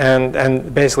water,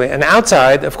 and basically, and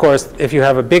outside, of course, if you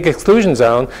have a big exclusion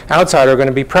zone, outside are going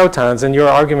to be protons, and your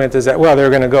argument is that, well, they're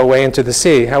going to go away into the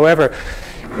sea. However,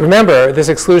 remember, this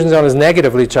exclusion zone is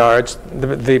negatively charged.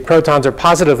 The protons are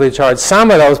positively charged.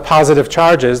 Some of those positive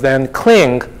charges then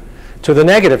cling to the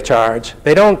negative charge.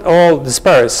 They don't all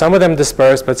disperse. Some of them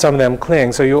disperse, but some of them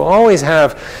cling. So you always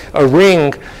have a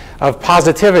ring of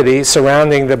positivity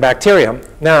surrounding the bacterium.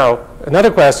 Now,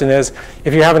 another question is,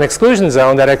 if you have an exclusion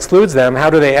zone that excludes them, how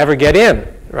do they ever get in,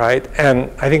 right? And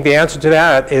I think the answer to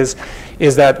that is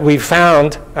that we've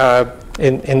found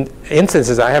in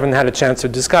instances I haven't had a chance to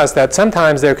discuss that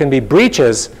sometimes there can be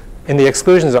breaches in the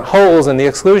exclusion zone, holes in the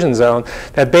exclusion zone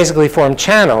that basically form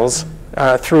channels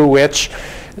through which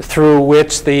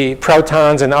the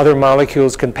protons and other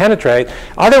molecules can penetrate.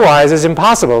 Otherwise, it's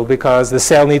impossible because the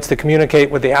cell needs to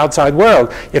communicate with the outside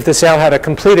world. If the cell had a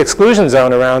complete exclusion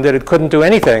zone around it, it couldn't do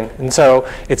anything. And so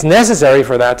it's necessary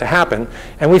for that to happen.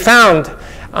 And we found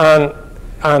on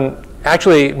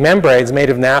actually membranes made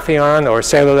of Nafion or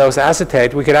cellulose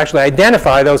acetate, we could actually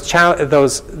identify those channels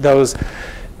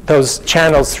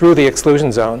through the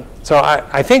exclusion zone. So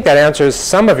I think that answers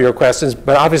some of your questions,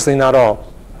 but obviously not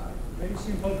all. Very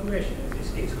simple question in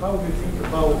this case. How do you think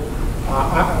about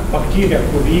bacteria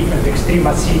who live in extreme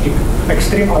acidic,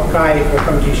 extreme alkalic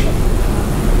condition?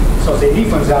 So they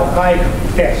live in the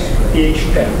alkalic test, pH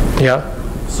 10. Yeah.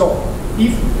 So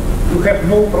if you have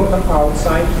no proton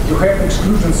outside, you have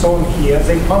exclusion zone here,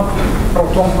 they pump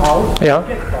proton out, yeah.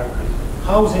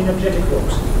 How the energetic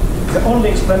works? The only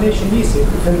explanation is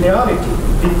if in reality,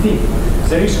 within,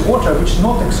 there is water which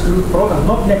not exclude proton,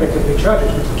 not negatively charged,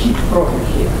 but keep proton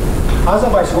here.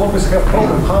 Otherwise, you always have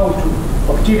problem how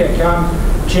bacteria can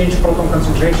change proton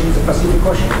concentration in the Pacific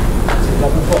Ocean. It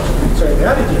doesn't work. So in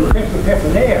reality, you have to have a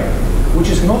layer which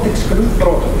is not exclude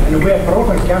proton, and where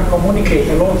proton can communicate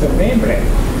along the membrane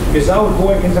without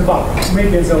going in the bulk.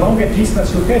 Maybe in the longer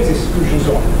distance you have this exclusion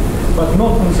zone, but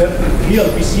not in the real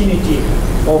vicinity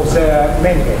of the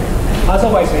membrane.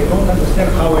 Otherwise, I don't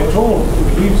understand how at all to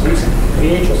leave these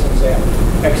creatures in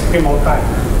the extreme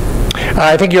alkaline.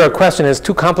 I think your question is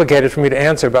too complicated for me to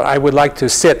answer, but I would like to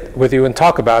sit with you and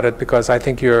talk about it because I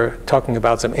think you're talking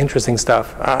about some interesting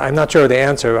stuff. I'm not sure of the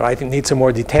answer, but I need some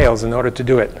more details in order to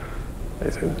do it.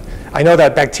 I know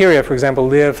that bacteria, for example,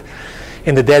 live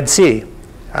in the Dead Sea.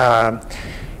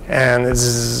 And this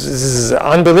is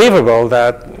unbelievable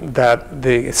that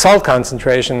the salt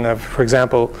concentration of, for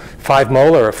example, 5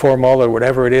 molar or 4 molar,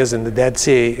 whatever it is in the Dead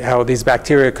Sea, how these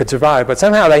bacteria could survive. But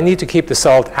somehow they need to keep the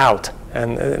salt out.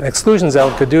 And an exclusion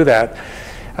zone could do that.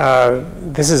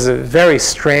 This is a very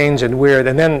strange and weird.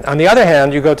 And then on the other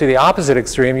hand, you go to the opposite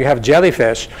extreme. You have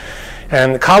jellyfish.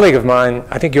 And a colleague of mine,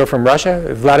 I think you're from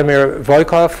Russia, Vladimir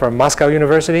Voykov from Moscow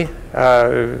University.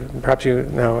 Perhaps you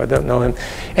know, I don't know him.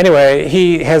 Anyway,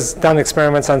 he has done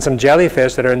experiments on some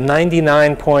jellyfish that are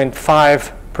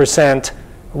 99.5%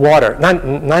 water,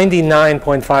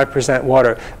 99.5%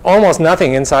 water, almost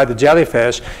nothing inside the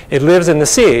jellyfish. It lives in the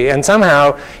sea, and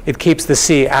somehow it keeps the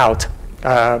sea out.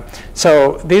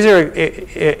 So these are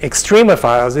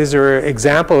extremophiles. These are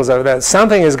examples of that.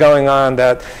 Something is going on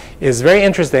that is very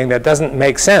interesting that doesn't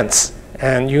make sense.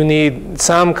 And you need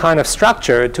some kind of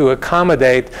structure to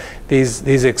accommodate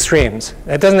these extremes.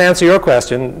 That doesn't answer your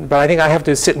question, but I think I have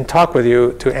to sit and talk with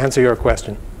you to answer your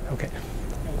question. Okay.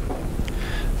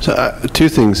 So 2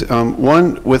 things.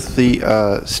 One, with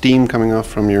the steam coming off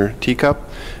from your teacup.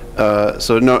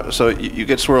 So you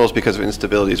get swirls because of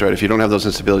instabilities, right? If you don't have those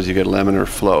instabilities, you get laminar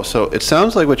flow. So it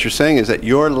sounds like what you're saying is that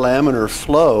your laminar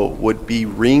flow would be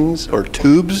rings or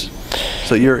tubes.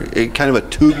 So you're kind of a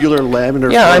tubular laminar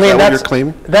flow. I mean, is that what you're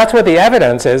claiming? That's what the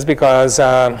evidence is because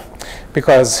we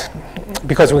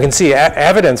can see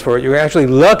evidence for it. You can actually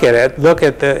look at it,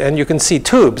 and you can see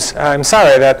tubes. I'm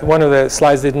sorry that one of the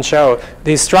slides didn't show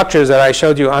these structures that I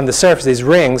showed you on the surface. These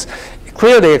rings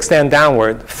clearly extend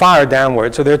downward, far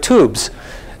downward. So they're tubes.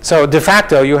 So de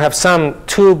facto, you have some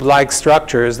tube-like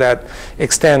structures that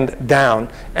extend down.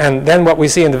 And then what we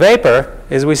see in the vapor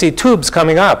is we see tubes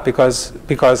coming up because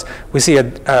we see a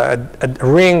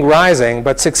ring rising,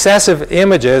 but successive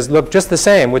images look just the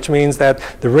same, which means that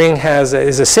the ring is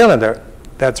a cylinder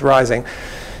that's rising.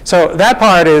 So that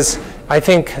part is, I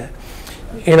think,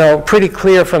 pretty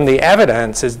clear from the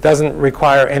evidence. It doesn't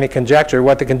require any conjecture.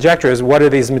 What the conjecture is, what are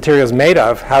these materials made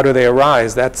of? How do they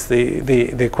arise? That's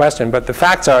the question. But the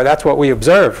facts are, that's what we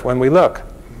observe when we look.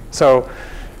 So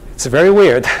it's very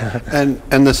weird. And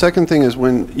the second thing is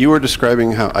when you were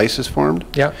describing how ice is formed.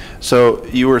 Yeah. So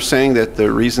you were saying that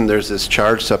the reason there's this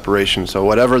charge separation, so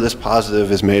whatever this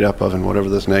positive is made up of and whatever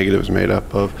this negative is made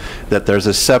up of, that there's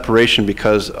a separation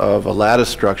because of a lattice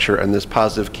structure and this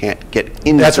positive can't get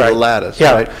into the lattice,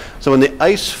 right? So when the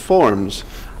ice forms,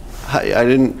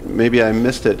 maybe I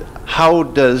missed it, how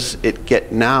does it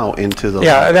get now into the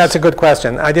lattice? Yeah, that's a good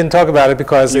question. I didn't talk about it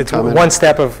because it's one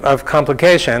step of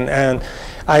complication. And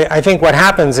I think what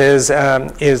happens is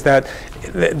that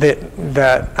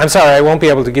I'm sorry, I won't be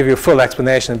able to give you a full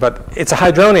explanation, but it's a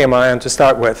hydronium ion to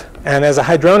start with. And as a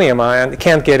hydronium ion, it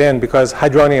can't get in because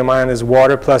hydronium ion is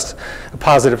water plus a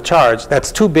positive charge.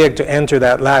 That's too big to enter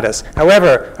that lattice.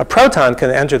 However, a proton can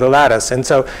enter the lattice. And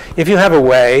so if you have a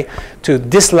way to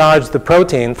dislodge the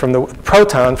proton from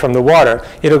the water,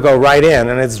 it'll go right in,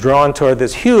 and it's drawn toward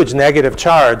this huge negative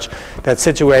charge that's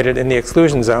situated in the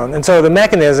exclusion zone. And so the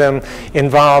mechanism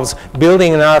involves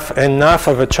building enough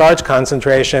of a charge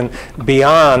concentration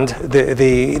beyond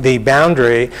the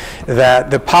boundary that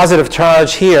the positive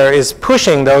charge here is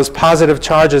pushing those positive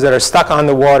charges that are stuck on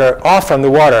the water off from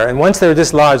the water. And once they're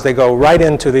dislodged, they go right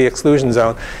into the exclusion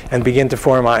zone and begin to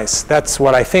form ice. That's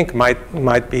what I think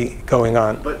might be going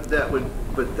on. But that would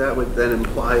then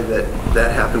imply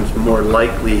that happens more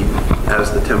likely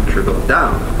as the temperature goes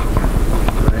down.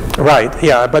 Right,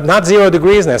 yeah, but not 0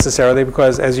 degrees necessarily,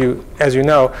 because as you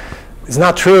know, it's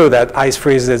not true that ice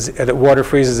freezes, that water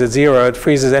freezes at 0. It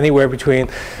freezes anywhere between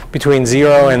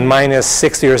 0 and minus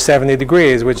 60 or 70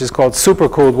 degrees, which is called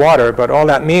supercooled water. But all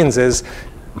that means is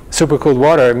supercooled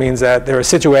water means that there are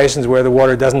situations where the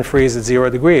water doesn't freeze at 0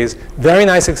 degrees. Very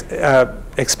nice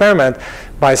experiment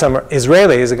by some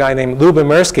Israelis, a guy named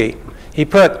Lubomirsky. He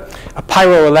put a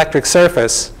pyroelectric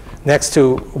surface next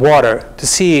to water to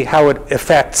see how it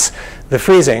affects the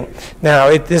freezing.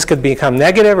 Now, this could become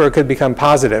negative or it could become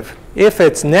positive. If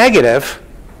it's negative,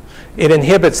 it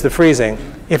inhibits the freezing.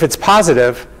 If it's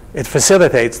positive, it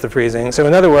facilitates the freezing. So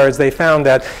in other words, they found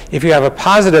that if you have a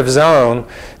positive zone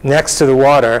next to the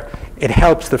water, it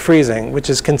helps the freezing, which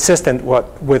is consistent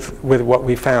with what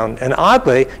we found. And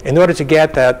oddly, in order to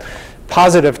get that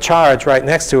positive charge right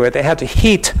next to it, they had to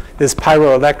heat this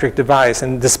pyroelectric device.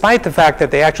 And despite the fact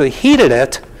that they actually heated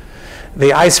it,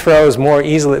 the ice froze more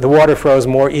easily, the water froze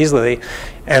more easily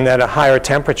and at a higher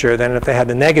temperature than if they had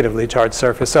the negatively charged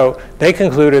surface. So they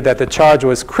concluded that the charge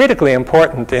was critically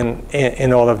important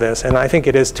in all of this, and I think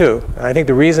it is too. I think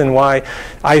the reason why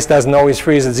ice doesn't always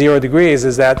freeze at 0 degrees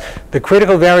is that the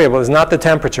critical variable is not the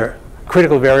temperature.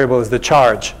 Critical variable is the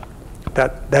charge.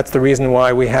 That's the reason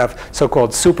why we have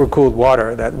so-called supercooled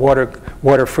water, that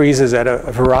water freezes at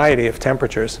a variety of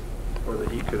temperatures. Or the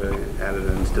heat could have added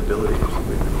instability or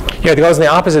something. Yeah, it goes in the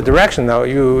opposite direction, though.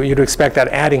 You'd expect that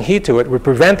adding heat to it would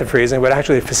prevent the freezing, but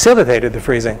actually facilitated the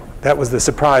freezing. That was the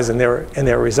surprise in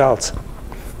their results.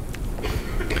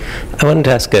 I wanted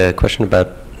to ask a question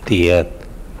about the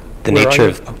nature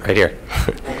of, right here,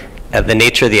 the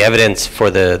nature of the evidence for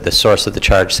the source of the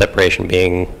charge separation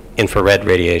being infrared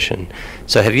radiation.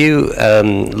 So have you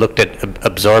looked at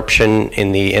absorption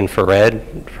in the infrared,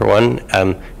 for one?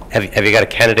 Have you got a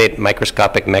candidate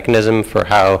microscopic mechanism for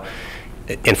how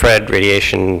infrared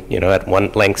radiation, at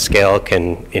one length scale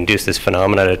can induce this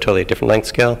phenomenon at a totally different length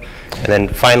scale? And then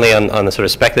finally, on the sort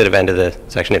of speculative end of the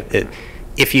section,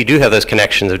 if you do have those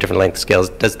connections of different length scales,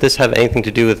 does this have anything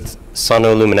to do with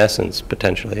sonoluminescence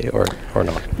potentially, or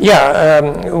not? Yeah,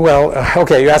 well,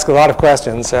 okay, you ask a lot of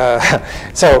questions.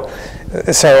 So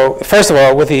first of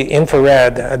all, with the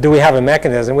infrared, do we have a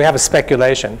mechanism? We have a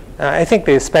speculation. I think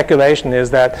the speculation is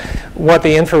that what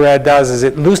the infrared does is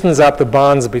it loosens up the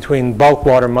bonds between bulk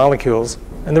water molecules.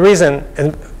 And the reason,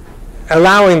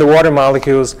 allowing the water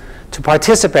molecules to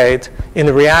participate in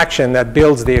the reaction that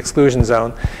builds the exclusion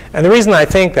zone. And the reason I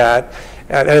think that,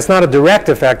 and it's not a direct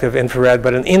effect of infrared,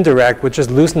 but an indirect, which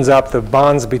just loosens up the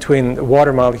bonds between the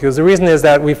water molecules. The reason is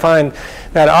that we find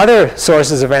that other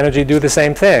sources of energy do the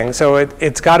same thing. So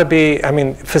it's got to be,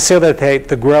 facilitate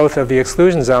the growth of the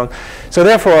exclusion zone. So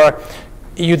therefore,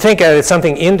 you'd think that it's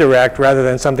something indirect rather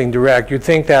than something direct. You'd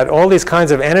think that all these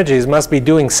kinds of energies must be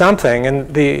doing something,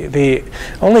 and the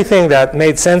only thing that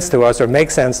made sense to us, or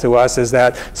makes sense to us, is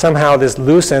that somehow this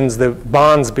loosens the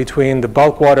bonds between the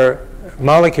bulk water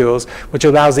molecules, which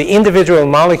allows the individual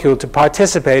molecule to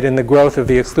participate in the growth of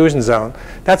the exclusion zone.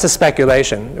 That's a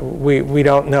speculation. We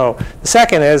don't know. The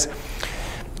second is,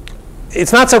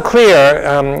 it's not so clear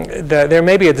that there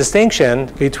may be a distinction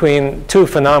between two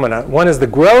phenomena. One is the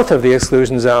growth of the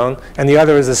exclusion zone, and the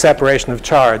other is the separation of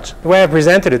charge. The way I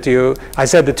presented it to you, I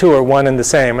said the two are one and the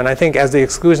same, and I think as the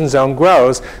exclusion zone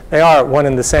grows, they are one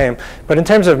and the same. But in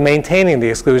terms of maintaining the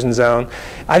exclusion zone,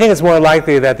 I think it's more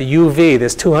likely that the UV,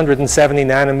 this 270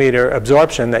 nanometer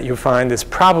absorption that you find, is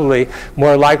probably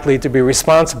more likely to be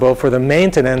responsible for the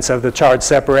maintenance of the charge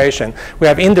separation. We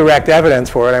have indirect evidence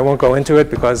for it. I won't go into it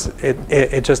because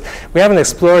we haven't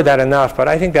explored that enough, but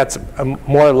I think that's a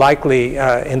more likely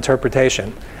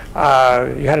interpretation.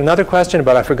 You had another question,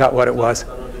 but I forgot what it was.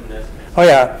 Oh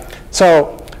yeah,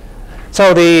 so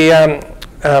the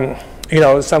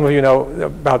some of you know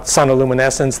about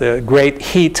sonoluminescence, the great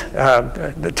heat,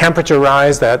 the temperature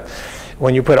rise that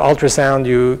when you put ultrasound,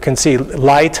 you can see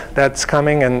light that's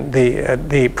coming, and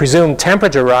the presumed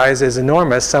temperature rise is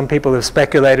enormous. Some people have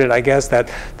speculated, I guess,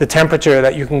 that the temperature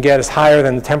that you can get is higher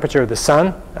than the temperature of the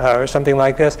sun, or something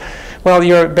like this. Well,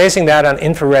 you're basing that on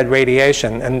infrared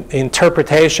radiation and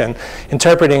interpreting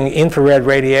infrared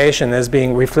radiation as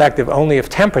being reflective only of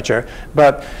temperature.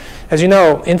 But as you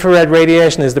know, infrared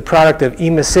radiation is the product of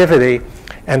emissivity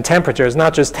and temperature. It's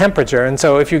not just temperature. And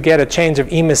so if you get a change of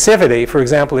emissivity, for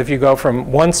example, if you go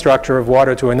from one structure of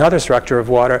water to another structure of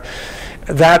water,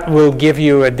 that will give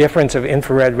you a difference of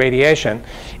infrared radiation.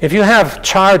 If you have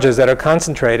charges that are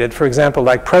concentrated, for example,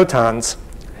 like protons,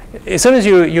 as soon as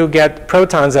you get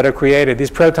protons that are created, these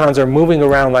protons are moving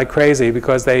around like crazy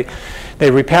because they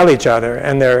repel each other,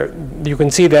 and you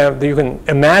can see them. You can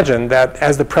imagine that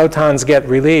as the protons get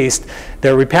released,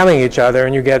 they're repelling each other,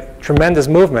 and you get tremendous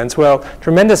movements. Well,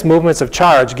 tremendous movements of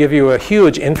charge give you a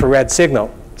huge infrared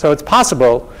signal. So it's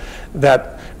possible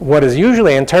that what is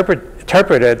usually interpreted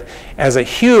as a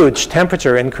huge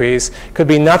temperature increase could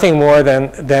be nothing more than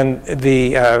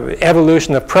the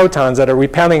evolution of protons that are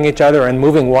repelling each other and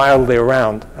moving wildly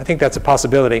around. I think that's a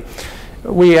possibility.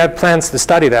 We have plans to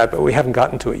study that, but we haven't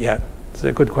gotten to it yet. It's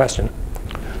a good question.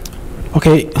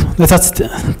 Okay, let us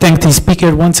thank the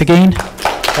speaker once again.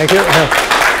 Thank you.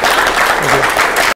 Thank you.